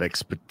area of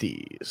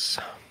expertise.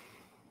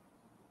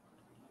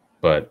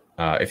 But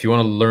if you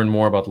want to learn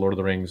more about the Lord of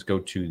the Rings, go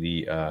to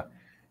the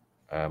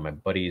my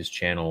buddy's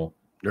channel,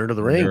 Nerd of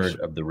the Rings. Nerd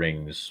of the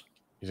Rings.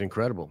 He's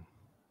incredible.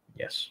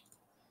 Yes.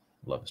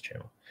 Love his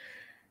channel.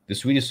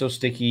 This weed is so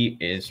sticky.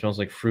 It smells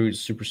like fruit,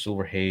 super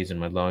silver haze in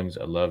my lungs.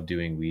 I love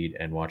doing weed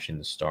and watching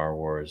the Star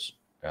Wars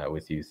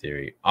with you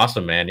theory.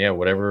 Awesome, man. Yeah,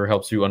 whatever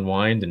helps you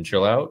unwind and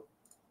chill out.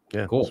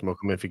 Yeah, cool. Smoke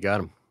them if you got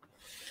them.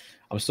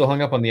 I'm still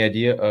hung up on the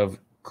idea of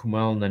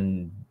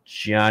Kumail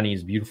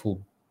Nanjiani's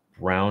beautiful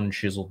brown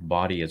chiseled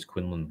body as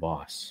Quinlan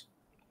Voss.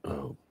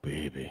 Oh,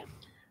 baby.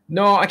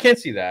 No, I can't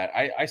see that.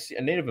 I see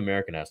a Native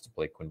American has to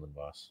play Quinlan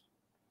Voss.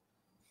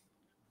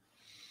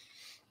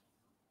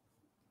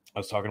 I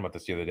was talking about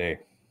this the other day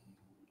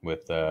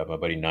with my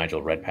buddy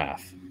Nigel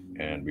Redpath,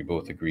 and we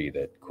both agree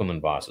that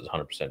Quinlan Voss is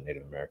 100%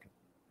 Native American.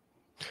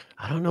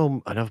 I don't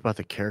know enough about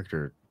the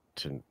character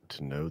to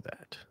know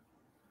that.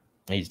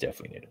 He's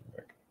definitely Native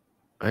American.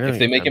 I know if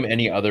they make him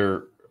any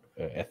other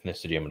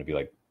ethnicity, I'm going to be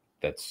like,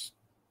 that's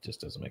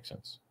just doesn't make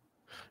sense.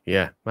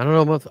 Yeah, I don't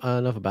know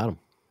enough about him.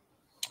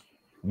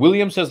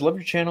 William says, love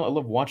your channel. I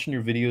love watching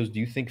your videos. Do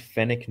you think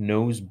Fennec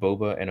knows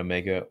Boba and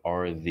Omega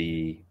are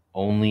the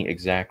only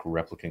exact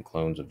replicant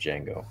clones of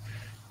Jango?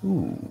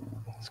 Ooh,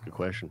 that's a good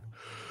question.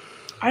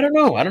 I don't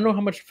know. I don't know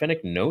how much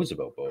Fennec knows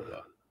about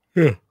Boba.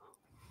 Yeah,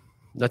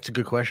 that's a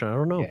good question. I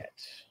don't know.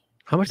 Yet.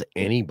 How much does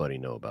anybody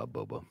know about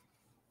Boba?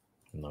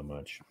 Not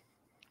much.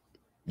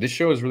 This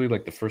show is really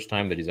like the first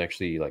time that he's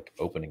actually like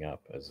opening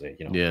up as a,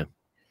 Yeah.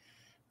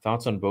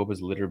 Thoughts on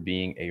Boba's litter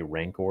being a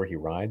Rancor he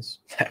rides?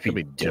 That'd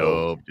be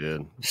dope,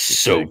 dude.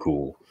 So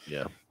cool.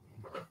 Yeah.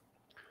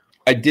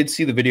 I did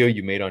see the video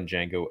you made on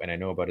Jango, and I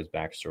know about his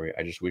backstory.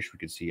 I just wish we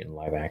could see it in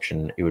live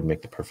action. It would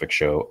make the perfect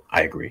show.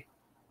 I agree.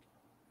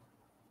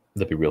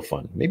 That'd be real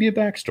fun. Maybe a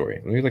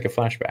backstory. Maybe like a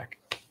flashback.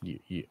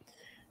 Yeah.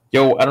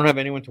 Yo, I don't have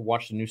anyone to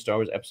watch the new Star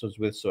Wars episodes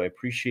with, so I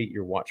appreciate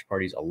your watch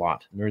parties a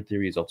lot. Nerd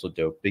Theory is also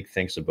dope. Big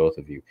thanks to both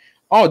of you.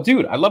 Oh,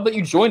 dude, I love that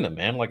you joined them,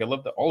 man. Like, I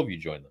love that all of you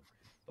joined them.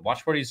 The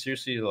watch party is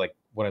seriously like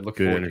what I look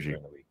Good forward energy. to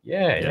during the week.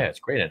 Yeah, it's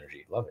great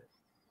energy. Love it.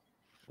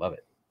 Love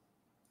it.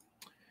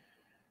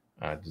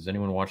 Does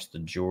anyone watch the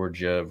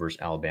Georgia versus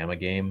Alabama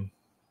game?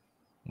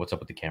 What's up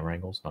with the camera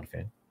angles? Not a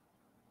fan.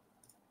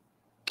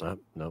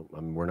 No,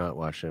 we're not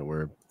watching it.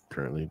 We're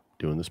currently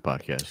doing this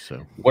podcast.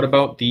 So, what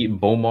about the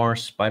Bomar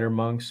Spider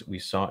Monks we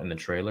saw in the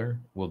trailer?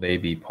 Will they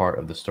be part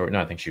of the story?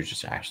 No, I think she was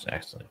just asked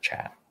in the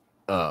chat.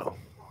 Oh,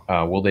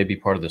 will they be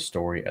part of the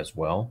story as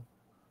well?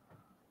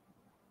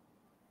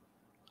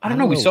 I don't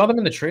know. We saw them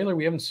in the trailer.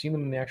 We haven't seen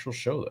them in the actual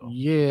show, though.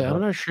 Yeah,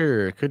 I'm not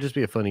sure. It could just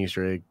be a fun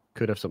Easter egg.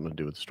 Could have something to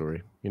do with the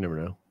story. You never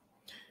know.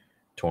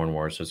 Torn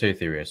Wars. So, say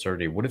theory. I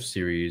started a what if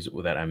series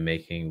that I'm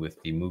making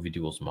with the Movie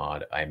Duels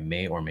mod. I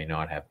may or may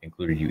not have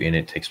included you in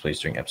it. Takes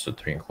place during episode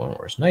 3 in Clone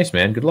Wars. Nice,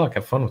 man. Good luck.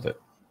 Have fun with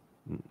it.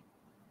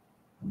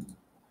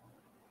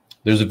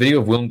 There's a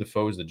video of Willem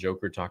Dafoe as the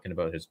Joker talking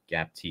about his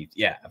gap teeth.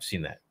 Yeah, I've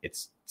seen that.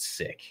 It's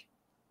sick.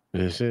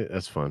 Is it?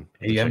 That's fun.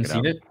 Hey, you haven't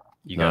seen it?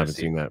 You no, I haven't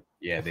seen that.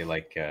 Yeah,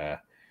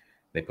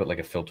 they put like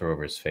a filter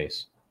over his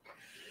face.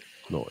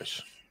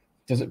 Nice.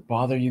 Does it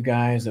bother you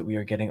guys that we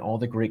are getting all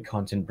the great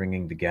content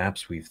bringing the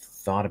gaps we've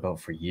thought about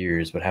for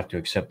years, but have to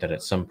accept that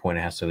at some point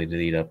it has to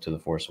lead up to The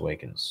Force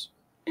Awakens?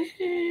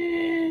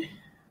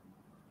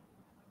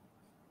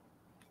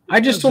 I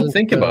just don't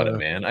think about it,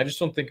 man. I just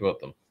don't think about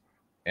them.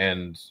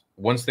 And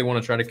once they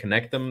want to try to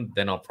connect them,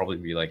 then I'll probably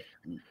be like...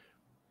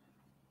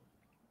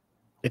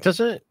 It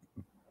doesn't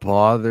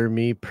bother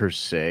me per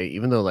se,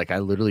 even though like I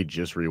literally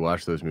just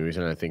rewatched those movies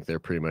and I think they're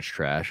pretty much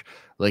trash.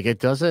 Like it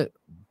doesn't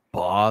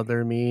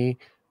bother me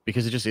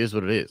because it just is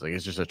what it is. Like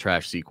it's just a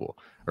trash sequel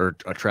or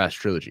a trash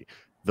trilogy.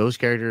 Those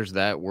characters,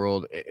 that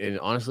world, and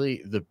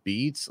honestly, the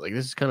beats, like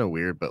this is kind of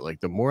weird, but like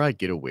the more I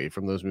get away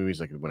from those movies,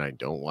 like when I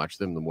don't watch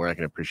them, the more I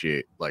can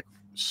appreciate like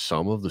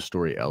some of the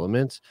story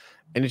elements.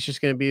 And it's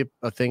just going to be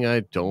a thing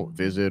I don't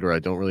visit or I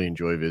don't really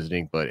enjoy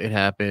visiting, but it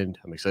happened.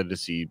 I'm excited to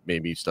see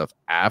maybe stuff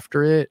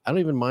after it. I don't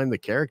even mind the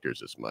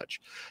characters as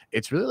much.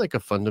 It's really like a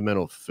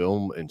fundamental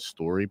film and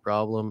story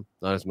problem,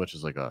 not as much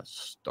as like a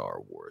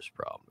Star Wars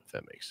problem, if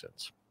that makes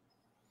sense.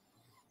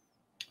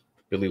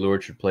 Billy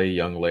Lord should play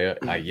young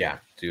Leia. Yeah,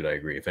 dude, I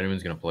agree. If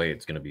anyone's going to play,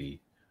 it's going to be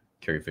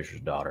Carrie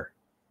Fisher's daughter.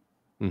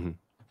 Mm-hmm.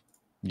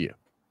 Yeah.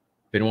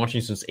 Been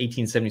watching since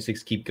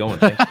 1876. Keep going.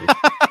 Thanks,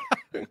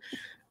 dude.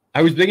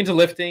 I was big into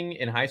lifting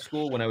in high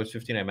school. When I was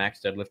 15, I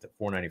maxed deadlift at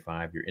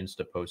 495. Your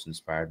Insta post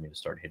inspired me to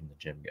start hitting the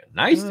gym again.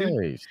 Nice,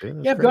 dude.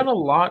 Yeah, I've gotten a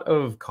lot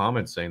of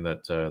comments saying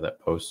that that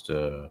post.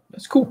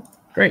 That's cool.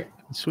 Great.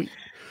 Sweet.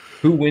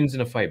 Who wins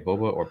in a fight,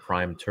 Boba or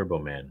Prime Turbo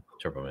Man?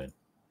 Turbo Man.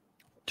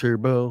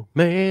 Turbo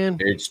Man.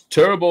 It's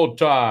turbo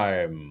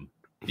time.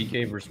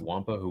 BK versus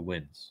Wampa. Who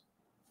wins?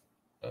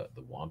 The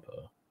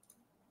Wampa.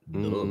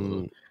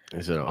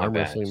 Is it an arm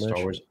wrestling match?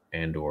 Star Wars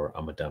and/or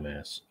I'm a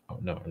dumbass. Oh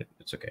no,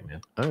 it's okay, man.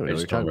 I don't know.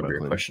 just don't remember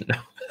your question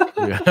now.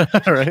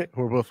 Yeah, right.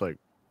 We're both like.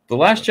 The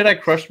Last Jedi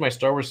crushed my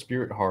Star Wars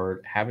spirit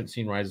hard. Haven't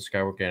seen Rise of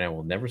Skywalker, and I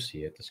will never see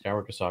it. The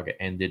Skywalker saga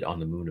ended on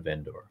the moon of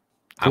Endor. Cool.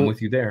 I'm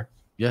with you there.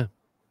 Yeah,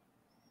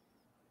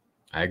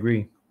 I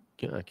agree.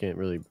 Yeah, I can't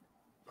really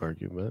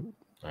argue with that.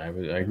 I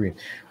agree.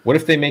 What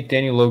if they make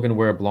Daniel Logan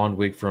wear a blonde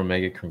wig for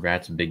Omega?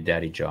 Congrats, Big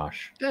Daddy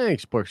Josh.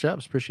 Thanks, Pork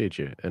Chops. Appreciate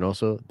you. And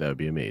also, that would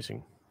be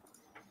amazing.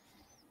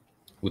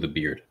 With a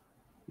beard.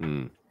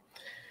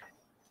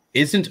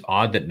 Isn't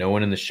odd that no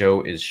one in the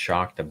show is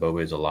shocked that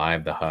Boba is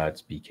alive? The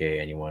Huds,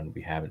 BK, anyone?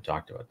 We haven't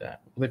talked about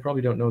that. Well, they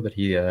probably don't know that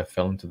he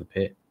fell into the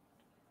pit.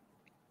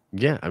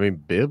 Yeah, I mean,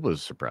 Bib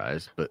was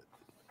surprised, but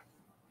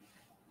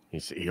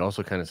he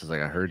also kind of says,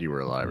 like, I heard you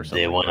were alive or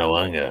something. They want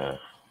to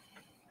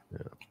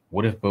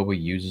What if Boba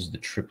uses the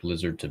Trip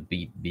Lizard to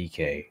beat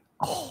BK?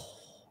 Oh,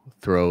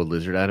 throw a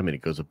lizard at him and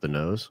it goes up the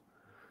nose?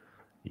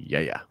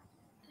 Yeah.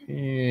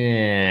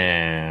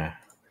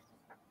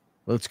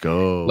 Let's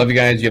go. Love you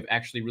guys. You have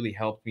actually really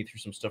helped me through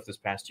some stuff this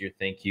past year.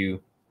 Thank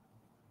you.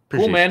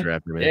 Appreciate cool, man.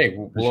 Man. Hey,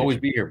 we'll always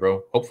be here,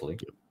 bro. Hopefully.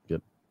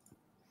 Yep.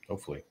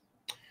 Hopefully.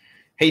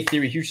 Hey,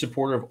 Theory, huge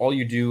supporter of all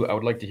you do. I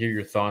would like to hear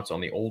your thoughts on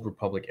the Old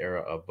Republic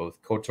era of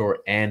both KOTOR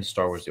and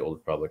Star Wars The Old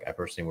Republic. I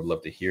personally would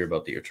love to hear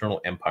about the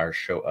Eternal Empire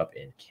show up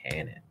in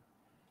canon.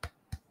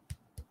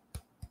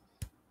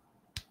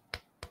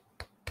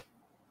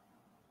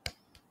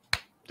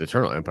 The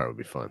Eternal Empire would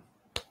be fun.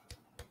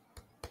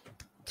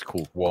 It's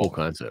cool. Cool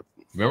concept.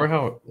 Remember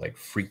how like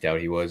freaked out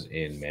he was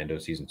in Mando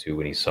season 2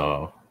 when he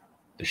saw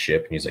the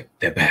ship and he's like,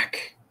 they're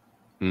back.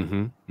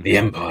 The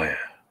Empire.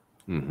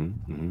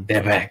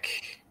 They're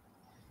back.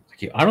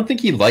 I don't think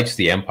he likes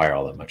the Empire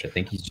all that much. I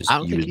think he's just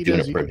doing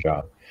it for a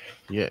job.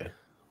 Yeah.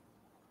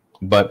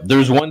 But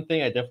there's one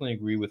thing I definitely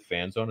agree with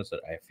fans on is that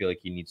I feel like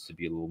he needs to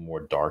be a little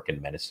more dark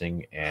and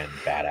menacing and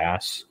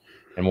badass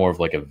and more of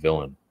like a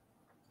villain.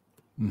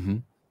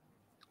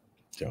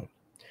 So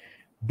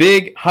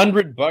big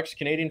 $100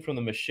 Canadian from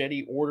the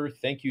Machete Order.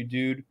 Thank you,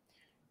 dude.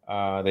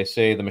 They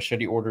say the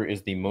Machete Order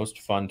is the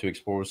most fun to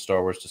explore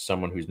Star Wars to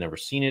someone who's never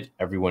seen it.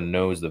 Everyone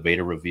knows the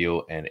Vader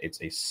reveal, and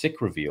it's a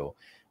sick reveal.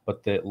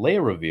 But the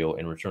Leia reveal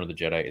in Return of the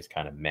Jedi is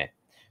kind of meh.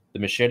 The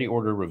Machete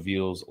Order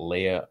reveals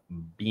Leia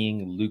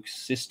being Luke's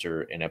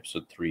sister in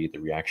Episode 3. The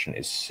reaction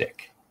is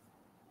sick.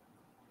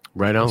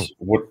 Right on.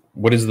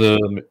 What is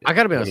the... I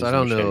gotta be honest, I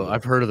don't know.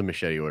 I've heard of the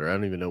Machete Order. I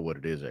don't even know what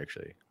it is,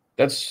 actually.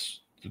 This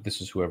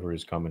is whoever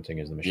is commenting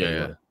as the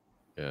Machete Order.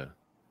 Yeah.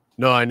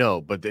 No, I know,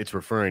 but it's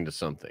referring to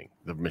something.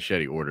 The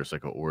Machete Order is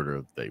like an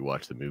order that you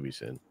watch the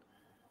movies in.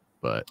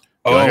 But...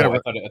 I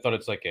thought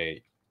it's like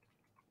a...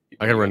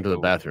 I gotta run to the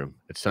bathroom.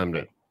 It's time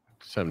to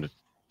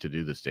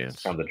do this dance.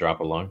 It's time to drop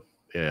a line.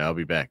 Yeah, I'll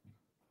be back.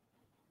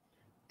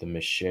 The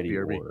Machete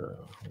Order.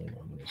 Hold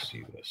on, let me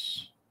see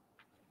this.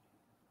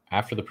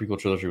 After the prequel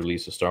trilogy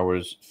release, a Star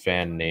Wars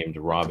fan named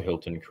Rob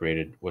Hilton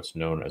created what's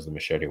known as the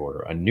Machete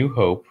Order. A New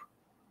Hope,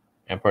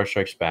 Empire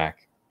Strikes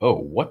Back. Oh,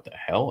 what the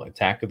hell?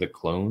 Attack of the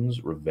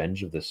Clones,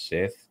 Revenge of the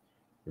Sith,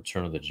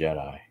 Return of the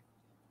Jedi.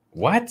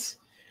 What?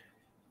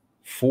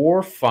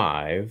 4,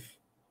 5,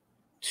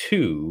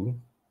 2...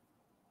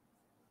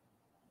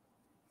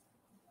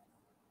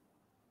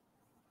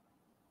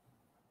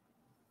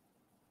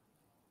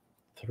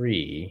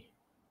 3.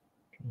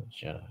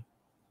 Jedi.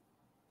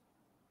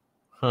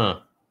 Huh.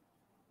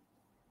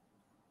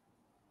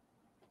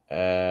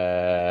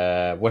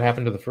 What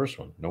happened to the first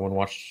one? No one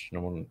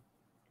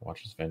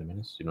watches Phantom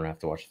Menace. You don't have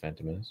to watch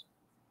Phantom Menace.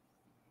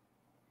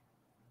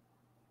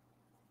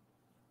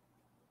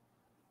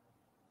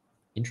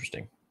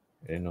 Interesting.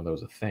 I didn't know that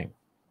was a thing.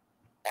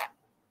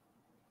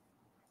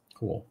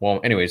 Cool. Well,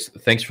 anyways,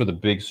 thanks for the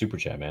big super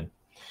chat, man.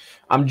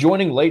 I'm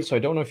joining late, so I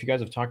don't know if you guys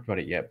have talked about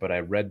it yet, but I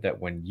read that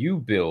when you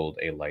build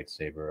a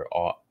lightsaber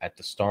at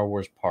the Star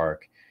Wars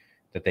park,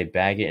 that they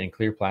bag it in a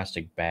clear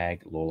plastic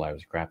bag. Lol, I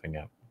was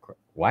crapping up.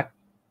 What?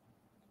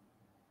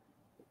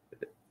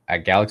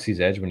 At Galaxy's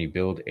Edge, when you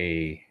build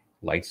a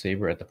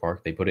lightsaber at the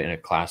park, they put it in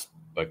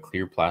a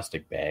clear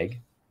plastic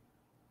bag.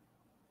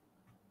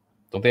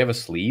 Don't they have a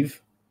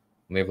sleeve?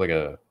 They have like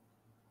a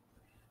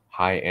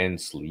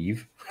high-end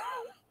sleeve.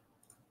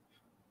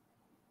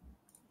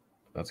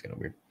 That's kind of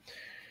weird.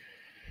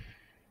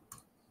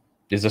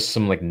 Is this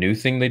some like new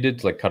thing they did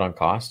to like cut on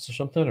costs or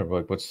something? Or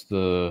like what's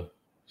the...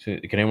 Can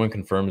anyone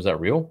confirm, is that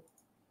real?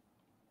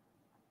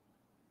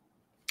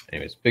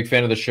 Anyways, big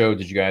fan of the show.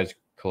 Did you guys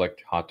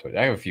collect hot toys?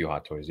 I have a few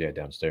hot toys, yeah,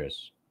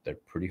 downstairs. They're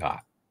pretty hot.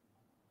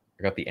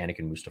 I got the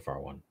Anakin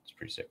Mustafar one. It's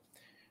pretty sick.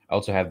 I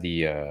also have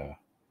the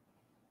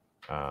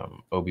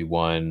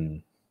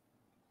Obi-Wan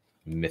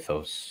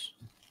Mythos.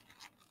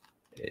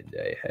 And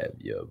I have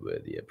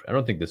I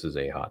don't think this is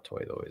a hot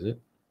toy though, is it?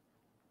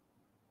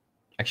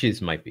 Actually,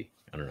 this might be.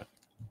 I don't know.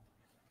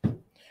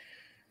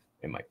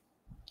 It might.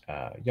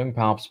 Young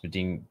Palps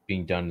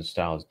being done in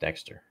style as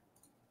Dexter.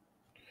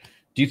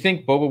 Do you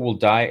think Boba will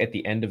die at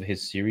the end of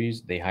his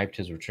series? They hyped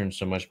his return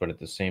so much, but at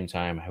the same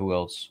time, how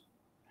else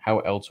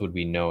would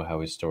we know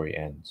how his story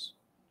ends?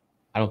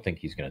 I don't think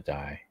he's going to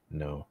die.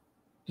 No.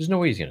 There's no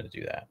way he's going to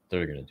do that.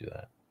 They're going to do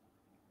that.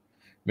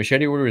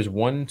 Machete order is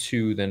 1,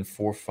 2, then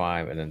 4,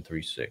 5, and then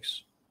 3,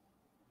 6.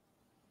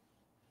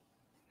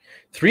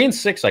 3 and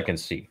 6 I can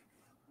see.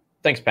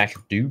 Thanks,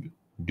 Patrick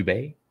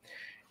Dubé.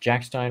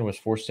 Jack Stein was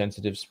Force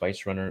Sensitive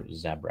Spice Runner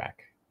Zabrak.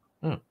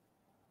 Oh.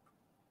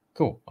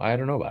 Cool. I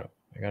don't know about him.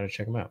 I got to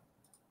check him out.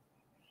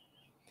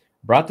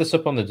 Brought this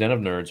up on the Den of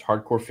Nerds.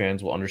 Hardcore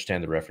fans will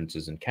understand the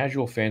references, and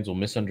casual fans will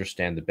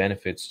misunderstand the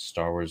benefits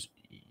Star Wars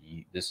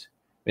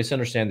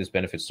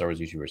benefits Star Wars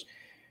YouTubers.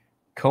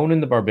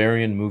 Conan the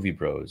Barbarian movie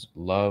bros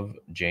love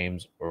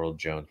James Earl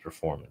Jones'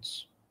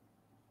 performance.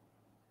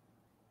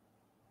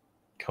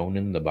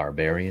 Conan the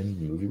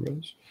Barbarian movie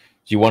bros?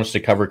 Do you want us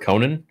to cover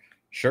Conan?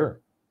 Sure.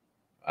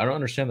 I don't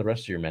understand the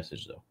rest of your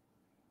message though.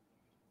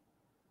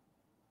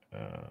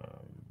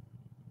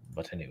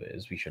 But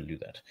anyways, we shall do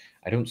that.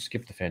 I don't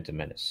skip the Phantom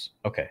Menace.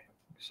 Okay,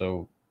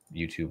 so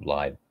YouTube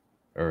lied,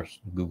 or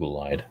Google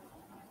lied.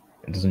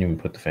 It doesn't even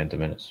put the Phantom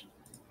Menace.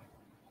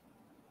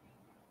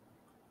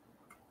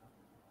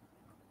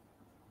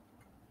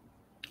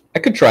 I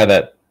could try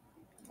that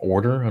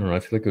order. I don't know. I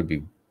feel like it would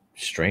be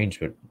strange,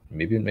 but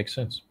maybe it makes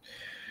sense.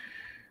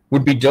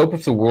 Would be dope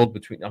if the world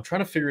between... I'm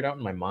trying to figure it out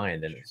in my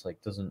mind, and it's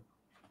like, doesn't...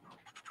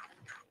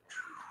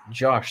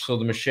 Josh, so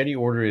the Machete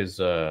order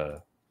is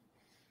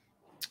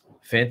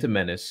Phantom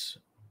Menace,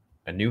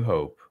 A New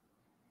Hope,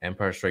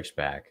 Empire Strikes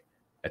Back,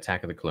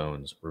 Attack of the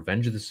Clones,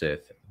 Revenge of the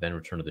Sith, then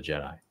Return of the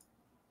Jedi.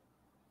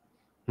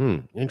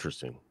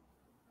 Interesting.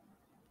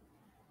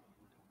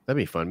 That'd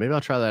be fun. Maybe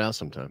I'll try that out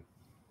sometime.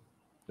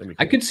 Cool.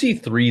 I could see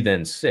 3,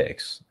 then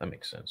 6. That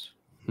makes sense.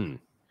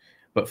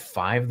 But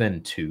 5,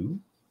 then 2?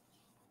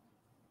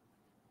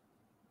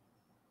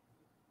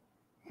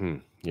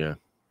 Yeah.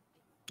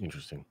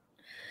 Interesting.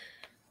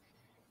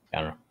 I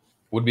don't know.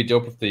 Would be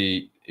dope if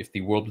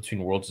the World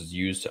Between Worlds is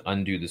used to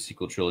undo the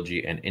sequel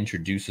trilogy and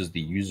introduces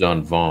the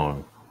Yuzon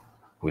Vong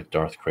with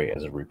Darth Krayt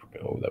as a Reaper.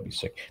 Oh, that'd be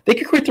sick. They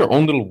could create their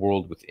own little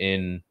world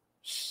within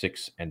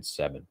 6 and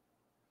 7.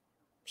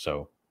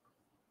 So,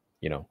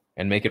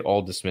 and make it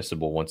all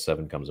dismissible once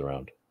 7 comes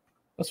around.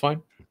 That's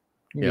fine.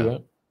 You can do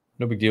that.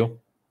 No big deal.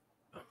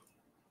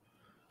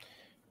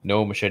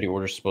 No, Machete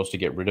order is supposed to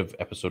get rid of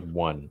episode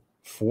 1,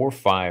 4,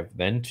 5,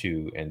 then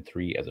 2, and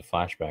 3 as a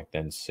flashback,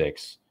 then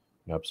 6.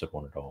 No episode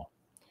 1 at all.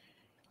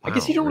 Wow, I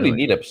guess you don't really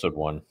need episode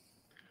 1.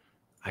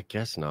 I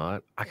guess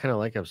not. I kind of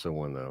like episode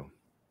 1 though.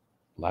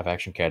 Live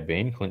action Cad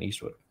Bane, Clint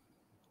Eastwood.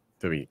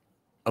 That'd be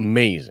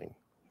amazing.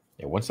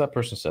 Yeah, once that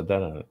person said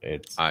that,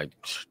 it's got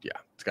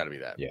to be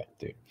that. Yeah,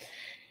 dude.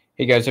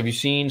 Hey guys, have you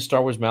seen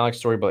Star Wars Malak's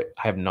story? But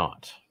I have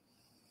not.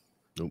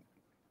 Nope.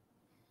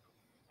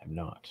 I have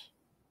not.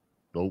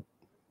 Nope.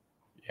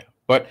 Yeah,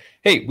 but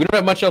hey, we don't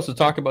have much else to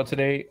talk about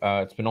today.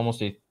 It's been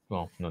almost 2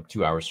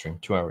 hour stream,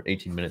 2 hour,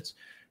 18 minutes.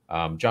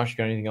 Josh, you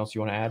got anything else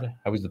you want to add?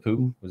 How was the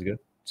poo? Was it good?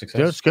 Success?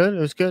 Yeah, it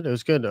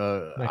was good.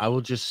 Nice. I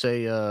will just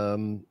say, yeah,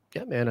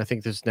 man, I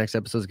think this next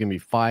episode is going to be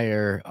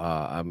fire.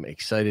 I'm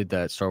excited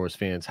that Star Wars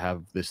fans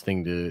have this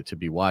thing to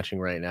be watching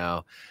right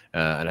now.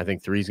 And I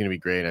think 3 is going to be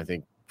great. I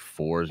think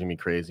 4 is going to be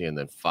crazy. And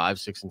then 5,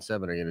 6, and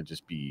 7 are going to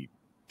just be...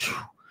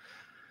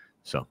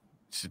 So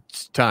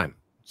it's time.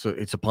 So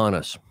it's upon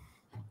us.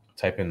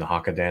 Type in the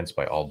Haka dance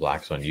by All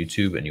Blacks on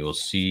YouTube, and you will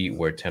see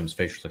where Tim's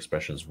facial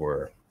expressions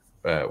were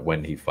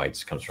when he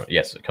fights. Comes from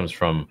it comes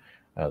from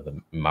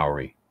the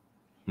Maori.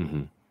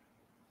 Mm-hmm.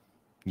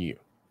 Yeah.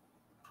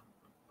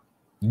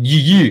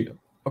 Yeah.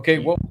 Okay,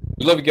 well,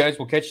 we love you guys.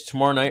 We'll catch you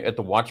tomorrow night at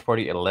the watch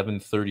party at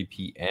 11:30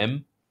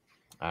 p.m.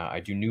 I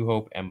do New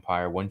Hope,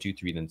 Empire, 1, 2,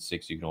 3, then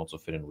 6. You can also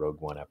fit in Rogue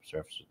One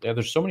episode. Yeah,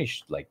 there's so many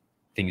like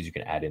things you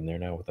can add in there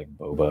now with like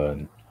Boba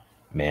and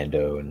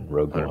Mando and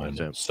Rogue 100%. One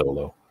and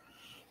Solo.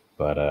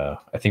 But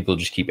I think they'll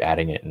just keep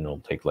adding it, and it'll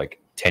take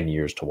like 10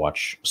 years to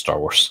watch Star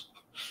Wars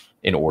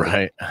in order.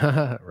 Right,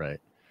 right.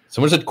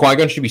 Someone said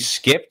Qui-Gon should be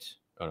skipped.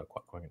 Oh no,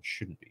 Qui-Gon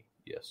shouldn't be.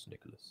 Yes,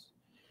 Nicholas.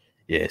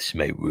 Yes,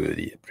 my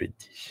worthy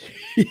apprentice.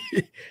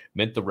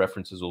 Meant the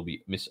references will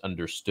be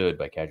misunderstood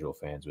by casual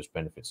fans, which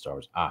benefits Star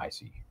Wars. I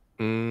see.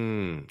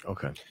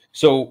 Okay.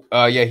 So,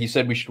 yeah, he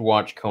said we should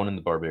watch Conan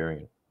the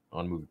Barbarian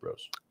on Movie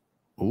Bros.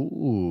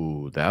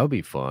 Ooh, that would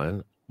be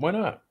fun. Why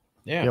not?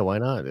 Yeah. Yeah, why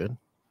not, dude?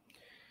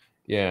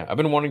 Yeah, I've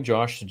been wanting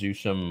Josh to do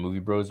some Movie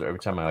Bros. Every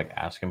time I like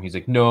ask him, he's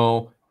like,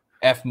 "No,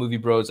 F Movie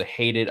Bros. I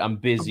hate it. I'm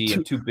busy.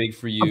 I'm too big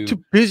for you. I'm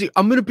too busy.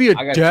 I'm gonna be a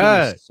I got dad.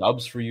 too many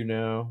subs for you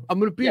now. I'm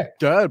gonna be a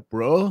dad,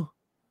 bro."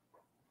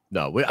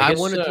 No, I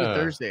want to do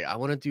Thursday. I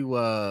want to do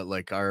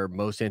like our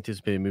most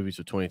anticipated movies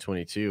of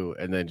 2022,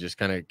 and then just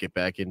kind of get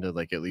back into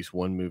like at least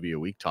one movie a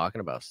week talking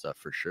about stuff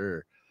for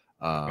sure.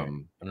 Okay. I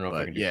don't know if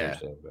I can do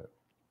Thursday,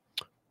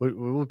 but what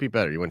would be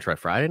better? You want to try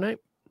Friday night?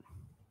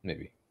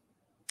 Maybe.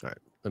 All right,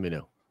 let me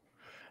know.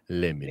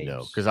 Let me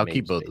know, because I'll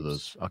keep both of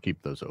those. I'll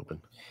keep those open.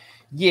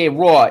 Yeah,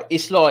 right.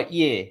 It's like,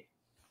 yeah.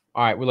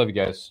 All right, we love you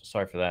guys.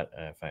 Sorry for that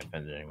if I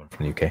offended anyone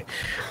from the UK.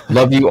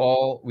 Love you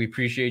all. We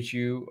appreciate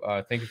you.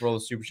 Thank you for all the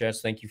super chats.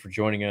 Thank you for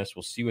joining us.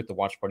 We'll see you at the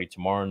watch party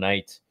tomorrow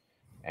night.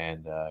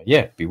 And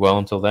yeah, be well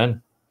until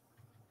then.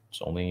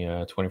 It's only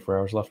 24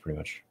 hours left, pretty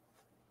much.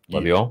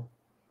 Love you all.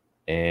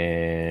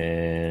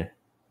 And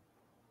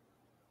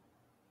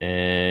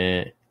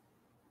you're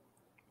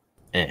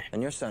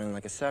sounding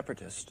like a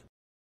separatist.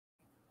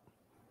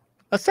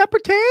 A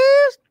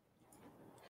separatist?